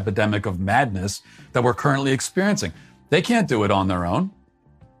mass epidemic of madness that we're currently experiencing. They can't do it on their own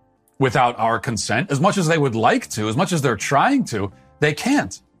without our consent. As much as they would like to, as much as they're trying to, they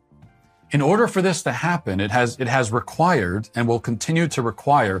can't. In order for this to happen, it has required and will continue to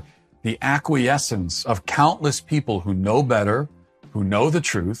require the acquiescence of countless people who know better, who know the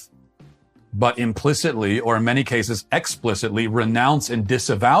truth, but implicitly, or in many cases explicitly, renounce and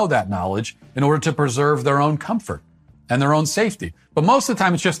disavow that knowledge in order to preserve their own comfort and their own safety. But most of the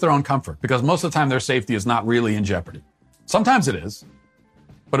time, it's just their own comfort, because most of the time their safety is not really in jeopardy. Sometimes it is,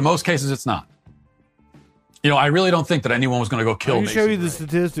 but in most cases it's not. You know, I really don't think that anyone was going to go kill I can Macy show you Gray the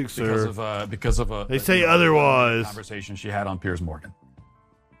statistics, sir. because of a They say otherwise. Conversation she had on Piers Morgan.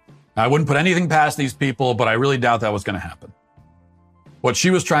 I wouldn't put anything past these people, but I really doubt that was going to happen. What she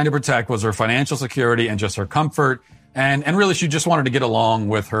was trying to protect was her financial security and just her comfort. And really, she just wanted to get along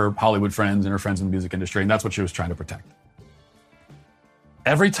with her Hollywood friends and her friends in the music industry. And that's what she was trying to protect.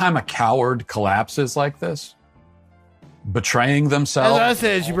 Every time a coward collapses like this, betraying themselves. As I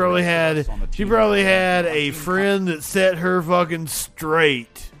said, she probably had a friend that set her fucking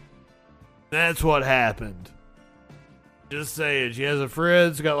straight. That's what happened. Just saying, she has a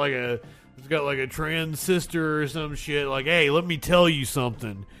friend that's got like a trans sister or some shit. Like, hey, let me tell you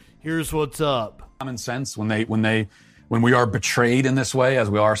something. Here's what's up. Common sense when we are betrayed in this way, as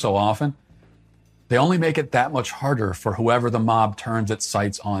we are so often, they only make it that much harder for whoever the mob turns its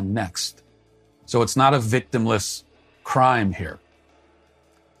sights on next. So it's not a victimless crime here.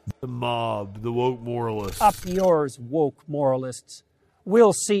 The mob, the woke moralists. Up yours, woke moralists.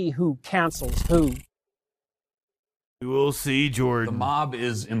 We'll see who cancels who. We'll see, Jordan. The mob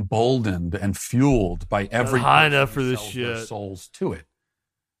is emboldened and fueled by every high enough for this sells their shit. souls to it.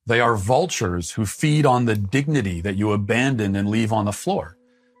 They are vultures who feed on the dignity that you abandon and leave on the floor.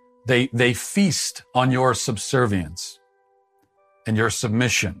 They feast on your subservience and your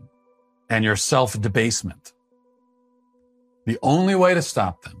submission and your self-debasement. The only way to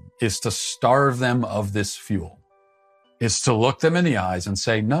stop them is to starve them of this fuel, is to look them in the eyes and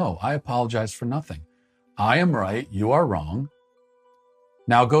say, no, I apologize for nothing. I am right, you are wrong.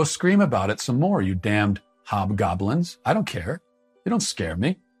 Now go scream about it some more, you damned hobgoblins. I don't care. You don't scare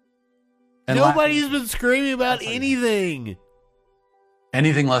me. And Nobody's been screaming about anything.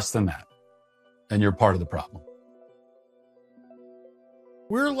 Anything less than that, and you're part of the problem.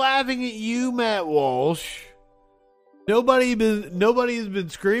 We're laughing at you, Matt Walsh. Nobody has been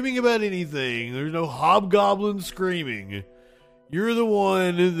screaming about anything. There's no hobgoblin screaming. You're the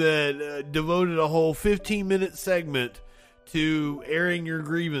one that devoted a whole 15-minute segment to airing your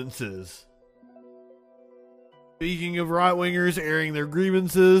grievances. Speaking of right-wingers airing their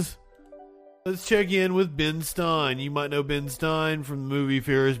grievances, let's check in with Ben Stein. You might know Ben Stein from the movie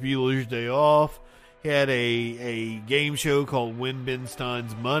Ferris Bueller's Day Off. He had a game show called Win Ben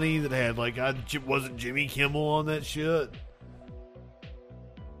Stein's Money that had, like, wasn't Jimmy Kimmel on that shit?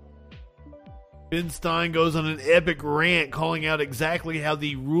 Ben Stein goes on an epic rant calling out exactly how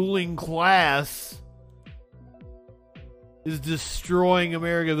the ruling class is destroying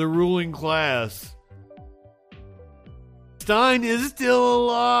America. The ruling class. Stein is still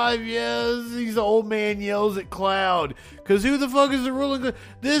alive, yes. He's the old man yells at cloud. Because who the fuck is the ruling class?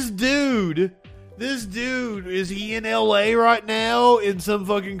 This dude, is he in LA right now in some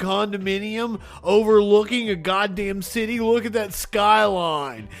fucking condominium overlooking a goddamn city? Look at that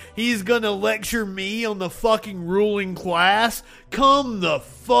skyline. He's gonna lecture me on the fucking ruling class? Come the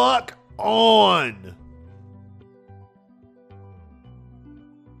fuck on.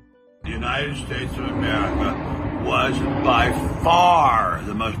 The United States of America was by far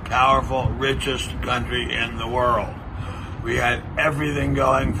the most powerful, richest country in the world. We had everything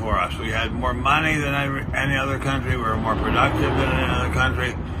going for us. We had more money than any other country. We were more productive than any other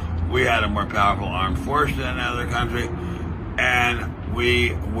country. We had a more powerful armed force than any other country. And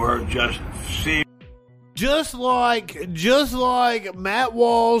we were just like Matt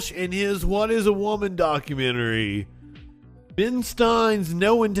Walsh and his What is a Woman documentary. Ben Stein's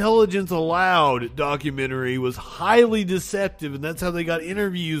No Intelligence Allowed documentary was highly deceptive, and that's how they got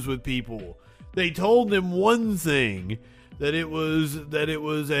interviews with people. They told them one thing, that it was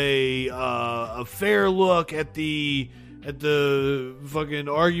a fair look at the fucking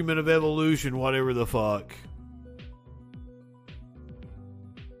argument of evolution, whatever the fuck.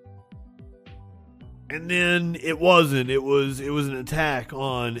 And then it wasn't. It was an attack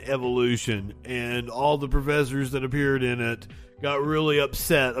on evolution, and all the professors that appeared in it got really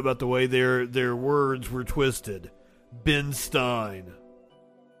upset about the way their words were twisted. Ben Stein.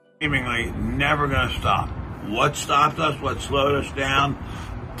 Seemingly never going to stop. What stopped us, what slowed us down,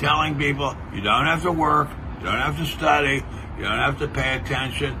 telling people you don't have to work, you don't have to study, you don't have to pay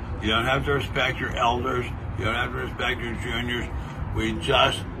attention, you don't have to respect your elders, you don't have to respect your juniors. We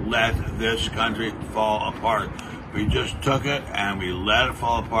just let this country fall apart. We just took it and we let it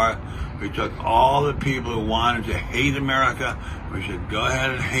fall apart. We took all the people who wanted to hate America. We said, go ahead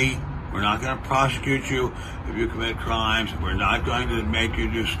and hate. We're not going to prosecute you if you commit crimes. We're not going to make you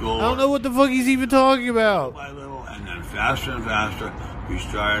do school. I don't know what the fuck he's even talking about. Little by little, and then faster and faster, we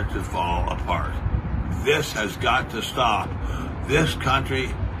started to fall apart. This has got to stop. This country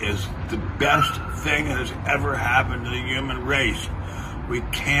is the best thing that has ever happened to the human race. We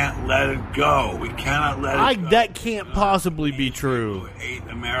can't let it go. We cannot let it go. That can't possibly be true. Hate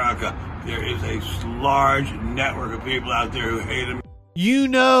America. There is a large network of people out there who hate America. You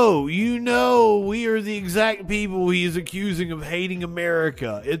know, we are the exact people he is accusing of hating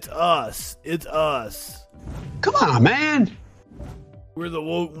America. It's us. Come on, man. We're the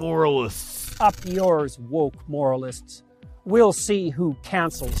woke moralists. Up yours, woke moralists. We'll see who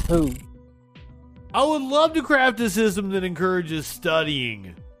cancels who. I would love to craft a system that encourages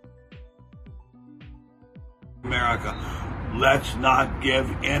studying. America, let's not give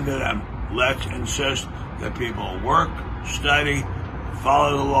in to them. Let's insist that people work, study,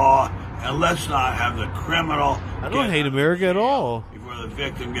 follow the law, and let's not have the criminal. I don't hate America at all. Before the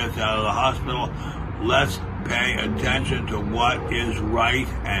victim gets out of the hospital, let's pay attention to what is right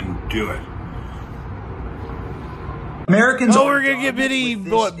and do it. Americans we're gonna get Benny.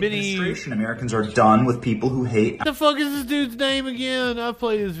 Americans are done with people who hate. What the fuck is this dude's name again? I've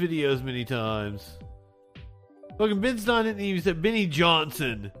played his videos many times. Fucking Ben Stein didn't even say Benny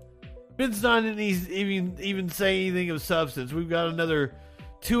Johnson. Ben Stein didn't even say anything of substance. We've got another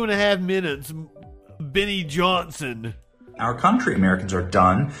 2.5 minutes. Benny Johnson. Our country. Americans are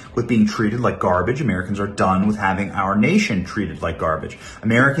done with being treated like garbage. Americans are done with having our nation treated like garbage.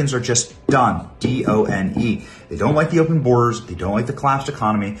 Americans are just done. D-O-N-E. They don't like the open borders. They don't like the collapsed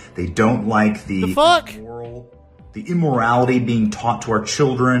economy. They don't like the immorality being taught to our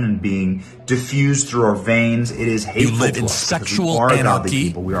children and being diffused through our veins. It is hateful. You live in sexual anarchy.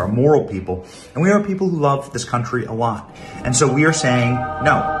 People. We are moral people. And we are people who love this country a lot. And so we are saying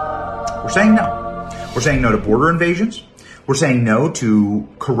no. We're saying no. We're saying no to border invasions. We're saying no to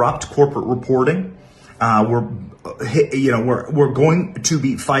corrupt corporate reporting. we're going to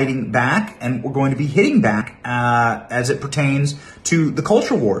be fighting back, and we're going to be hitting back as it pertains to the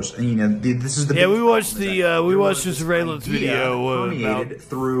culture wars. And, this is the we watched the surveillance video about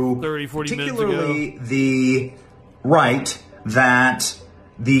through 30-40 minutes particularly ago. The right that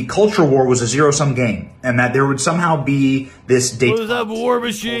the culture war was a zero-sum game, and that there would somehow be this What was that war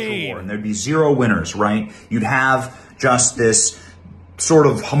machine? war, and there'd be zero winners, right? You'd have just this sort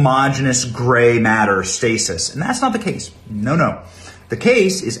of homogenous gray matter stasis, and that's not the case. No. The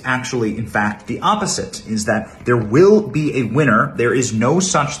case is actually, in fact, the opposite, is that there will be a winner. There is no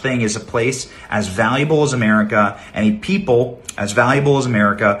such thing as a place as valuable as America and a people as valuable as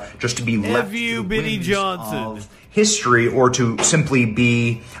America just to be left to the Benny whims Johnson. of history or to simply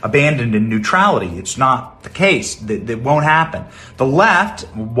be abandoned in neutrality. It's not the case. That won't happen. The left,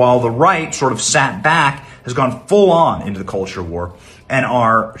 while the right sort of sat back, has gone full on into the culture war and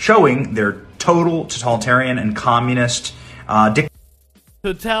are showing their total totalitarian and communist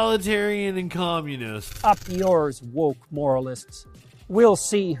Totalitarian and communist. Up yours, woke moralists. We'll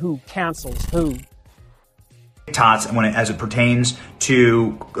see who cancels who. Tots as it pertains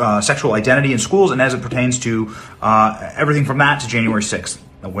to sexual identity in schools, and as it pertains to everything from that to January 6th,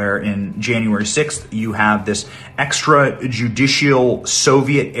 where in January 6th you have this extrajudicial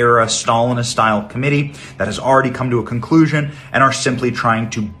Soviet-era Stalinist-style committee that has already come to a conclusion and are simply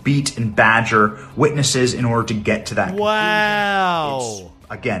trying to beat and badger witnesses in order to get to that Wow. conclusion. It's,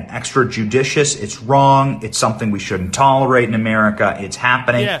 again, extrajudicious. It's wrong. It's something we shouldn't tolerate in America. It's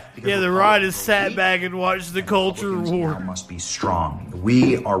happening. The right has sat back and watched the culture war. Must be strong.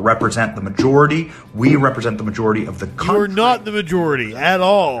 We represent the majority. We represent the majority of the country. You're not the majority at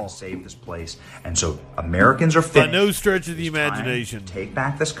all. Save this place, and so Americans are finished. By no stretch of the imagination. Take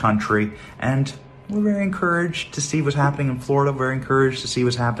back this country, and we're very encouraged to see what's happening in Florida. We're very encouraged to see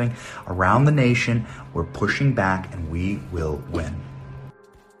what's happening around the nation. We're pushing back, and we will win.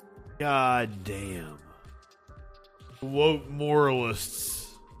 God damn. Woke moralists.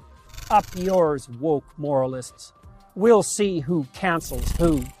 Up yours, woke moralists. We'll see who cancels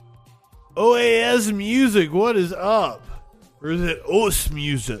who. OAS music, what is up? Or is it OS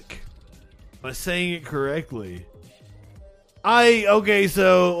music? Am I saying it correctly?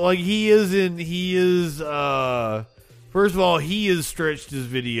 So like he is first of all, he has stretched his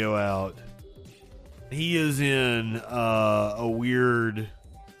video out. He is in a weird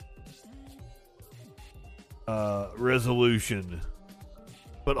resolution.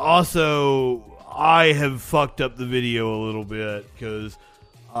 But also I have fucked up the video a little bit because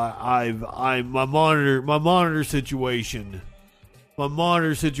my monitor situation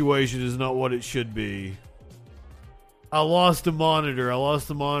is not what it should be. I lost a monitor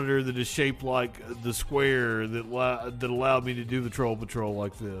that is shaped like the square that allowed me to do the Troll Patrol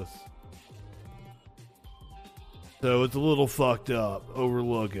like this. So it's a little fucked up.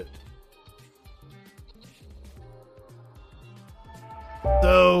 Overlook it.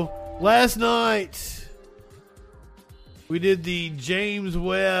 So last night we did the James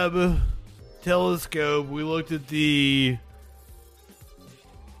Webb telescope. We looked at the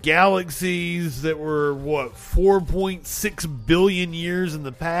galaxies that were 4.6 billion years in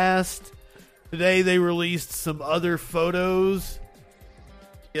the past. Today they released some other photos.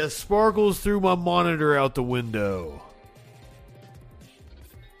 Yeah, sparkles threw my monitor out the window.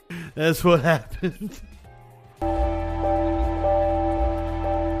 That's what happened.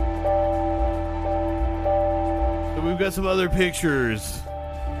 So we've got some other pictures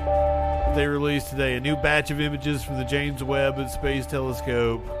they released today. A new batch of images from the James Webb Space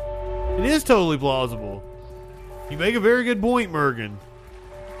Telescope. It is totally plausible. You make a very good point, Mergen.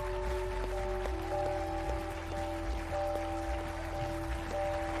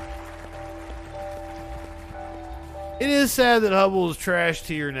 It is sad that Hubble is trashed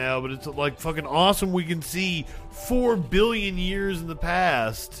here now, but it's like fucking awesome we can see 4 billion years in the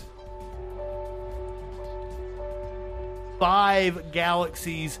past. 5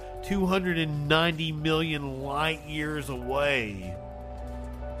 galaxies 290 million light years away.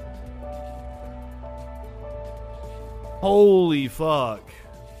 Holy fuck.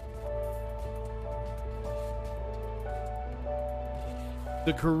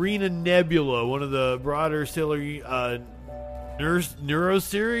 The Carina Nebula, one of the broader stellar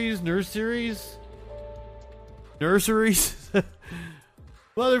nurseries.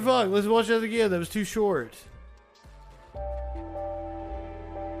 Motherfuck, let's watch that again. That was too short.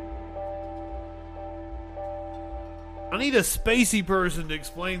 I need a spacey person to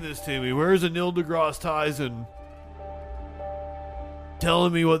explain this to me. Where's a Neil deGrasse Tyson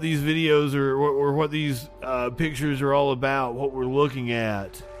telling me what these videos are, or what these pictures are all about, what we're looking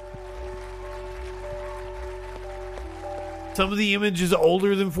at? Some of the image is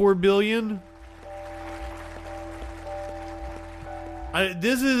older than 4 billion.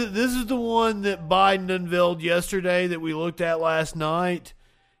 This is the one that Biden unveiled yesterday that we looked at last night,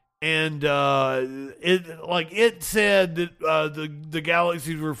 and it said that the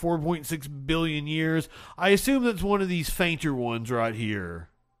galaxies were 4.6 billion years. I assume that's one of these fainter ones right here.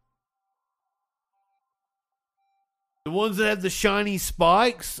 The ones that have the shiny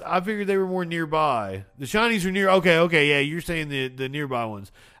spikes, I figured they were more nearby. The shinies are near. Okay, yeah, you're saying the nearby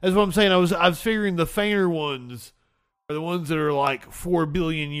ones. That's what I'm saying. I was figuring the fainter ones are the ones that are like 4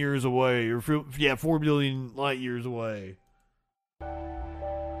 billion years away, or 4 billion light years away.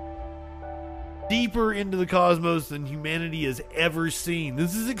 Deeper into the cosmos than humanity has ever seen.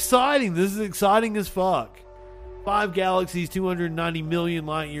 This is exciting. This is exciting as fuck. 5 galaxies, 290 million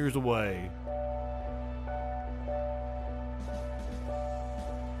light years away.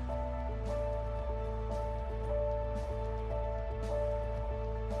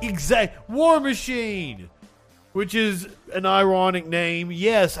 War Machine, which is an ironic name.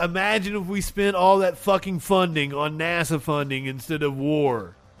 Yes, imagine if we spent all that fucking funding on NASA funding instead of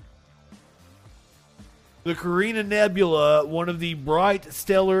war. The Carina Nebula, one of the bright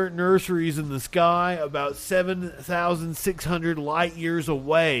stellar nurseries in the sky, about 7,600 light years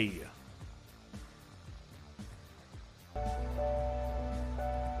away.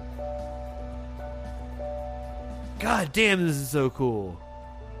 God damn, this is so cool.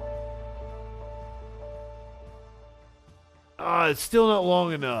 It's still not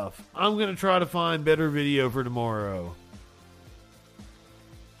long enough. I'm going to try to find better video for tomorrow.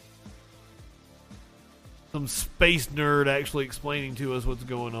 Some space nerd actually explaining to us what's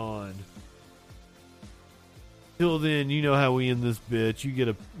going on. Till then, you know how we end this bitch.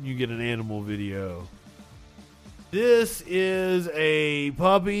 You get an animal video. This is a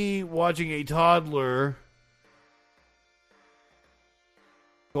puppy watching a toddler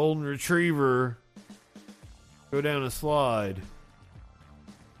golden retriever go down a slide.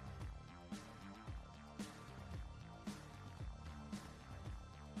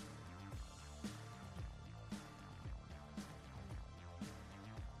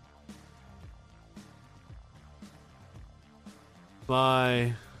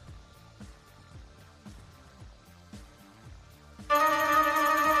 My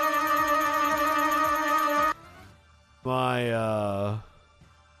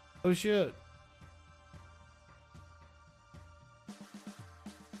oh shit.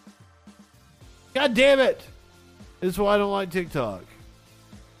 God damn it! This is why I don't like TikTok.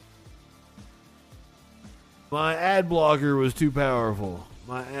 My ad blocker was too powerful.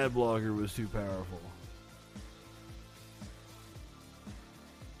 My ad blocker was too powerful.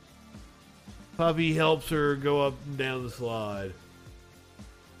 Puppy helps her go up and down the slide.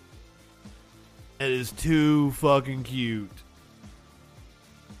 That is too fucking cute.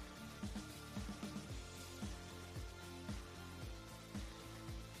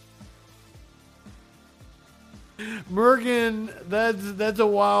 Merkin, that's a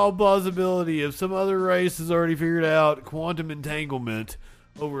wild possibility. If some other race has already figured out quantum entanglement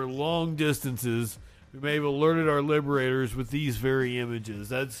over long distances, we may have alerted our liberators with these very images.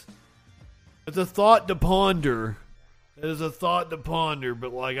 That's a thought to ponder. That is a thought to ponder,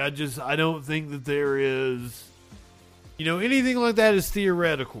 but like I don't think that there is, anything like that is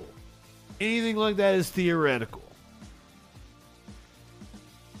theoretical. Anything like that is theoretical.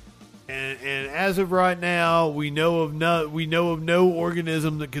 And as of right now, we know of no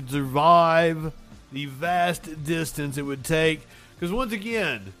organism that could survive the vast distance it would take. Because once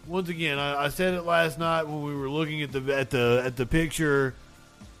again, I said it last night when we were looking at the picture.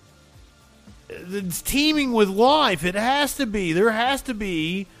 It's teeming with life. It has to be. There has to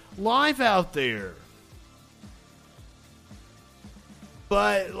be life out there.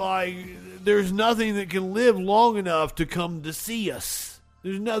 But there's nothing that can live long enough to come to see us.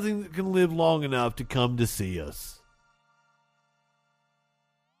 There's nothing that can live long enough to come to see us.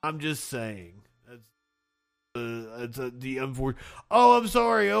 I'm just saying. That's the unfortunate. Oh, I'm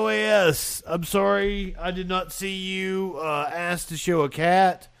sorry, OAS. I'm sorry. I did not see you asked to show a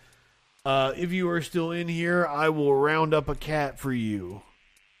cat. If you are still in here, I will round up a cat for you.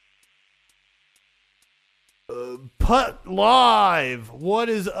 Putt Live. What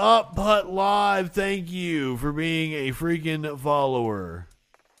is up, Putt Live? Thank you for being a freaking follower.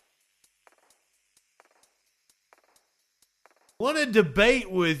 Want to debate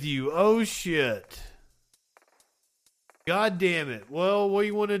with you? Oh shit. God damn it. Well, what do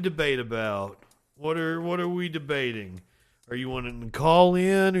you want to debate about? What are we debating? Are you wanting to call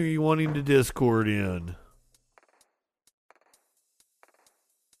in or are you wanting to Discord in?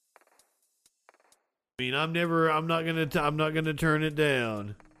 mean, I'm not gonna turn it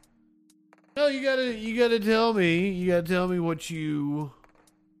down. No, you gotta tell me. You gotta tell me what you.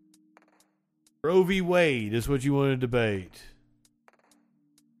 Roe v. Wade is what you want to debate.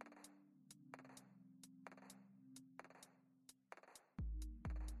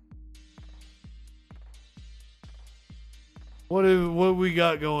 What we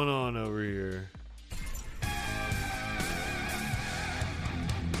got going on over here?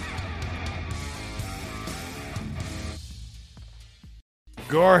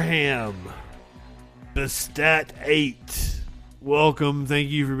 Garham, the Stat 8. Welcome. Thank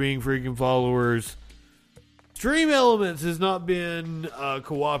you for being freaking followers. Stream Elements has not been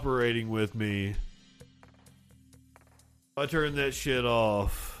cooperating with me. I turned that shit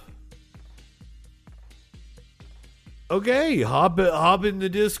off. Okay, hop in the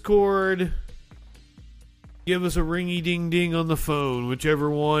Discord. Give us a ringy ding ding on the phone, whichever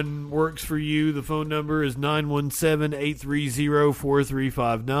one works for you. The phone number is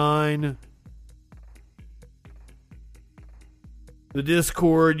 917-830-4359. The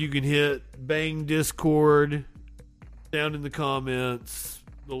Discord, you can hit bang Discord down in the comments.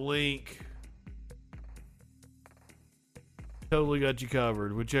 The link. Totally got you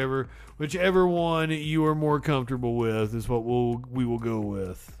covered. Whichever one you are more comfortable with is what we will go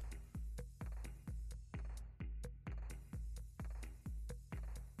with.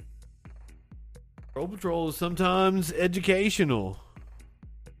 Troll Patrol is sometimes educational.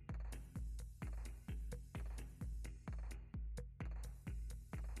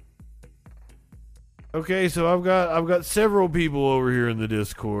 Okay, so I've got several people over here in the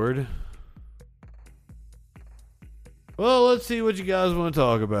Discord. Well, let's see what you guys want to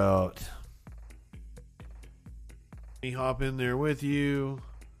talk about. Let me hop in there with you.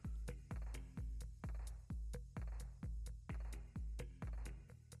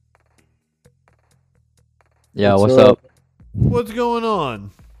 Yeah, what's up? What's going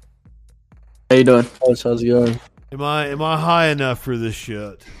on? How you doing? How's it going? Am I high enough for this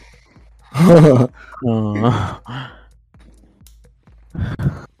shit? Are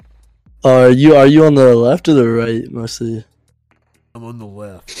you on the left or the right mostly? I'm on the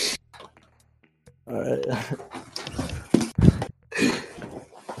left. Alright.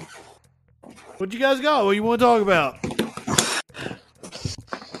 What you guys got? What you want to talk about?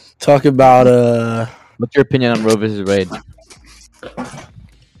 Talk about what's your opinion on Roe v. Wade?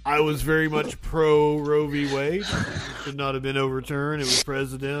 I was very much pro Roe v. Wade. It should not have been overturned. It was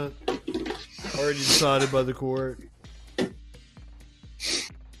precedent. Already decided by the court.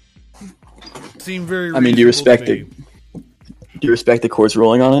 Seemed very. I mean, do you respect it? Do you respect the court's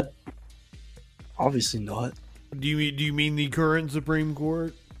ruling on it? Obviously not. Do you mean the current Supreme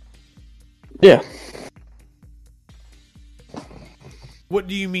Court? Yeah. What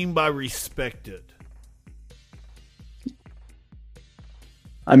do you mean by respect it?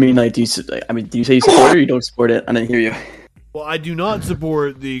 I mean, like, do you say you support it or you don't support it? I didn't hear you. Well, I do not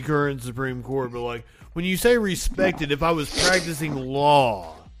support the current Supreme Court, but like when you say respect it, if I was practicing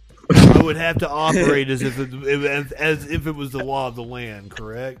law, I would have to operate as if it was the law of the land.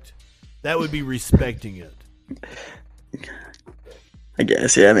 Correct? That would be respecting it. I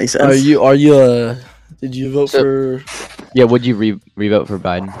guess, yeah, that makes sense. Are you did you vote for? Yeah, would you re-vote for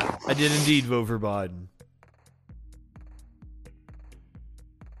Biden? I did indeed vote for Biden.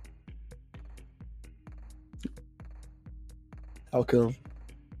 How come?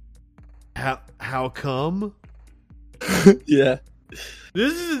 How come? Yeah.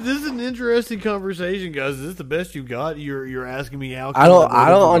 This is an interesting conversation, guys. Is this the best you've got? You're asking me how come I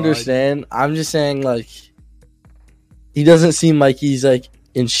don't understand. I'm just saying, like, he doesn't seem like he's like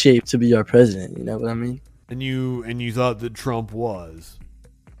in shape to be our president, you know what I mean? And you thought that Trump was.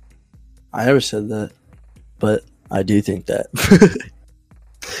 I never said that. But I do think that.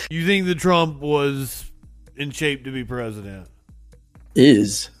 You think that Trump was in shape to be president?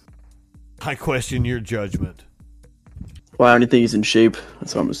 Is. I question your judgment. Why don't you think he's in shape?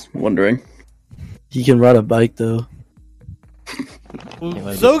 That's what I was wondering. He can ride a bike, though. Well,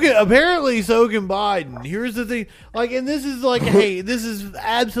 apparently so can Biden. Here's the thing. Like, and this is like, hey, this is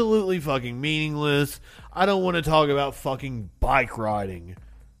absolutely fucking meaningless. I don't want to talk about fucking bike riding.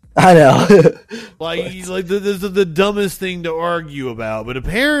 I know. This is the dumbest thing to argue about. But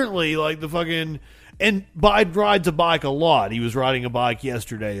apparently, like, the fucking... And Biden rides a bike a lot. He was riding a bike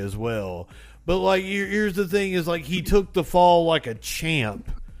yesterday as well. But, like, here's the thing is, like, he took the fall like a champ.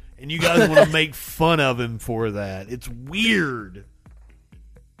 And you guys want to make fun of him for that. It's weird.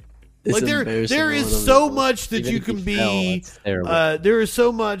 It's like, there is so much that you can be... there is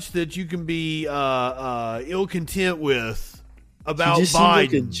so much that you can be ill content with about Biden.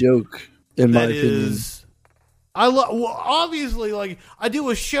 Like a joke. In my that opinion. is. Well, obviously, like, I do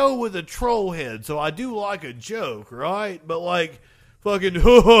a show with a troll head, so I do like a joke, right? But, like, fucking,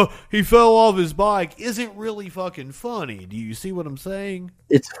 he fell off his bike isn't really fucking funny. Do you see what I'm saying?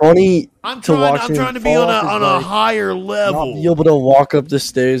 It's funny I'm to watch trying to him be fall on off his a bike, higher level. not be able to walk up the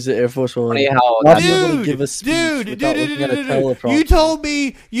stairs at Air Force One. Funny how Not be able to give a speech without looking at a teleprompter.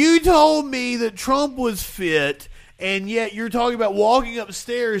 You told me that Trump was fit, and yet you're talking about walking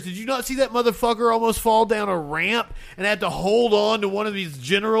upstairs. Did you not see that motherfucker almost fall down a ramp and had to hold on to one of these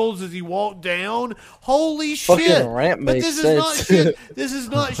generals as he walked down? Holy Fucking shit! ramp But makes this is not sense. shit. This is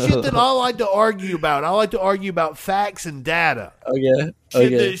not shit that I like to argue about. I like to argue about facts and data.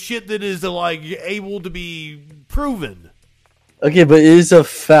 Okay. Shit that is like able to be proven. Okay, but it is a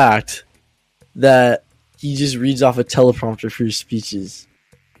fact that he just reads off a teleprompter for his speeches.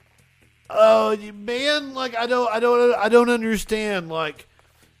 Oh man, like I don't understand. Like,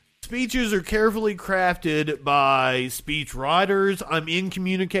 speeches are carefully crafted by speech writers. I'm in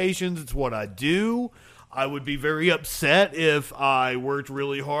communications. It's what I do. I would be very upset if I worked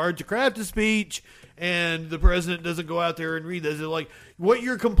really hard to craft a speech and the president doesn't go out there and read this. It's like, what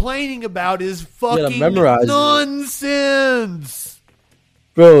you're complaining about is fucking nonsense.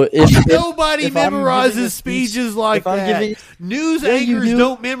 Bro, nobody if I'm memorizes giving a speeches like I'm that. giving- News Yeah, you anchors do.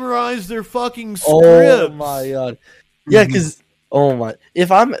 don't memorize their fucking scripts. Oh my god. Yeah, because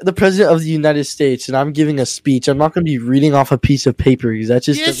if I'm the president of the United States and I'm giving a speech, I'm not going to be reading off a piece of paper because that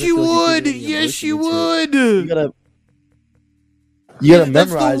just Yes, doesn't you feel like would. you're giving Yes, you emotion would. into it. You gotta That's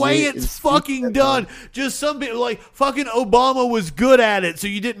memorize the way it it's fucking done. Just some people, like, fucking Obama was good at it, so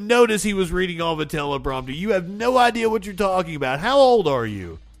you didn't notice he was reading off a teleprompter. You have no idea what you're talking about. How old are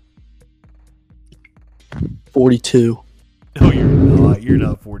you? 42. No, you're not. You're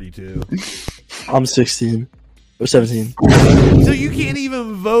not 42. I'm 16 or 17. So you can't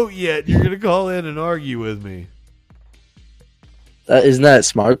even vote yet. You're going to call in and argue with me. Isn't that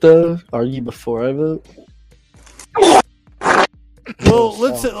smart though? Argue before I vote. Well,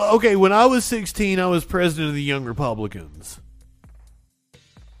 let's say, okay, when I was 16, I was president of the Young Republicans.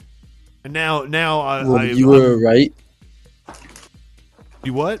 And now You were right.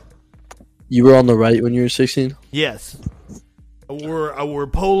 You what? You were on the right when you were 16? Yes. I wore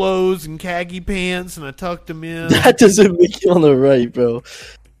polos and khaki pants, and I tucked them in. That doesn't make you on the right, bro.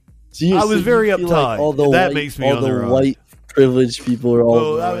 So I was very you feel uptight. all the That white, makes me all on the right. white privileged people are all.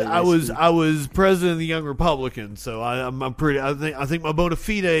 Well, on the right, I was president of the Young Republicans, so I'm pretty. I think my bona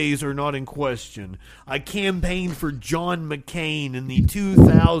fides are not in question. I campaigned for John McCain in the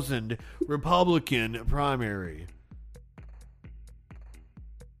 2000 Republican primary.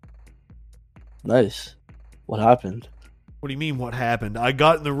 Nice. What happened? What do you mean? What happened? I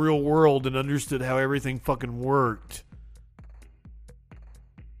got in the real world and understood how everything fucking worked.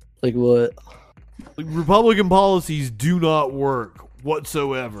 Like what? Like, Republican policies do not work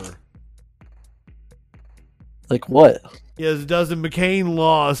whatsoever. Like what? Yes, it doesn't. McCain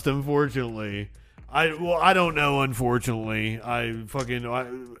lost, unfortunately. I don't know, unfortunately.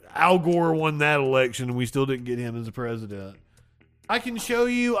 Al Gore won that election and we still didn't get him as a president. I can show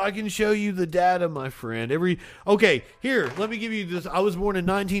you the data, my friend. Okay, here, let me give you this. I was born in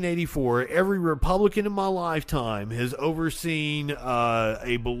 1984. Every Republican in my lifetime has overseen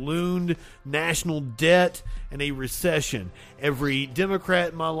a ballooned national debt and a recession. Every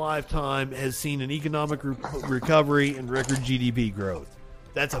Democrat in my lifetime has seen an economic recovery and record GDP growth.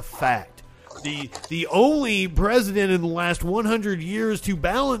 That's a fact. The only president in the last 100 years to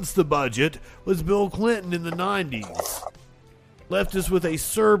balance the budget was Bill Clinton in the 90s. Left us with a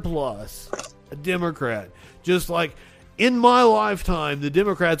surplus, a Democrat. Just like in my lifetime, the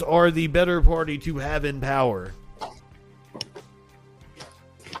Democrats are the better party to have in power.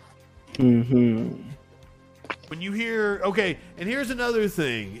 Mm-hmm. When you hear, okay, and here's another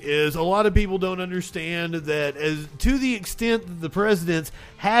thing, is a lot of people don't understand that as to the extent that the presidents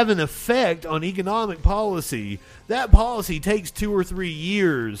have an effect on economic policy, that policy takes 2 or 3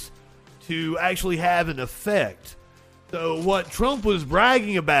 years to actually have an effect. So what Trump was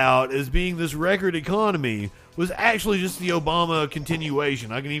bragging about as being this record economy was actually just the Obama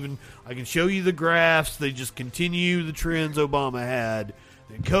continuation. I can show you the graphs. They just continue the trends Obama had.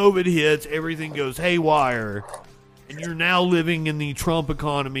 Then COVID hits, everything goes haywire, and you're now living in the Trump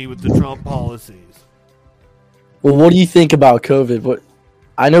economy with the Trump policies. Well, what do you think about COVID?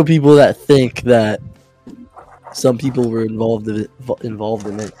 I know people that think that some people were involved in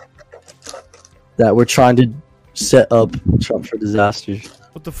it, that were trying to set up Trump for disaster.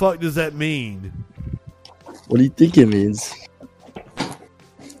 What the fuck does that mean? What do you think it means?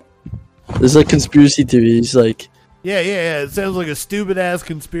 There's like conspiracy theories, like Yeah. It sounds like a stupid ass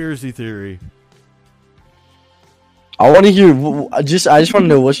conspiracy theory. I want to hear. I just want to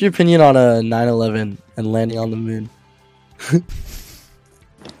know what's your opinion on 9/11 and landing on the moon. Do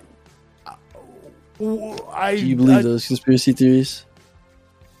you believe those conspiracy theories?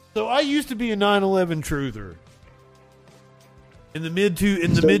 So I used to be a 9/11 truther. In the mid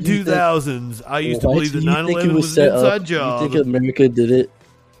 2000s, I used to believe that 9/11 was an inside job. You think America did it?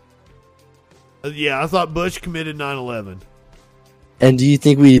 Yeah, I thought Bush committed 9/11. And do you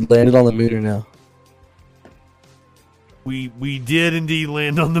think we landed on the moon or no? We did indeed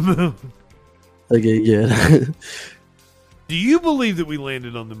land on the moon. Okay, good. Do you believe that we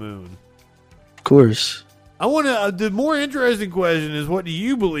landed on the moon? Of course. I want to. The more interesting question is, what do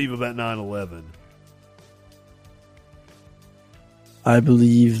you believe about 9/11? I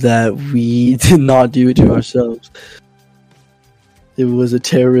believe that we did not do it to ourselves. It was a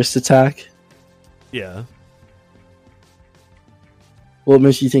terrorist attack. Yeah. What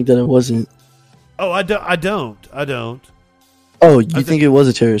makes you think that it wasn't? Oh, I don't. Oh, you think it was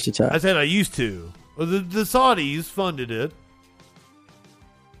a terrorist attack? I said I used to. Well, the Saudis funded it.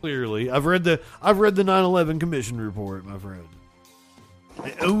 Clearly, I've read the 9/11 Commission report, my friend.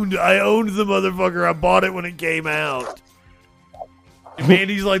 I owned the motherfucker. I bought it when it came out. And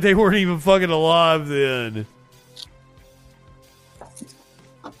Mandy's like they weren't even fucking alive then.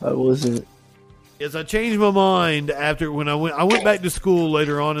 I wasn't. Yes, I changed my mind after when I went back to school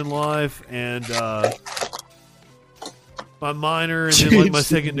later on in life, and my minor and then like my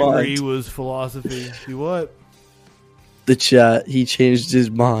second degree was philosophy. See what? The chat, he changed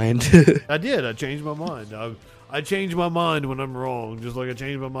his mind. I did. I changed my mind. I change my mind when I'm wrong, just like I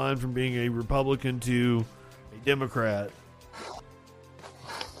changed my mind from being a Republican to a Democrat.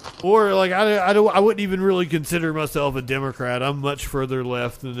 Or like I wouldn't even really consider myself a Democrat. I'm much further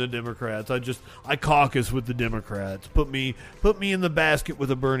left than the Democrats. I caucus with the Democrats. Put me in the basket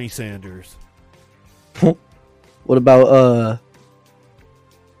with a Bernie Sanders. What about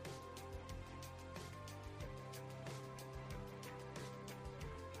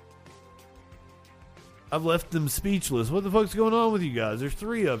I've left them speechless. What the fuck's going on with you guys? There's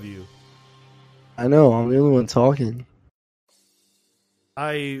 3 of you. I know, I'm the only one talking.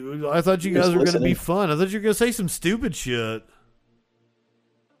 I thought you guys were going to be fun. I thought you were going to say some stupid shit.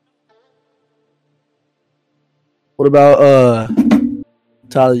 What about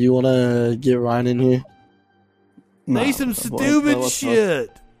Tyler, you want to get Ryan in here? Say some stupid shit.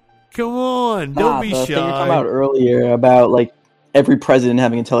 Come on, don't be shy. The thing you're talking about earlier about like every president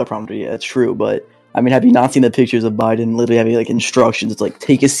having a teleprompter, yeah, it's true, but I mean, have you not seen the pictures of Biden literally having like instructions? It's like,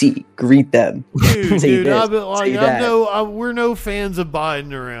 take a seat, greet them. Dude, we're no fans of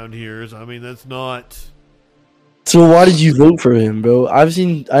Biden around here. So, I mean, that's not. So why did you vote for him, bro? I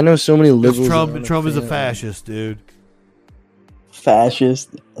know so many liberals. Trump is a fascist, dude.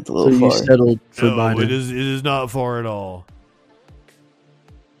 Fascist? That's a little far. You settled for Biden. It is not far at all.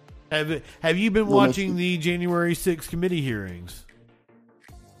 Have you been watching the January 6th committee hearings?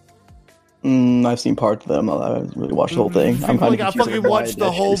 I've seen parts of them. I haven't really watched the whole thing. I fucking watched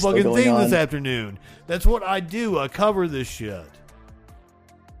the whole fucking thing this afternoon. That's what I do. I cover this shit.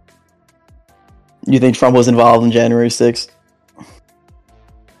 You think Trump was involved in January 6th?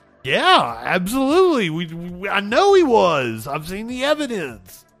 Yeah, absolutely. I know he was. I've seen the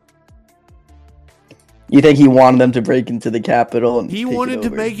evidence. You think he wanted them to break into the Capitol? And he wanted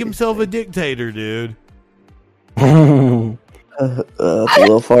to make himself a dictator, dude. That's a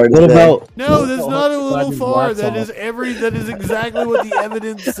little far. What about? No, that's not a little far. That is exactly what the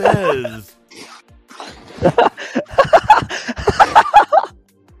evidence says.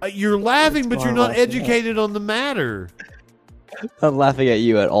 You're laughing, but you're not educated on the matter. I'm laughing at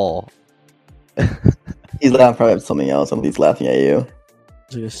you at all. He's laughing probably at something else. Somebody's laughing at you.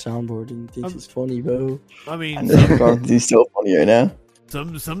 It's like a soundboard and he thinks it's funny, bro. I mean, he's still funny right now.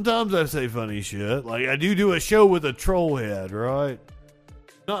 Sometimes I say funny shit. Like, I do a show with a troll head, right?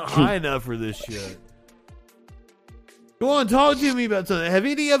 Not high enough for this shit. Go on, talk to me about something. Have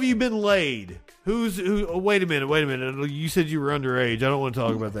any of you been laid? Who? Oh, wait a minute. You said you were underage. I don't want to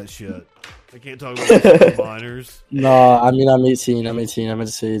talk about that shit. I can't talk about minors. No, I mean, I'm 18. I meant to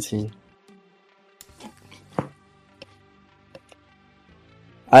say 18.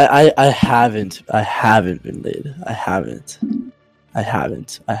 I haven't been laid. I haven't.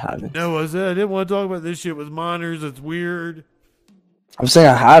 No, I said I didn't want to talk about this shit with minors. It's weird. I'm saying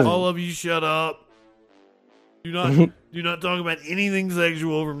I haven't. All of you shut up. Do not talk about anything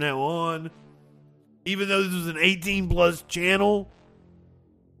sexual from now on. Even though this was an 18+ channel.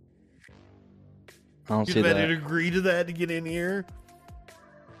 I don't see that. You agree to that to get in here?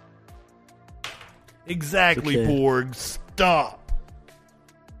 Exactly, Okay. Porg. Stop.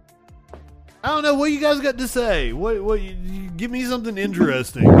 I don't know what you guys got to say. What? You give me something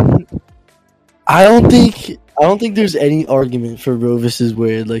interesting. I don't think there's any argument for Roe versus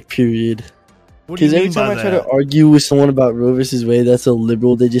Wade, like, period. What do you Because every mean time by I try to that? argue with someone about Roe versus Wade, that's a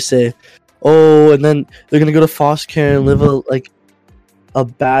liberal. They just say, "Oh," and then they're gonna go to foster care and live a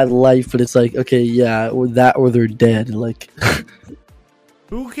bad life. But it's like, okay, yeah, or that, or they're dead. Like,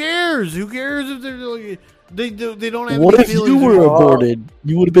 Who cares? Who cares if they're like, they don't have what any if feelings you were at all? aborted?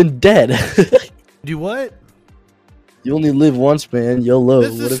 You would have been dead. Do what? You only live once, man. YOLO.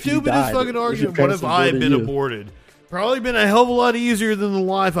 This is What the if you stupidest died? fucking What if your argument. What parents if I had been you? aborted? Probably been a hell of a lot easier than the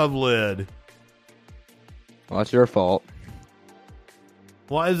life I've led. Well, that's your fault.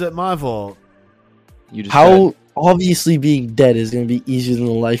 Why is that my fault? You just How obviously being dead is going to be easier than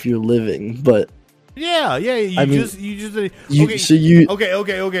the life you're living, but Yeah. You I mean, just you- okay. so you-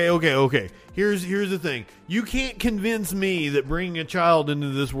 Okay. Here's the thing. You can't convince me that bringing a child into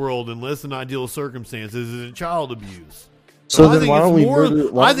this world in less than ideal circumstances is child abuse. So I then think why it's don't we more-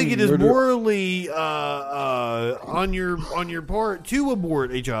 murder- why I don't think we it is murder- morally on your part to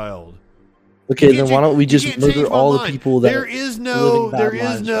abort a child. okay, You then can't why cha- don't we you just can't murder change my all the mind. people that there is no living bad there is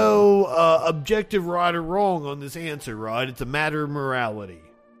lives no objective right or wrong on this answer, right? It's a matter of morality.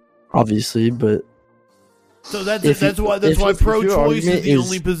 obviously, but So that's If you- that's why if your pro-choice is argument the is-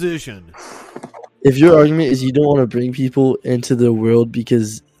 only position. if your argument is you don't want to bring people into the world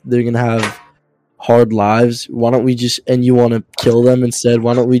because they're going to have hard lives, why don't we just, and you want to kill them instead,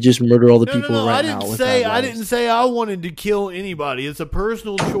 why don't we just murder all the people No, right I now didn't with say bad I lives? didn't say I wanted to kill anybody. It's a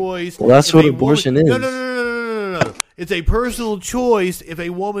personal choice. Well, that's If what a abortion woman, is. No. It's a personal choice if a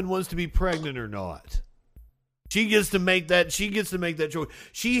woman wants to be pregnant or not. She gets to make that. She gets to make that choice.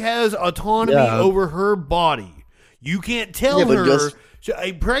 She has autonomy Yeah. over her body. You can't tell Yeah, but her. just-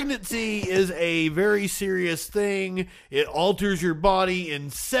 A pregnancy is a very serious thing. It alters your body in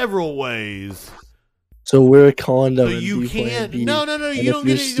several ways. So wear a condom So and you do Plan can't. B. No. And You if don't you're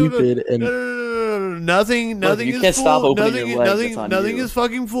get it. You don't- stupid and No. Nothing Look, is you can't stop full- opening nothing, your legs, nothing, that's on nothing you. is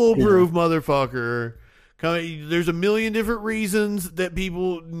fucking foolproof, motherfucker. There's a million different reasons that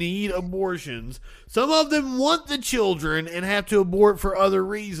people need abortions. Some of them want the children and have to abort for other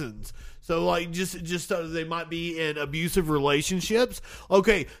reasons. So, like, just they might be in abusive relationships.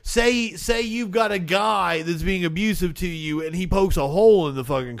 Okay, say you've got a guy that's being abusive to you, and he pokes a hole in the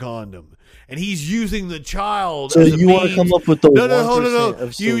fucking condom, and he's using the child. So as a you want to means- come up with the no, 1%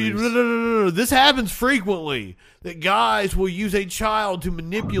 of no. This happens frequently. That guys will use a child to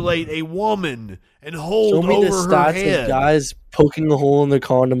manipulate a woman and hold show me the over her stats head. of guys poking a hole in their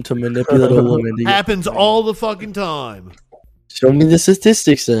condom to manipulate a woman. To get- Happens all the fucking time. Show me the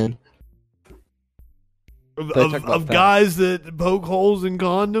statistics then. Of guys that poke holes in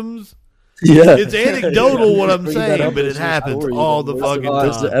condoms. Yeah. It's anecdotal what I'm Bring that saying, up but as it your happens story, all then the where's fucking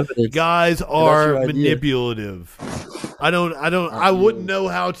where's the time. evidence? Guys that's are your idea. manipulative. I wouldn't know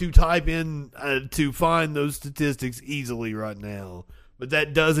how to type in to find those statistics easily right now, but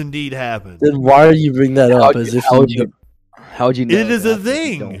that does indeed happen. Then why are you bring that up as if how would you you how would you know? It is that a if you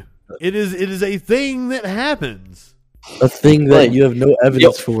thing. don't? It is a thing that happens. a thing that you have no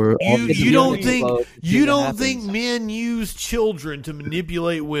evidence for? You don't think Well, you that don't happens. think men use children to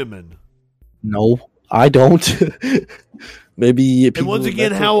manipulate women? No, I don't. Maybe. And people once with again,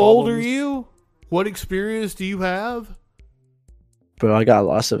 mental how old are problems. you? What experience do you have? Bro, I got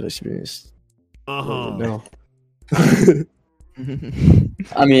lots of experience. Uh-huh. No.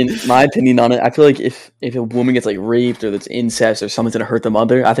 I mean, my opinion on it, I feel like if a woman gets like raped or that's incest or someone's gonna hurt the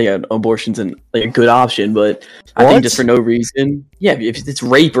mother, I think an abortion's a good option. But I What? think just for no reason, yeah, if it's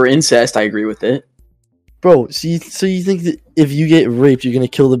rape or incest, I agree with it. Bro, so you think that if you get raped, you're gonna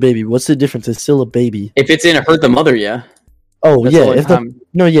kill the baby? What's the difference? It's still a baby. If it's gonna hurt the mother, yeah. Oh That's yeah. all If the, I'm-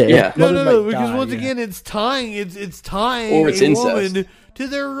 no, yeah. yeah. if No, mother no, might because die, once yeah. again, it's tying Or it's a incest. woman to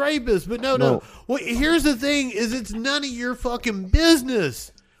their rapist. But no. No. Well, here's the thing: is it's none of your fucking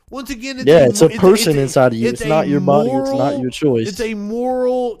business. Once again, it's a person inside of you. It's not a your body. It's not your choice. It's a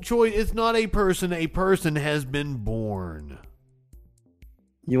moral choice. It's not a person. A person has been born.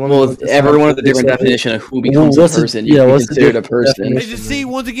 You want Well, everyone has a different definition of who becomes a person. You can be considered a person. They just see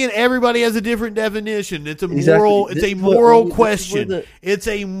once again, everybody has a different definition. It's a Exactly. moral. This It's a is what- moral this is question. where the- It's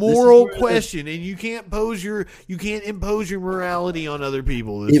a moral where the- question, and you can't impose your morality on other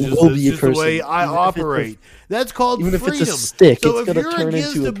people. It will be a just the way person, I even if it's a- operate. That's called even if freedom. it's a stick, so it's if gonna you're turn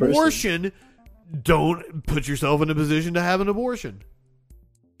against into a person. abortion, don't put yourself in a position to have an abortion.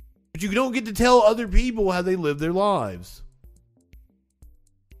 But you don't get to tell other people how they live their lives.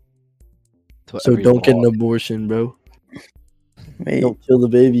 So don't get an abortion, bro. Wait. Don't kill the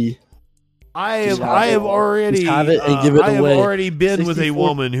baby. I have Just have already been with a 64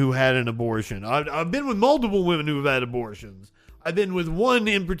 woman who had an abortion. I've been with multiple women who have had abortions. I've been with one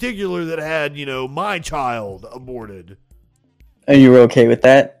in particular that had, my child aborted. And you were okay with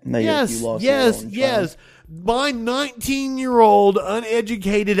that? No, Yes. My 19-year-old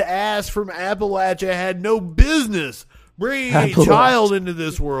uneducated ass from Appalachia had no business bringing a child into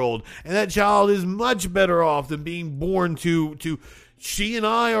this world, and that child is much better off than being born to. She and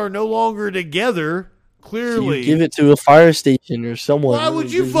I are no longer together. Clearly, you give it to a fire station or someone. Why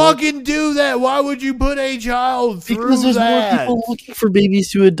would you fucking do that? Why would you put a child through because there's that? more people looking for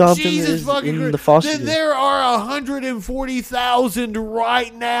babies to adopt Jesus than fucking in the foster care. There are 140,000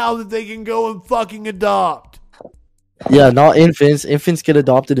 right now that they can go and fucking adopt. Yeah, not infants. Infants get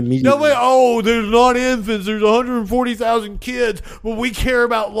adopted immediately. No way. Oh, there's not infants. There's 140,000 kids, but we care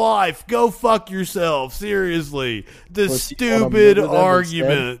about life. Go fuck yourself. Seriously, the stupid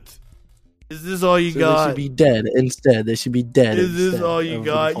argument. Is this all you got? They should be dead instead. They should be dead. Is this all you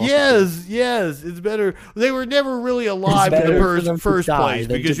got? Yes. It's better. They were never really alive in the first place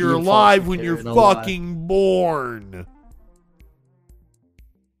because you're alive when you're fucking born.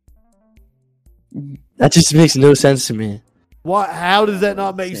 That just makes no sense to me. What? How does that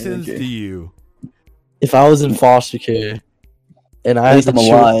not make sense to you? If I was in foster care and I had the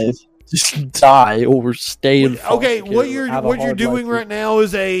choice to just die or stay in foster care, what you're doing right now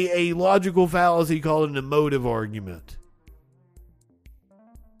is a logical fallacy called an emotive argument.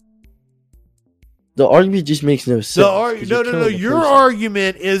 The argument just makes no sense. No. Your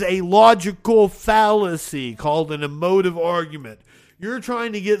argument is a logical fallacy called an emotive argument. You're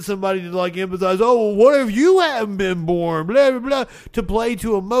trying to get somebody to empathize. Oh, well, what if you haven't been born? Blah, blah, blah. To play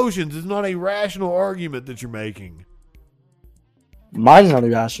to emotions. It's not a rational argument that you're making. Mine's not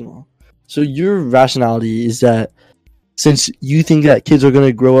irrational. So your rationality is that since you think that kids are going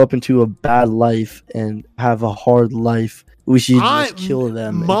to grow up into a bad life and have a hard life, we should just kill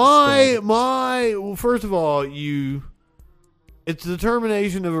them. Well, first of all, it's the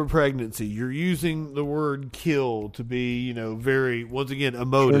termination of a pregnancy. You're using the word kill to be, very, once again,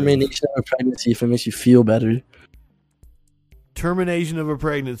 emotive. Termination of a pregnancy if it makes you feel better. Termination of a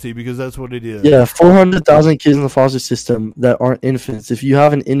pregnancy because that's what it is. Yeah, 400,000 kids in the foster system that aren't infants. If you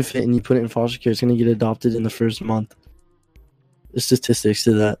have an infant and you put it in foster care, it's going to get adopted in the first month. The statistics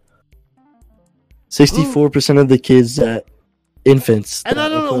to that. 64% of the kids that infants. And I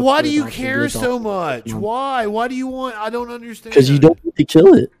don't know, why do you care so much? Why? Why do you want? I don't understand. Because you don't need to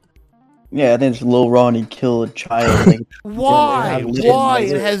kill it. Yeah, I think it's Lil Ronnie kill a child. Why? Why?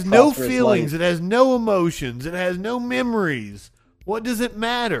 It has no feelings. It has no emotions. It has no memories. What does it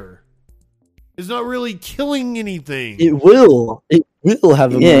matter? It's not really killing anything. It will. It will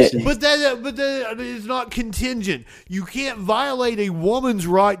have emotions. But that is not contingent. You can't violate a woman's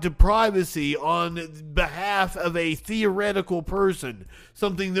right to privacy on behalf of a theoretical person.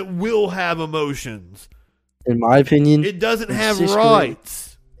 Something that will have emotions. In my opinion, it doesn't have rights.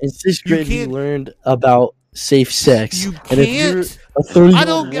 In 6th grade, we learned about safe sex. You can't. I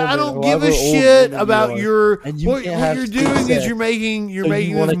don't give a shit about your. What you're doing is you're making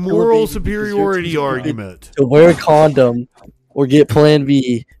this moral superiority argument. To wear a condom or get Plan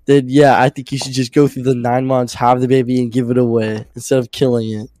B, then yeah, I think you should just go through the 9 months, have the baby, and give it away instead of killing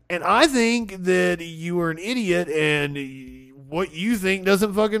it. And I think that you are an idiot, and what you think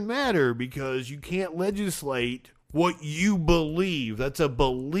doesn't fucking matter because you can't legislate what you believe. That's a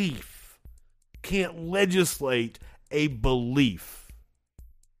belief. Can't legislate a belief.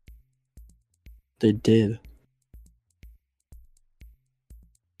 They did.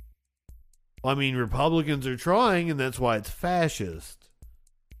 I mean, Republicans are trying, and that's why it's fascist.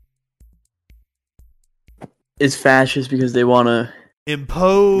 It's fascist because they want to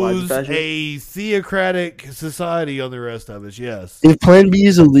impose a theocratic society on the rest of us, yes. If Plan B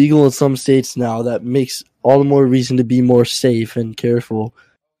is illegal in some states now, that makes all the more reason to be more safe and careful.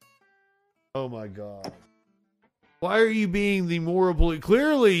 Oh my God. Why are you being the moral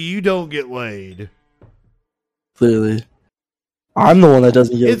Clearly, you don't get laid. Clearly. I'm the one that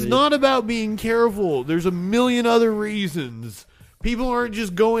doesn't get laid. It's not about being careful. There's a million other reasons. People aren't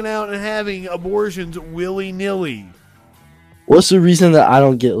just going out and having abortions willy-nilly. What's the reason that I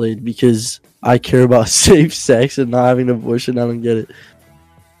don't get laid? Because I care about safe sex and not having an abortion. I don't get it.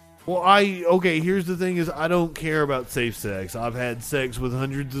 Well, here's the thing is I don't care about safe sex. I've had sex with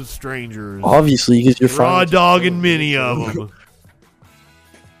hundreds of strangers. Obviously, because you're raw dogging many of them.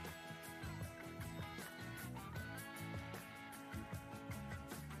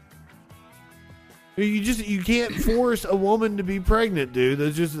 You can't force a woman to be pregnant, dude.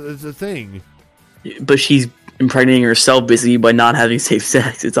 It's a thing. But she's impregnating herself basically by not having safe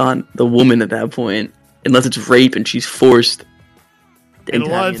sex. It's on the woman at that point, unless it's rape and she's forced. And a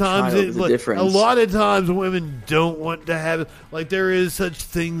lot of times, difference. a lot of times, women don't want to have like there is such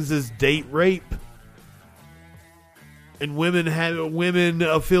things as date rape, and women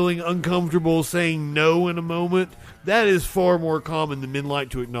feeling uncomfortable saying no in a moment. That is far more common than men like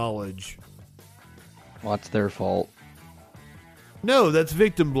to acknowledge. Well, it's their fault. No, that's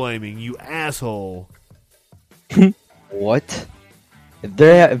victim blaming, you asshole. What? If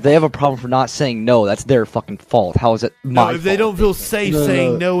they have a problem for not saying no, that's their fucking fault. How is it my fault? If they don't feel safe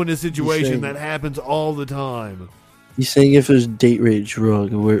saying no in a situation, that happens all the time. He's saying if there's date rape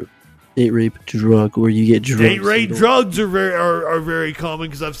drug where you get drugs. Date rape drugs are very common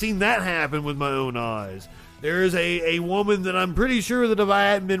because I've seen that happen with my own eyes. There is a woman that I'm pretty sure that if I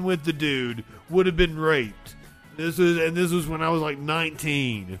hadn't been with the dude would have been raped. This was when I was like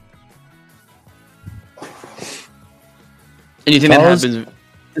 19. And you think that happens?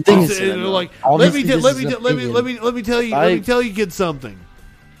 The thing is, like, let me tell you kids something.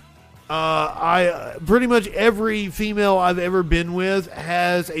 I pretty much every female I've ever been with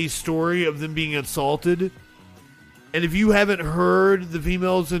has a story of them being assaulted, and if you haven't heard the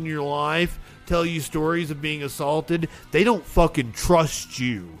females in your life tell you stories of being assaulted, they don't fucking trust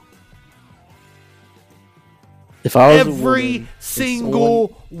you. If I was every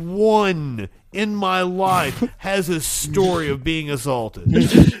single one in my life has a story of being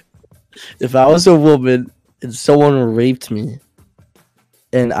assaulted. If I was a woman and someone raped me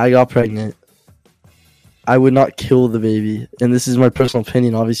and I got pregnant, I would not kill the baby. And this is my personal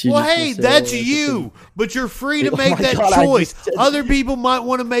opinion, obviously. Well, hey, that's you, but you're free to make that choice. Other people might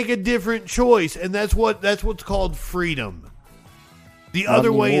want to make a different choice, and that's what's called freedom. The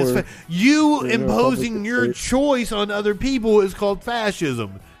other way is you imposing your choice on other people is called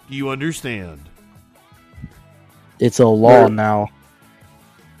fascism. Do you understand? It's a law now.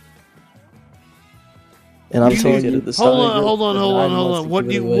 And I'm telling you, hold on. What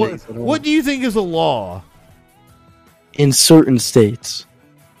do you think is a law? In certain states.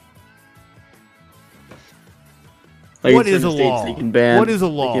 Like what is a law? What is a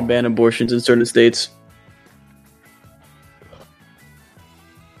law? They can ban abortions in certain states.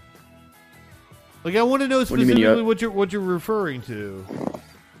 Like, I want to know specifically what you're referring to.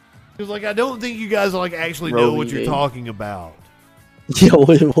 Because, like, I don't think you guys like actually know what you're talking about. Yeah,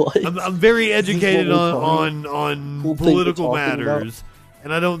 what? I'm very educated on political matters,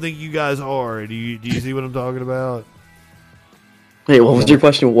 and I don't think you guys are. Do you see what I'm talking about? Wait, what was your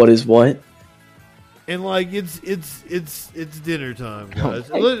question? What is what? And like, it's dinner time, guys.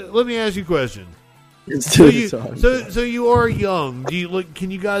 Let me ask you a question. So you are young.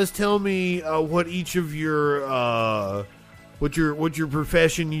 Can you guys tell me what each of your what your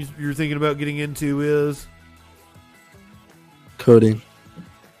profession you're thinking about getting into is? Coding.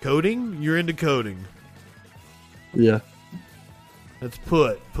 Coding? You're into coding. Yeah. That's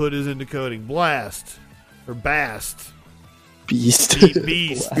Put. Put is into coding. Blast or Bast. Beast.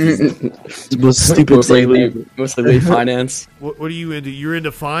 Beast. Most stupid thing. Mostly finance. What are you into? You're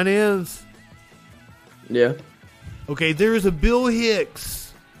into finance? Yeah. Okay, there's a Bill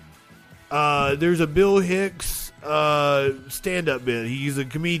Hicks. Stand-up bit. He's a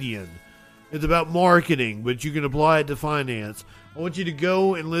comedian. It's about marketing, but you can apply it to finance. I want you to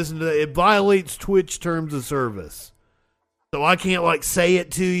go and listen to that. It violates Twitch terms of service. So I can't like say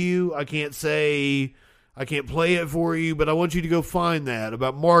it to you. I can't play it for you, but I want you to go find that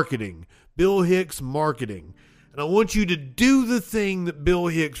about marketing. Bill Hicks marketing. And I want you to do the thing that Bill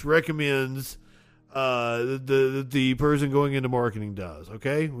Hicks recommends the person going into marketing does.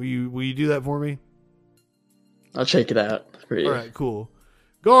 Okay? Will you do that for me? I'll check it out for you. All right, cool.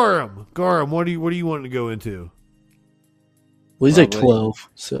 Garum, what do you want to go into? Well, he's like 12,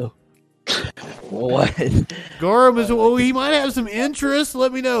 so. What? Garum is. Oh, he might have some interest.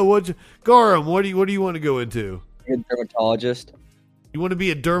 Let me know. Garum, what do you want to go into? You're a dermatologist. You want to be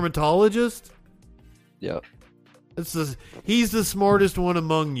a dermatologist? Yep. He's the smartest one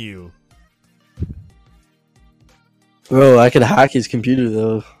among you. Bro, I could hack his computer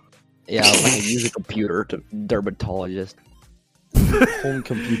though. Yeah, I can use a computer to dermatologist. Home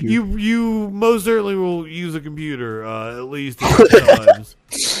computer. You most certainly will use a computer at least a few times.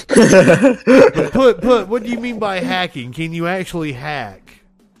 Put. What do you mean by hacking? Can you actually hack?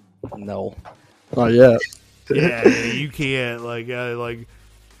 No. Oh yeah. Yeah, you can't. I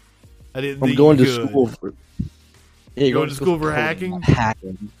didn't. I'm going to school for. Yeah, you're going to school for hacking.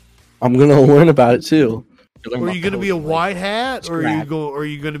 I'm gonna learn about it too. Are you going to be a white hat, or are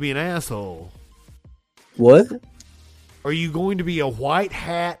you going to be an asshole? What? Are you going to be a white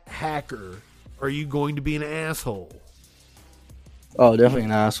hat hacker, are you going to be an asshole? Oh, definitely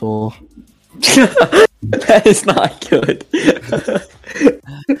an asshole. That is not good.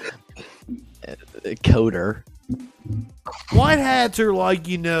 Coder. White hats are like,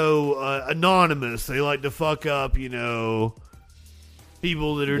 anonymous. They like to fuck up, people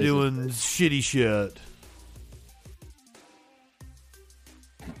that are doing shitty shit.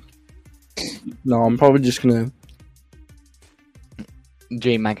 No, I'm probably just gonna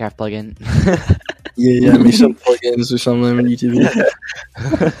J Minecraft plugin. yeah, make some plugins or something on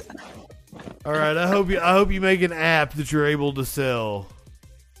YouTube. All right, I hope you make an app that you're able to sell.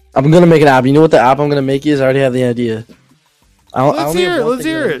 I'm gonna make an app. You know what the app I'm gonna make is? I already have the idea. Let's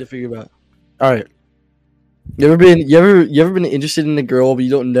hear it. To figure out. All right. You ever been interested in a girl but you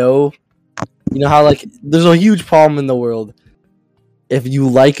don't know? You know how there's a huge problem in the world. If you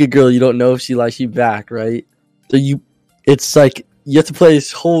like a girl, you don't know if she likes you back, right? So it's like you have to play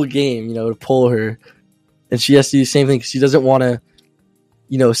this whole game, to pull her, and she has to do the same thing because she doesn't want to,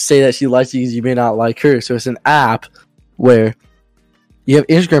 say that she likes you because you may not like her. So it's an app where you have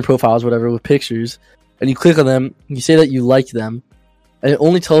Instagram profiles, whatever, with pictures, and you click on them, you say that you like them, and it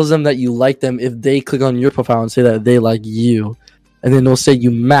only tells them that you like them if they click on your profile and say that they like you, and then they'll say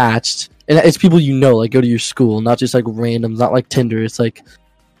you matched, and it's people go to your school, not just randoms, not like Tinder. It's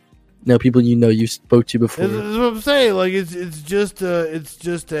people you spoke to before. That's what I'm saying. It's just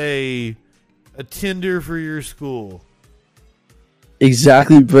a Tinder for your school.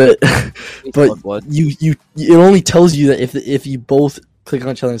 Exactly, but you it only tells you that if you both click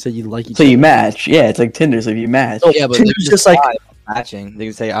on each other and say you like each other. So you match. Yeah, it's like Tinder, so if you match. Oh, yeah, but Tinder's just matching. They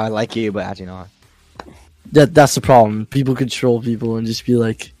can say I like you, but actually not. That's the problem. People control people and just be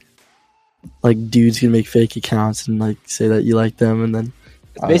like dudes can make fake accounts and say that you like them, and then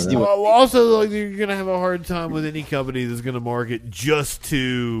basically. Well, also, you're gonna have a hard time with any company that's gonna market just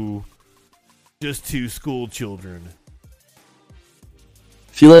to school children.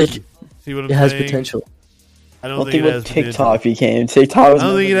 I feel like See what I'm it has saying? potential. I don't think it has TikTok potential. became. TikTok. I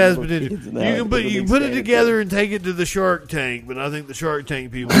don't think it has potential. You can put it together and take it to the Shark Tank, but I think the Shark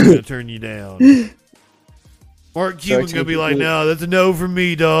Tank people are gonna turn you down. Mark Cuban's gonna be like, "No, that's a no from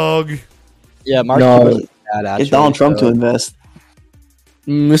me, dog." Yeah, Mark. No, get Donald Trump to invest.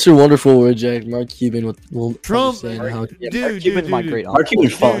 Mr. Wonderful will reject. Mark Cuban will Trump. dude, Mark Cuban's my great uncle. Mark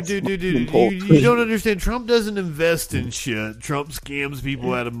Cuban's false. Dude. You don't understand. Trump doesn't invest in shit. Trump scams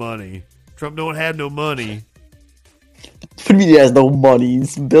people out of money. Trump don't have no money. What do you mean he has no money?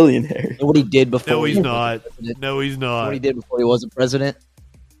 He's a billionaire. You know what he did before? No, he's not. No, he's not. What he did before he wasn't president?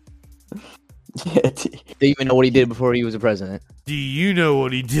 Yeah, do you even know what he did before he was a president? Do you know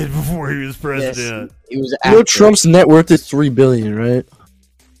what he did before he was president? Yes, he was. Trump's net worth is $3 billion, right?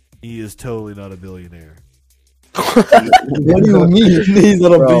 He is totally not a billionaire. What do you mean? He's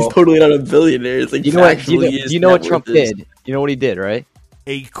totally not a billionaire. It's like you know what Trump did? You know what he did, right?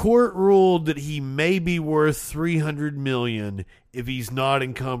 A court ruled that he may be worth $300 million if he's not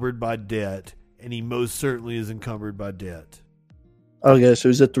encumbered by debt, and he most certainly is encumbered by debt. Okay, so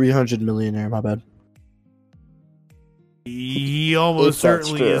he's a $300 millionaire. My bad. He almost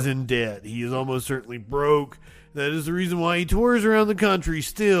certainly is in debt. He is almost certainly broke. That is the reason why he tours around the country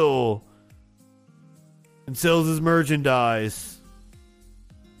still and sells his merchandise,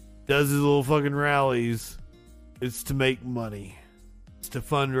 does his little fucking rallies. It's to make money. It's to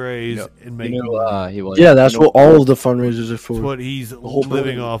fundraise and make money. Yeah, that's what all of the fundraisers are for. That's what he's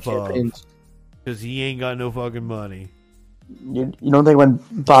living off of. Because he ain't got no fucking money. You don't think when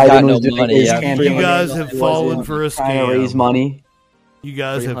Biden was doing his campaign, you guys have fallen for a scam. Trying to raise money. You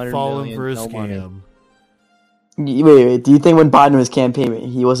guys have fallen for a scam. Wait. Do you think when Biden was campaigning,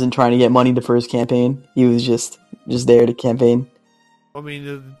 he wasn't trying to get money for his campaign? He was just there to campaign. I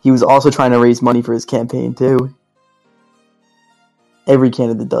mean, he was also trying to raise money for his campaign too. Every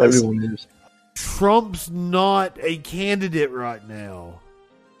candidate does. Everyone is. Trump's not a candidate right now.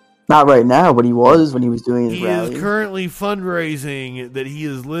 Not right now, but he was when he was doing his rally. He is currently fundraising that he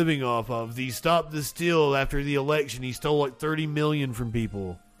is living off of. He stopped the steal after the election. He stole like $30 million from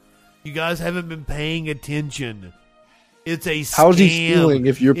people. You guys haven't been paying attention. It's a scam. How's he stealing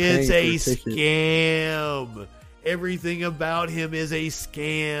if you're paying It's for a a ticket? Scam. Everything about him is a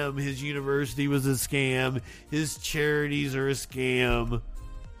scam. His university was a scam. His charities are a scam.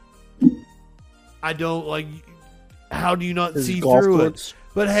 I don't like. How do you not see through it?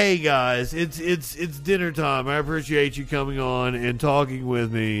 But hey, guys, it's dinner time. I appreciate you coming on and talking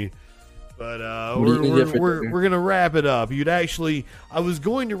with me. But we're gonna wrap it up. I was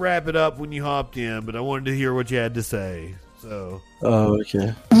going to wrap it up when you hopped in, but I wanted to hear what you had to say. So. Oh,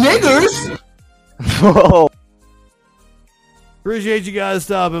 okay. Niggers. Whoa. Appreciate you guys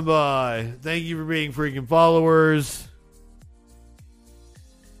stopping by. Thank you for being freaking followers.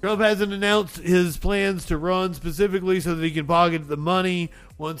 Trump hasn't announced his plans to run specifically so that he can pocket the money.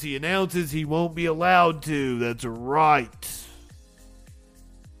 Once he announces, he won't be allowed to. That's right.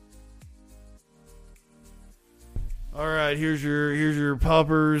 All right, here's your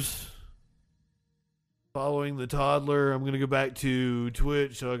puppers. Following the toddler. I'm going to go back to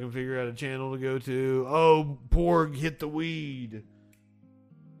Twitch so I can figure out a channel to go to. Oh, Porg hit the weed.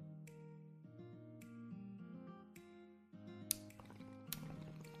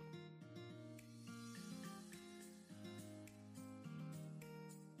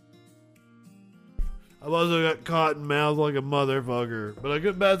 I've also got cotton mouth like a motherfucker, but I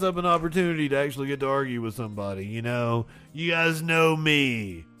couldn't pass up an opportunity to actually get to argue with somebody, you know? You guys know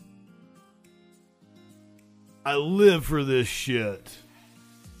me. I live for this shit.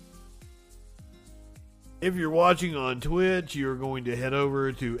 If you're watching on Twitch, you're going to head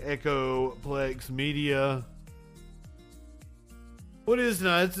over to Echoplex Media. What is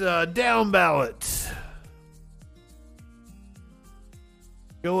tonight? It's down ballot.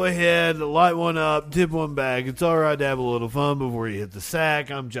 Go ahead, light one up, tip one back. It's alright to have a little fun before you hit the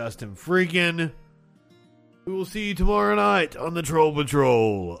sack. I'm Justin Freakin'. We will see you tomorrow night on the Troll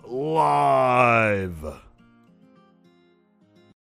Patrol Live.